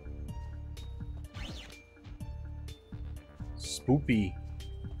 Spoopy.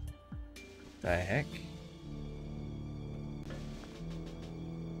 The heck?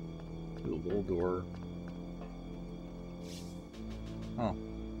 The little door. Oh.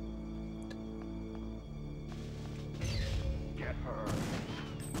 Get her.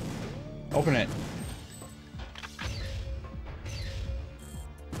 Open it.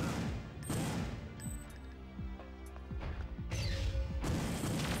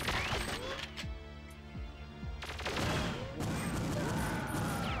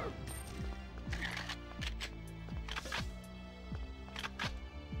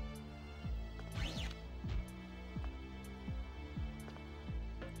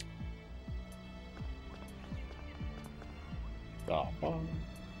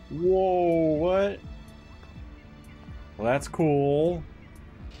 Whoa, what? Well, that's cool.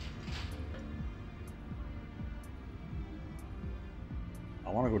 I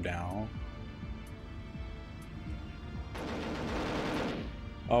want to go down.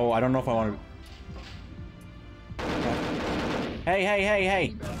 Oh, I don't know if I want to. Hey, hey, hey,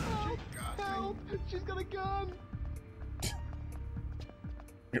 hey! Help! She's got a gun!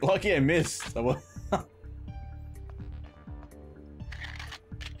 You're lucky I missed.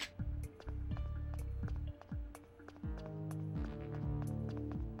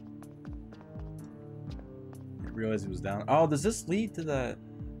 Realize he was down. Oh, does this lead to the?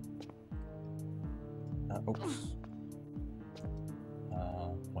 Oops.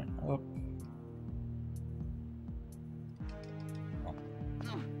 Point up. Oh.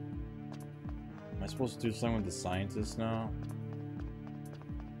 Am I supposed to do something with the scientist now?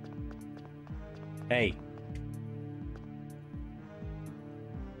 Hey.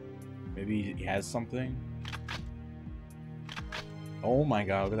 Maybe he has something. Oh my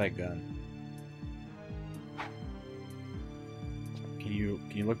god! Look at that gun.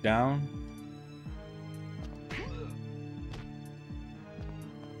 Can you look down?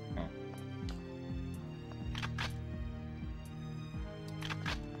 Oh.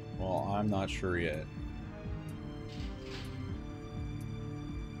 Well, I'm not sure yet.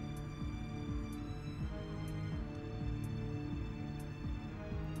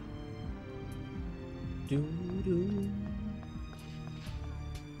 Doo-doo.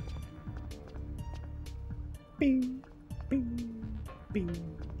 Bing, bing.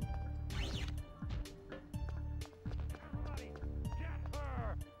 Bing.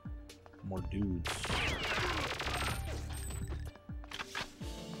 More dudes.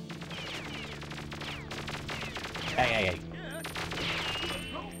 Hey, hey, hey.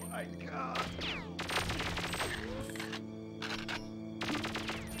 Oh my god!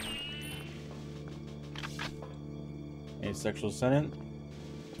 Any sexual sentence?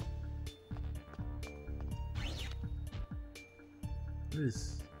 What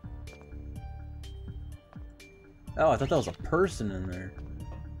is... Oh, I thought that was a person in there.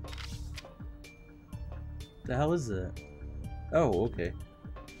 What the hell is that? Oh, okay.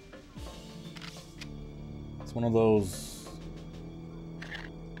 It's one of those...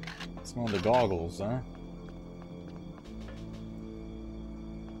 It's one of the goggles, huh?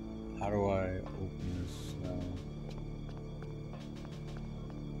 How do I open this now?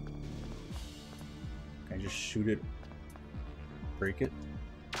 Can I just shoot it? Break it?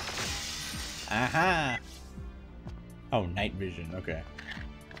 Aha! Oh, night vision. Okay.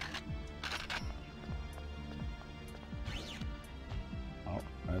 Oh,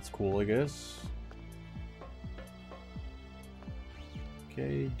 that's cool, I guess.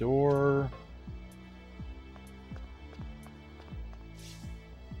 Okay, door.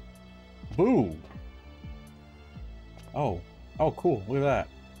 Boo! Oh. Oh, cool. Look at that.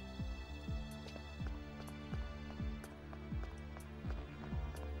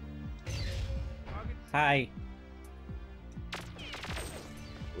 Hi.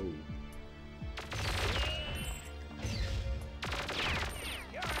 Ooh.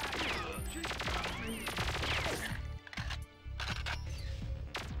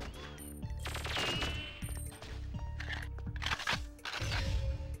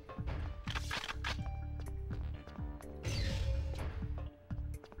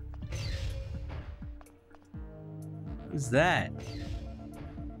 What's that?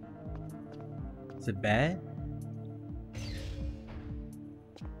 Is it bad?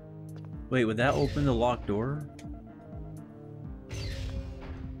 Wait, would that open the locked door?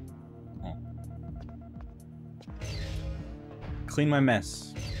 Oh. Clean my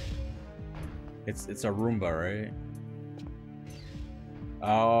mess. It's a Roomba, right?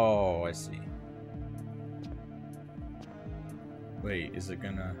 Oh, I see. Wait, is it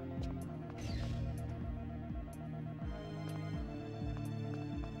gonna...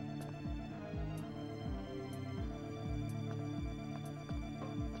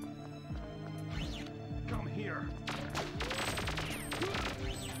 Come here.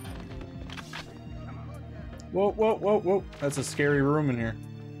 Whoa, whoa, whoa, whoa. That's a scary room in here.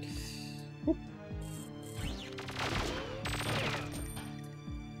 Whoop.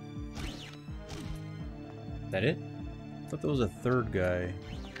 Is that it? I thought there was a third guy.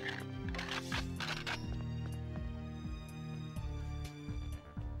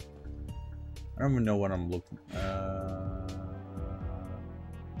 I don't even know what I'm looking...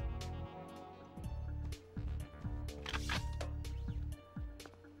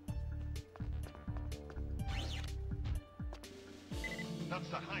 That's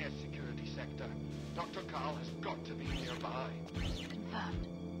the highest security sector. Dr. Carl has got to be nearby.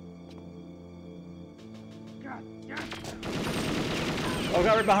 Confirmed. Oh,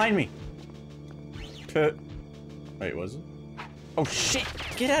 got right behind me. Wait, was it? Oh shit!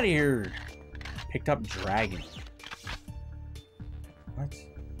 Get out of here! Picked up dragon. What?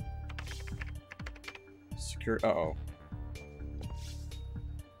 Secure. Uh-oh.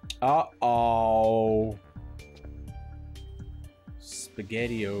 Uh-oh.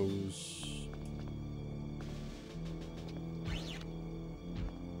 SpaghettiOs.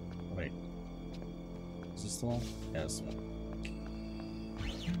 Wait. Is this the one? Yeah, this one.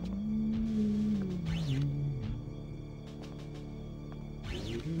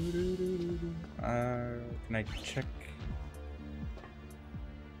 Can I check?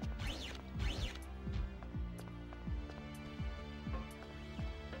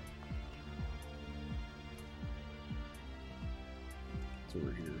 It's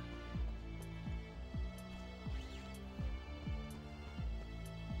over here.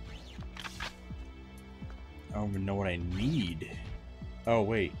 I don't even know what I need. Oh,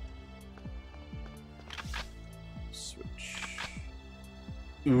 wait. Switch.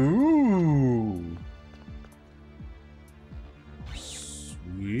 Ooh.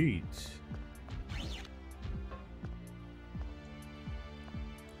 Sweet.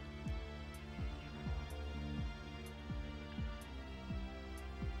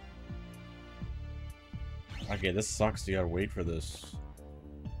 Okay, this sucks. You gotta wait for this.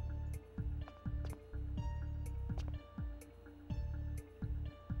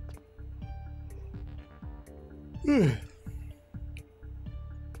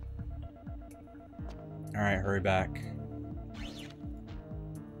 Alright, hurry back.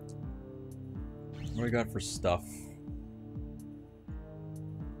 What do we got for stuff?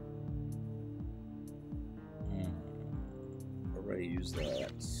 Already used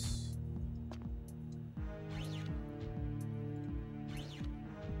that.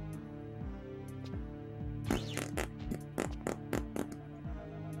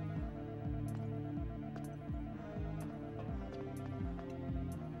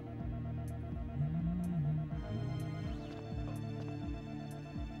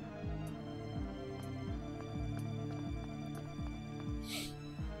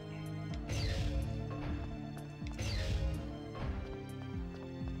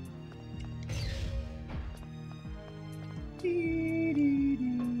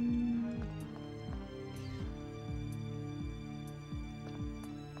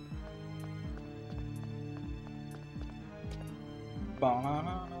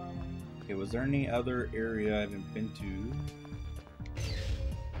 Okay, was there any other area I haven't been to?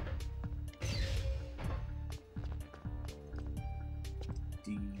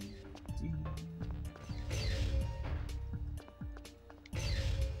 D.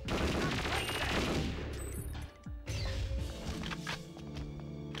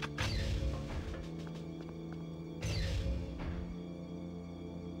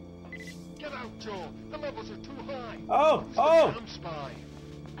 Get out, Joe! The levels are too high! Oh! It's the Oh! damn spy!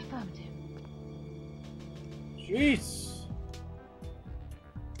 Affirmative. Jeez!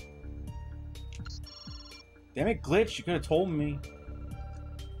 Damn it, Glitch! You could have told me.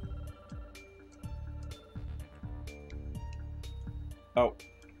 Oh.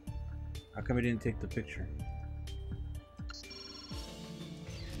 How come I didn't take the picture?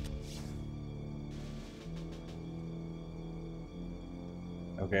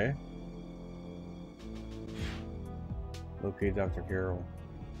 Okay. Locate Dr. Carroll.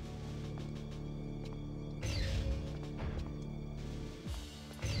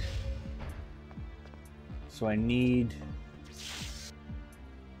 So I need...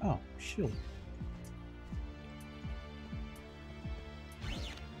 Oh, shield.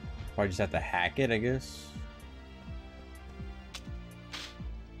 Probably just have to hack it, I guess.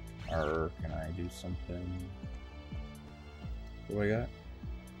 Or can I do something? What do I got?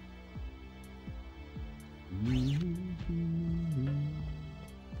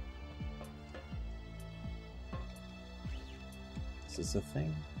 Is this a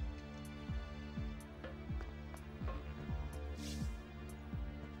thing?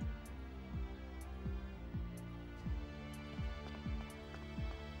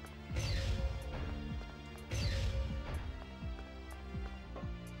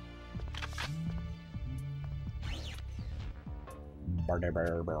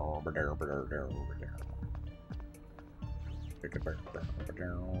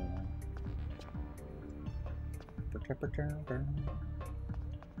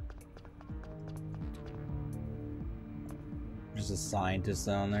 There's a scientist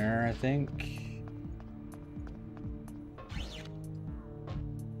down there, I think.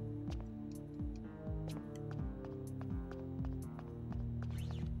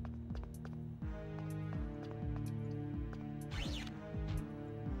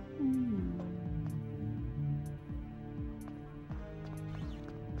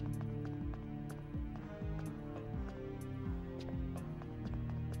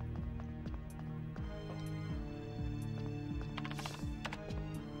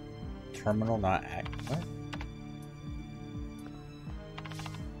 Terminal not act. What?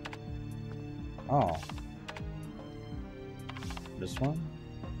 Oh. This one?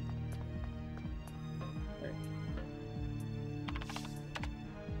 Wait.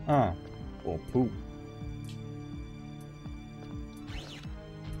 Oh. Well, poop.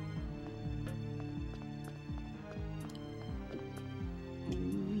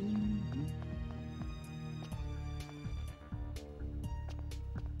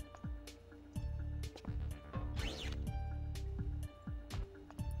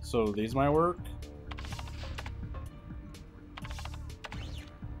 So these might work.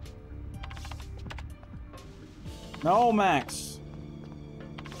 No, Max.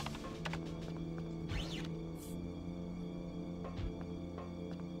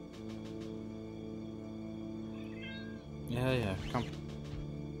 Yeah, come.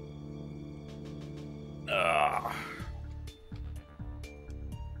 Ugh.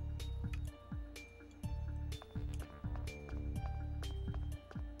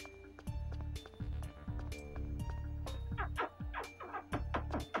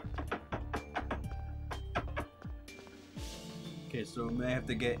 Okay, so we may have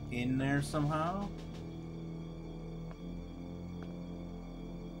to get in there somehow.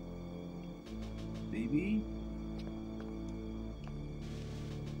 Maybe?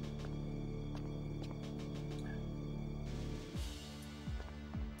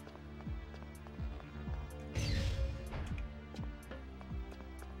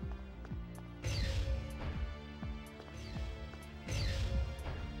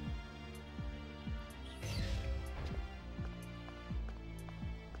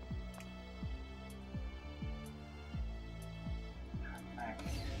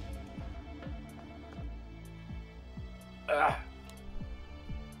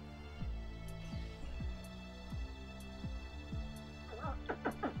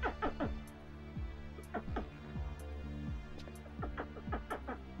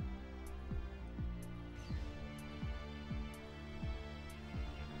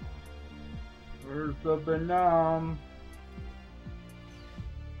 Where's the banana?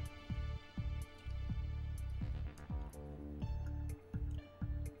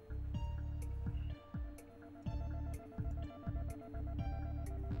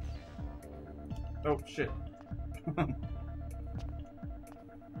 Oh shit. Make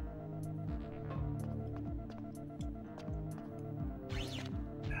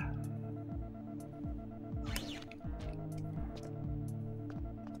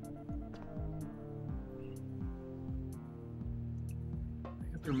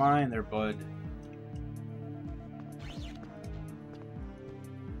up your mind there, bud.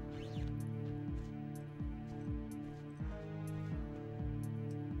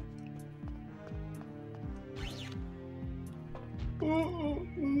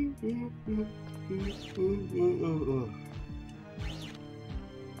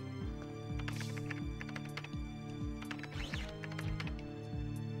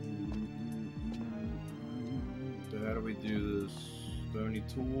 How do we do this? Do I have any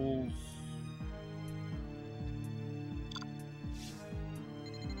tools?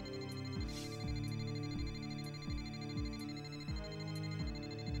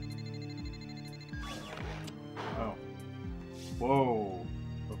 Oh. Whoa.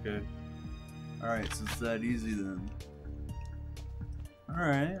 Okay. Alright, so it's that easy then.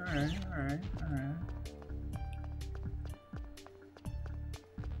 Alright.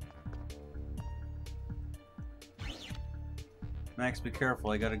 Max, be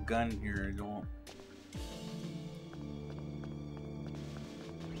careful. I got a gun here.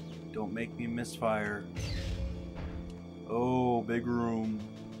 Don't make me misfire. Oh, big room.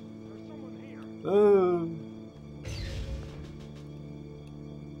 There's someone here. Oh.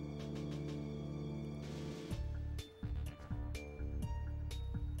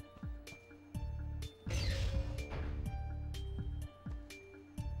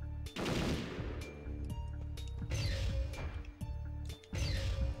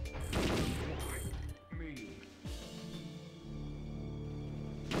 Me.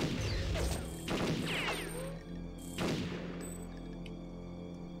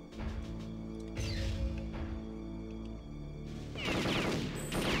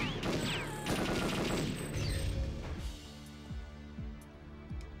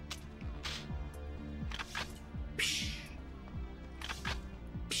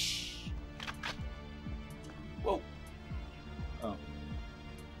 Whoa. Oh.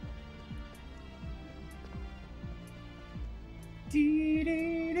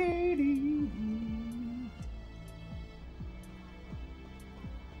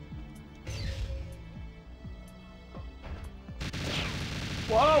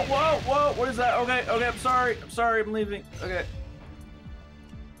 Whoa, what is that? Okay, I'm sorry, I'm leaving. Okay.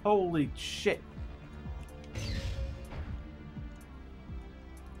 Holy shit.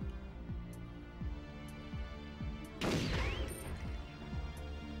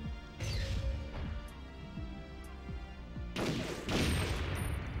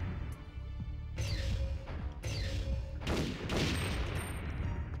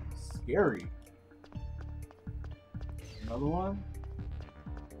 Scary. Another one?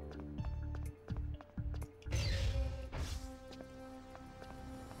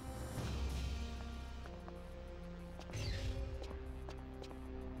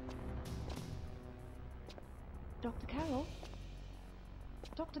 Dr. Carroll?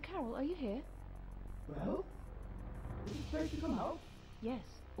 Dr. Carroll, are you here? Well? Is it safe to come out? Yes,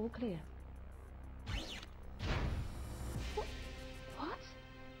 all clear. What?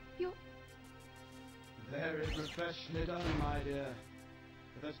 You're... Very professionally done, my dear.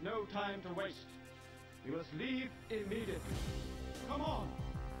 But there's no time to waste. You must leave immediately. Come on!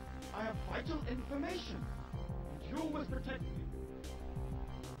 I have vital information. And you must protect me.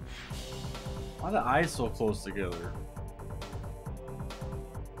 Why are the eyes so close together?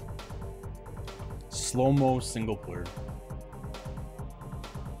 Slow-mo single player.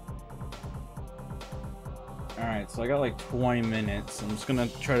 Alright, so I got like 20 minutes. I'm just gonna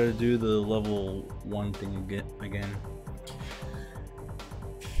try to do the level 1 thing again.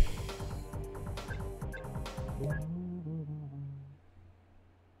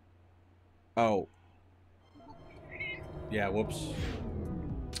 Oh. Yeah, whoops.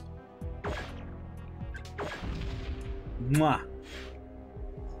 Mwah.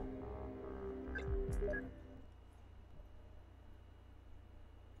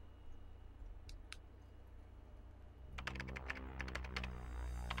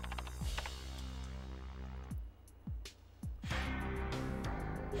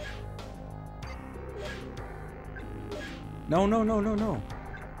 No.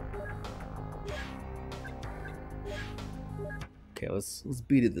 Okay, let's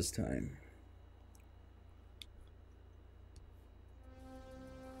beat it this time.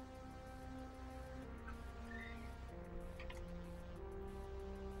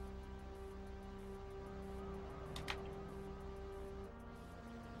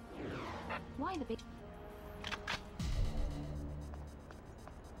 Why Why the big...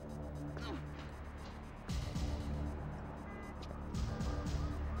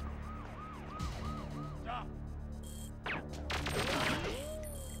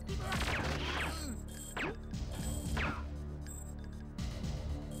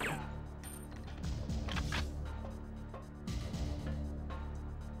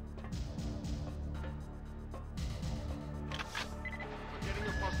 We're getting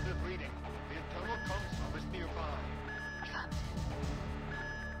a positive reading. The internal console is nearby.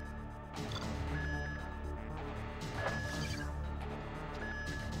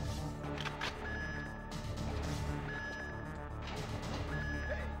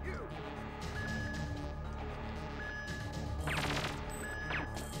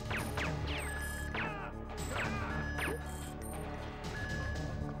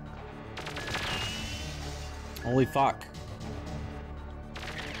 Holy fuck.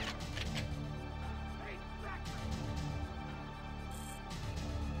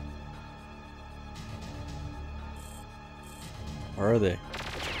 Where are they?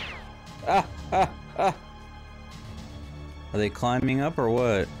 Ah! Ah! Ah! Are they climbing up or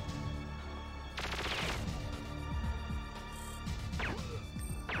what?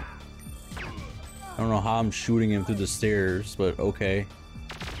 I don't know how I'm shooting him through the stairs, but okay.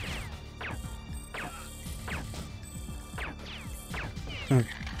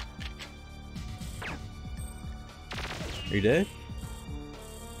 Are you dead?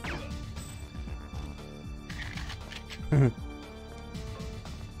 You're on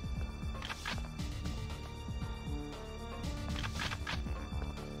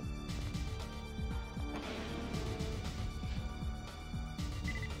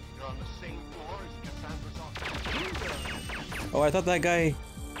the same floor as Cassandra's office. Oh, I thought that guy...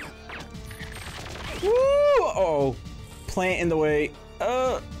 Woo! Oh, plant in the way.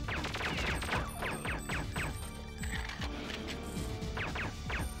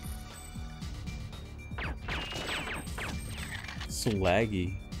 So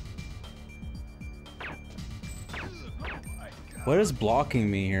laggy. What is blocking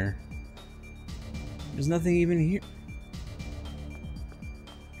me here? There's nothing even here.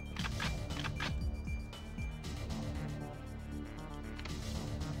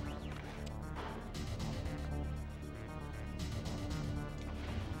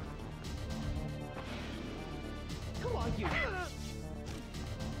 Who are you?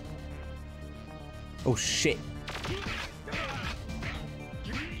 Oh shit.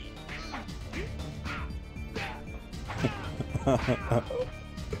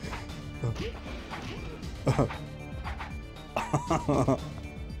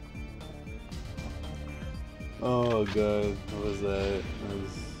 Oh god, what was that? That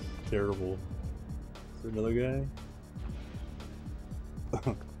was terrible. Is there another guy?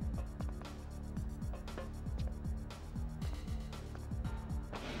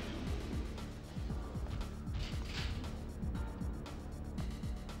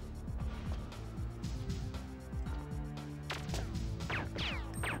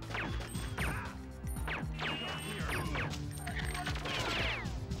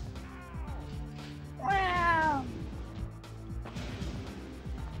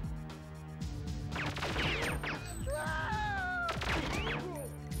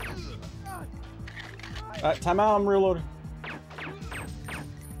 Time out, I'm reloading.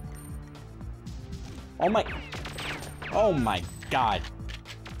 Oh my god.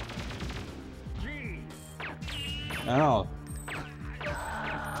 I don't know.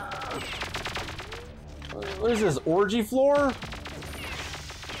 What is this, orgy floor?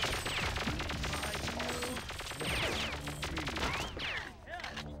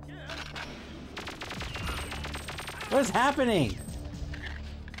 What is happening?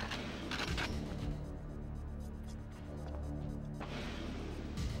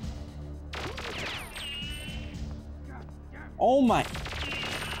 Oh my.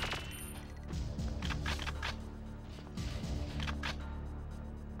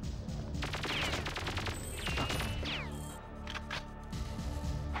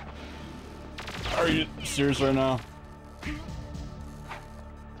 Are you serious right now?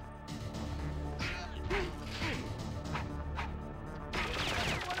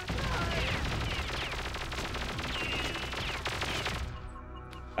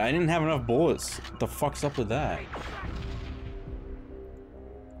 I didn't have enough bullets. What the fuck's up with that?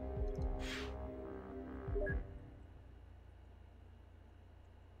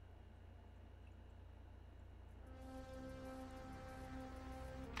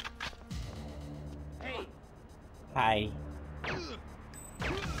 Hi.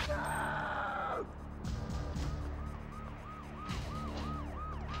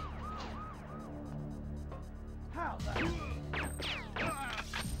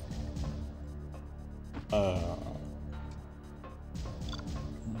 We're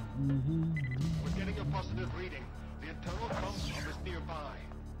getting a positive reading. The internal comms hub is nearby.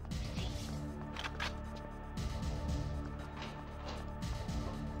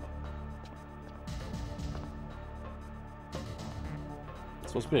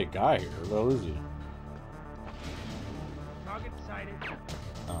 Supposed to be a guy here. Who is he? Target sighted.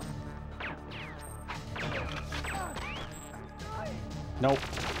 Oh. Nope.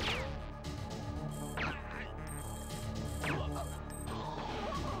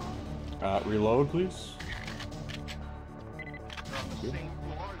 Reload, please. They're on the same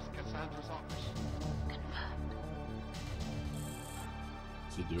floor as Cassandra's office.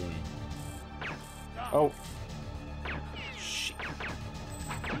 What's he doing? Oh. Shit.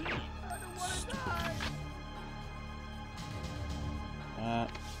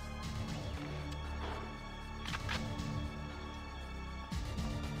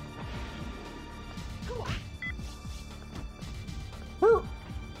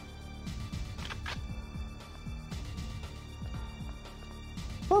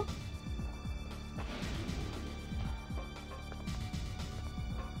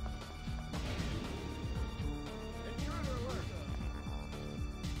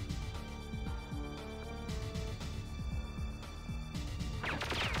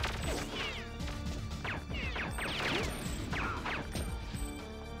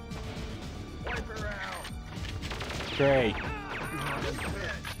 Great.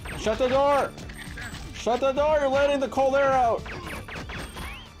 Shut the door! Shut the door! You're letting the cold air out!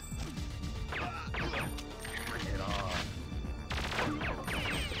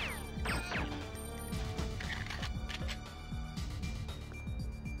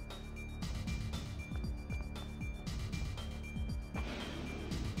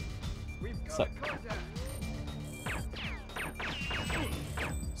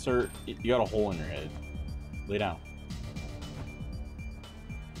 Sir, you got a hole in your head. Lay down.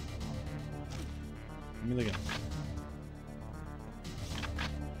 Let me look at it.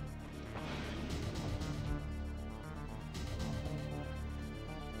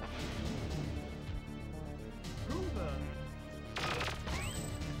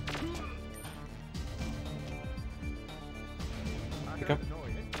 Pick up.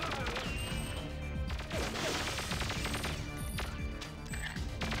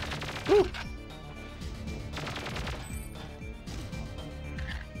 Woo!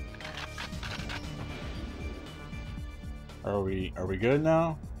 Are we good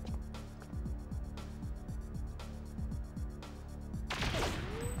now?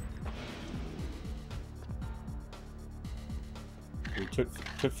 We took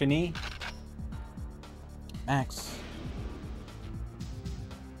Tiffany. Max.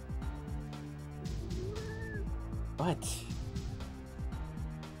 What?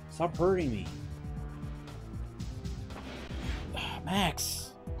 Stop hurting me.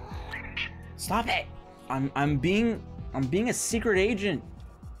 Max. Stop it. I'm being a secret agent.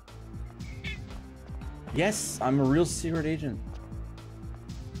 Yes, I'm a real secret agent.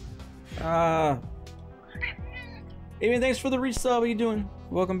 Aiden, thanks for the resub. How you doing?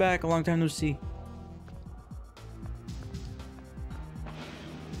 Welcome back. A long time no see.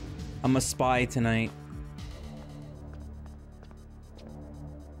 I'm a spy tonight.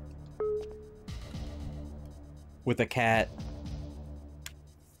 With a cat.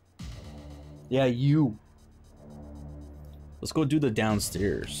 Yeah, you. Let's go do the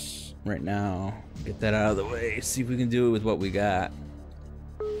downstairs right now. Get that out of the way. See if we can do it with what we got.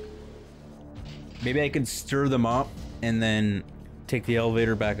 Maybe I can stir them up and then take the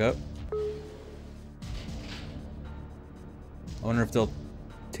elevator back up. I wonder if they'll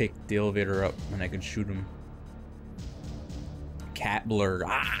take the elevator up and I can shoot them. Cat blur.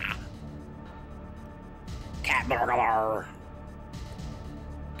 Ah! Cat blur.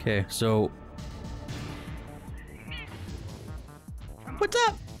 Okay, so what's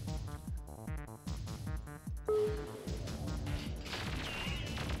up?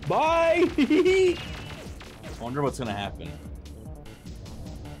 Bye! I wonder what's gonna happen.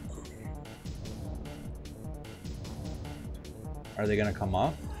 Are they gonna come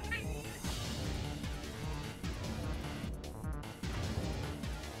up?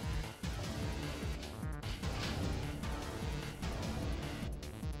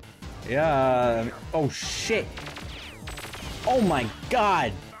 Yeah. Oh shit. Oh my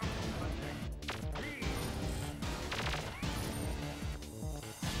god.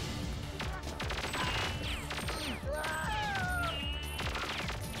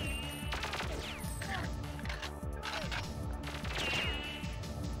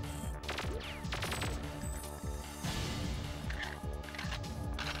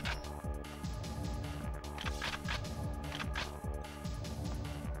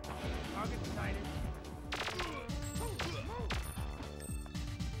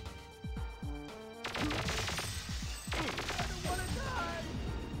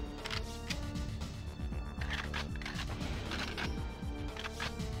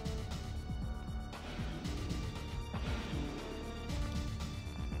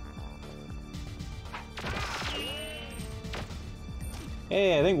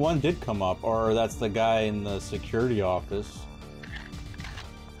 Hey, I think one did come up, or that's the guy in the security office.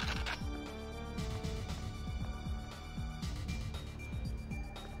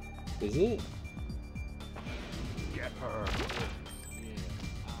 Is it? Get her. Yeah,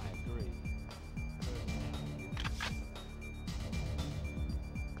 I agree.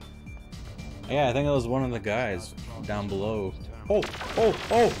 Yeah, I think it was one of the guys down below. Oh, oh,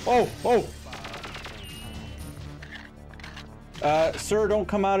 oh, oh, oh! Sir, don't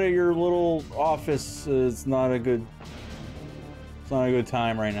come out of your little office. It's not a good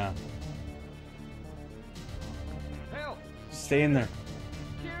time right now. Help! Stay in there.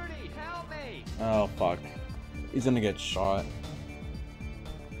 Security, help me! Oh, fuck. He's gonna get shot.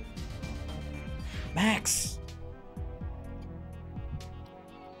 Max!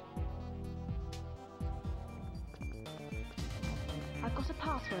 I've got a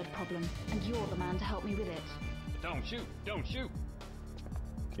password problem, and you're the man to help me with it. Don't shoot! Don't shoot!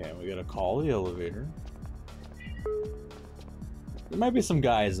 Okay, we gotta call the elevator. There might be some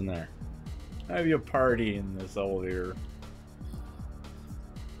guys in there. Might be a party in this elevator.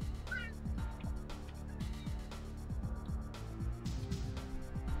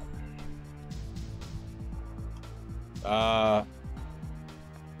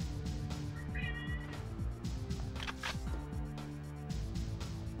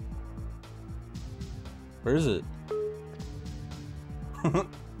 Where is it?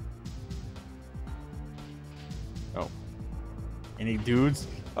 Oh. Any dudes?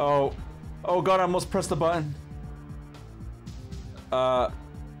 Oh. Oh god, I almost pressed the button.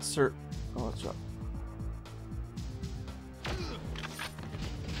 Sir. Oh, what's up?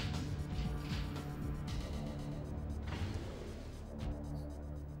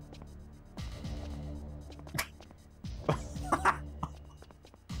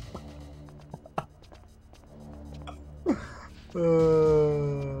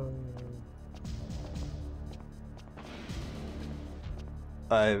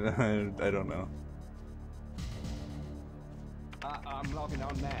 I don't know. I'm logging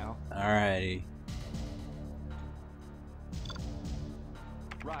on now. Alrighty.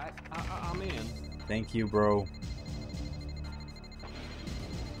 Right, I'm in. Thank you, bro.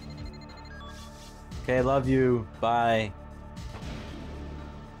 Okay, love you. Bye.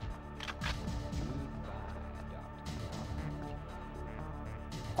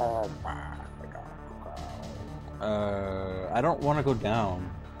 I don't want to go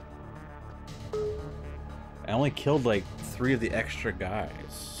down. I only killed like 3 of the extra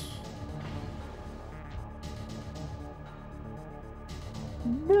guys.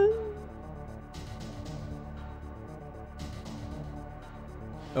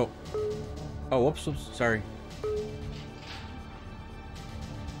 Oh. Oh, whoops, whoops, sorry.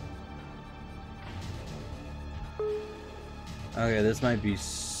 Okay, this might be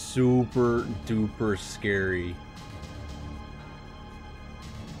super duper scary.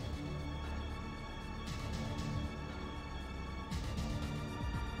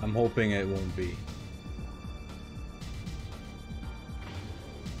 I'm hoping it won't be.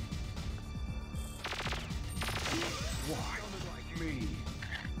 Why? Me.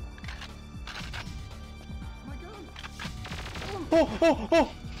 Oh, oh,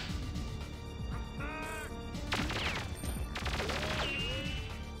 oh!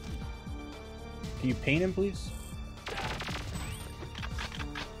 Can you paint him, please?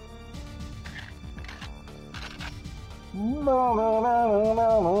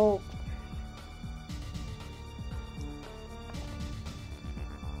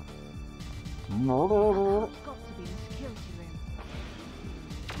 It's got to be in the security room.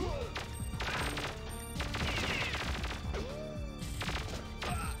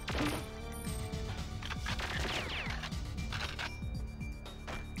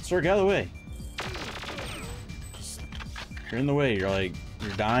 Sir, get out of the way. You're in the way. You're like,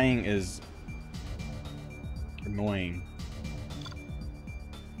 your dying is annoying.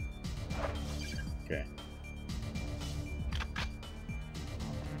 Okay.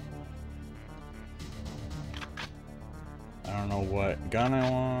 I don't know what gun I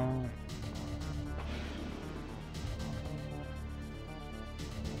want.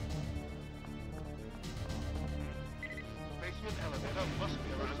 Basement elevator must be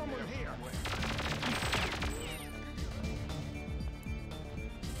around someone here.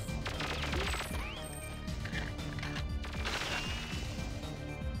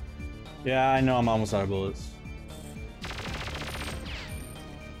 Yeah, I know I'm almost out of bullets.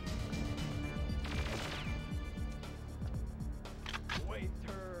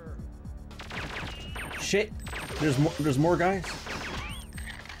 Shit! There's more guys.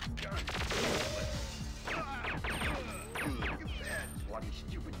 Bloody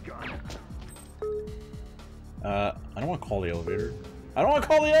I don't want to call the elevator. I don't want to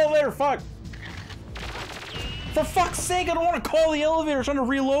call the elevator, fuck! For fuck's sake, I don't want to call the elevator, I'm trying to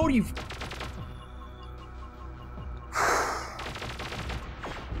reload you.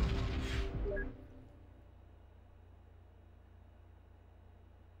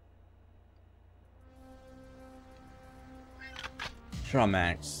 Shut up,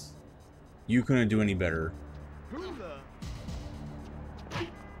 Max. You couldn't do any better.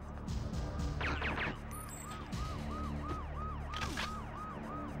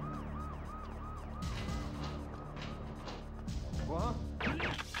 What?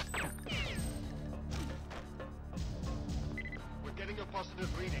 We're getting a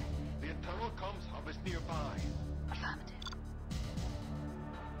positive reading. The internal comms hub is nearby. Affirmative.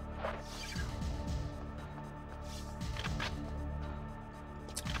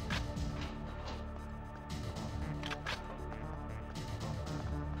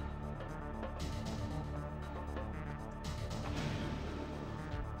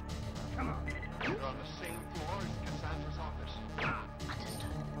 We're on the same floor as Cassandra's office.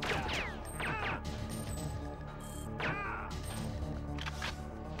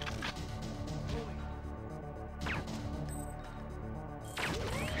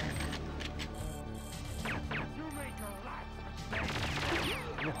 You made your last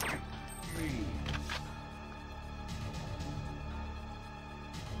mistake.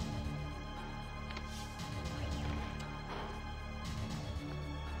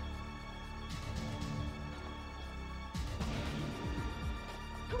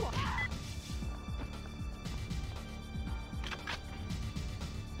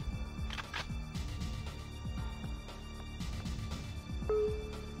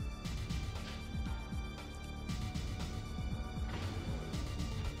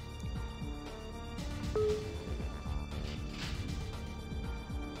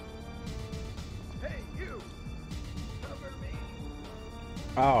 Hey, you! Cover me!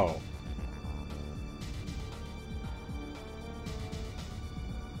 Oh.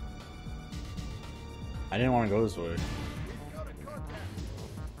 I didn't want to go this way. We've got a contact!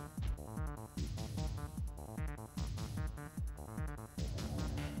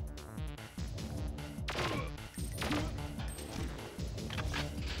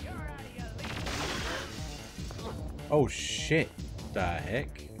 You're out of your league. Oh shit. The heck?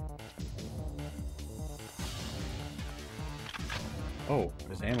 Oh,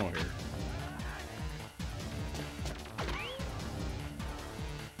 there's ammo here.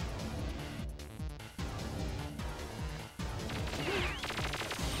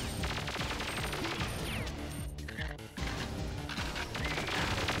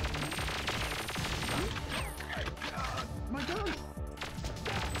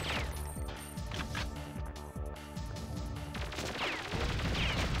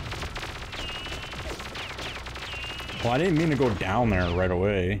 Well, I didn't mean to go down there right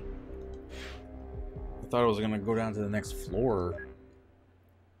away. I thought I was gonna go down to the next floor.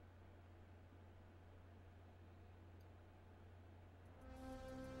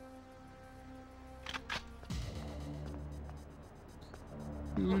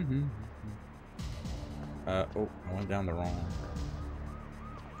 Oh, I went down the wrong.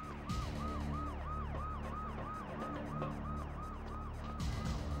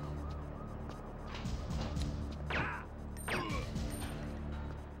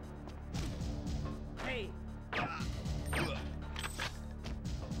 Hey,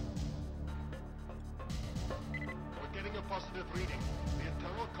 We're getting a positive reading. The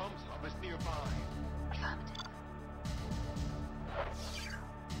internal comms hub is nearby. Affirmative.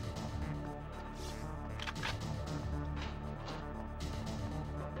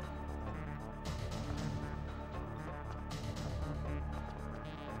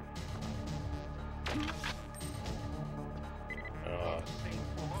 Same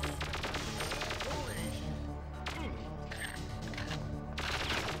floor as Cassandra's office.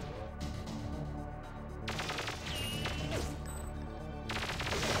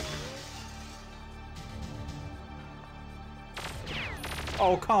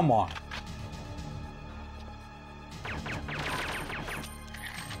 Oh, come on.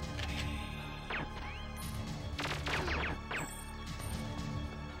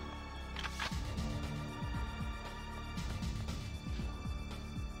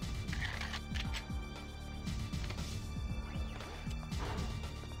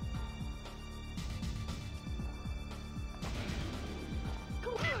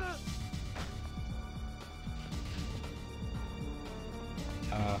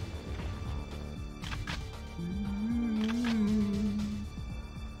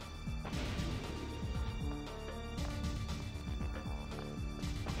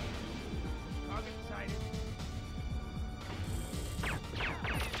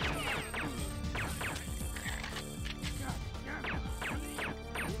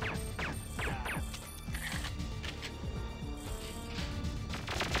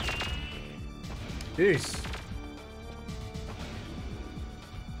 Peace.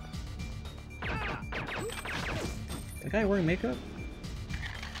 That guy wearing makeup?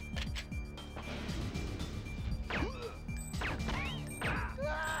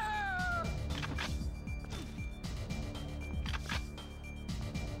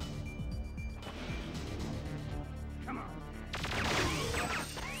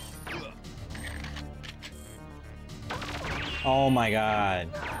 Oh my god.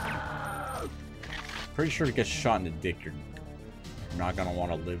 Pretty sure to get shot in the dick, you're not gonna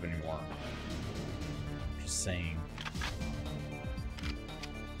want to live anymore. Just saying.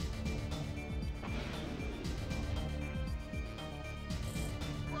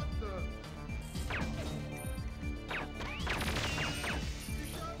 What the?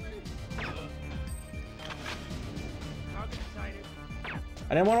 Target sighted.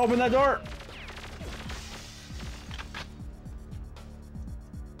 I didn't want to open that door!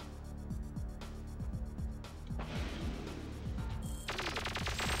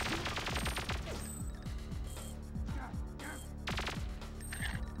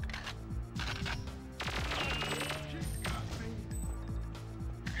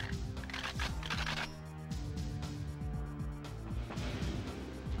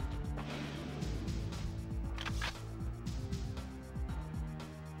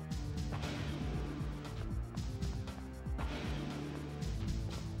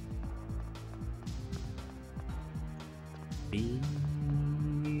 Baby.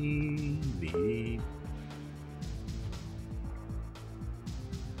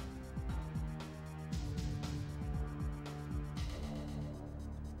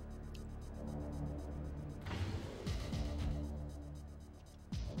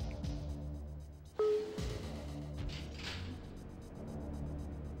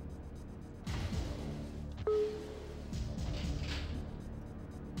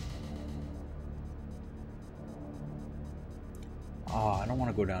 Oh, I don't want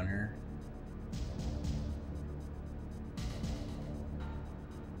to go down here.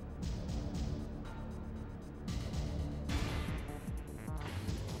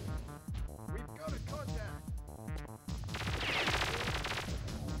 We've got a contact.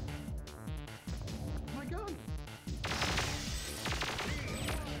 My gun.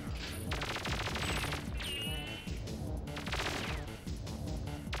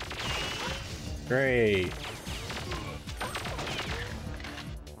 Great.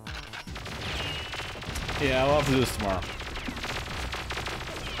 Yeah, we'll have to do this tomorrow.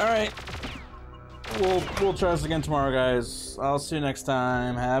 Alright. We'll try this again tomorrow, guys. I'll see you next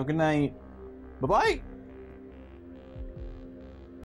time. Have a good night. Bye-bye!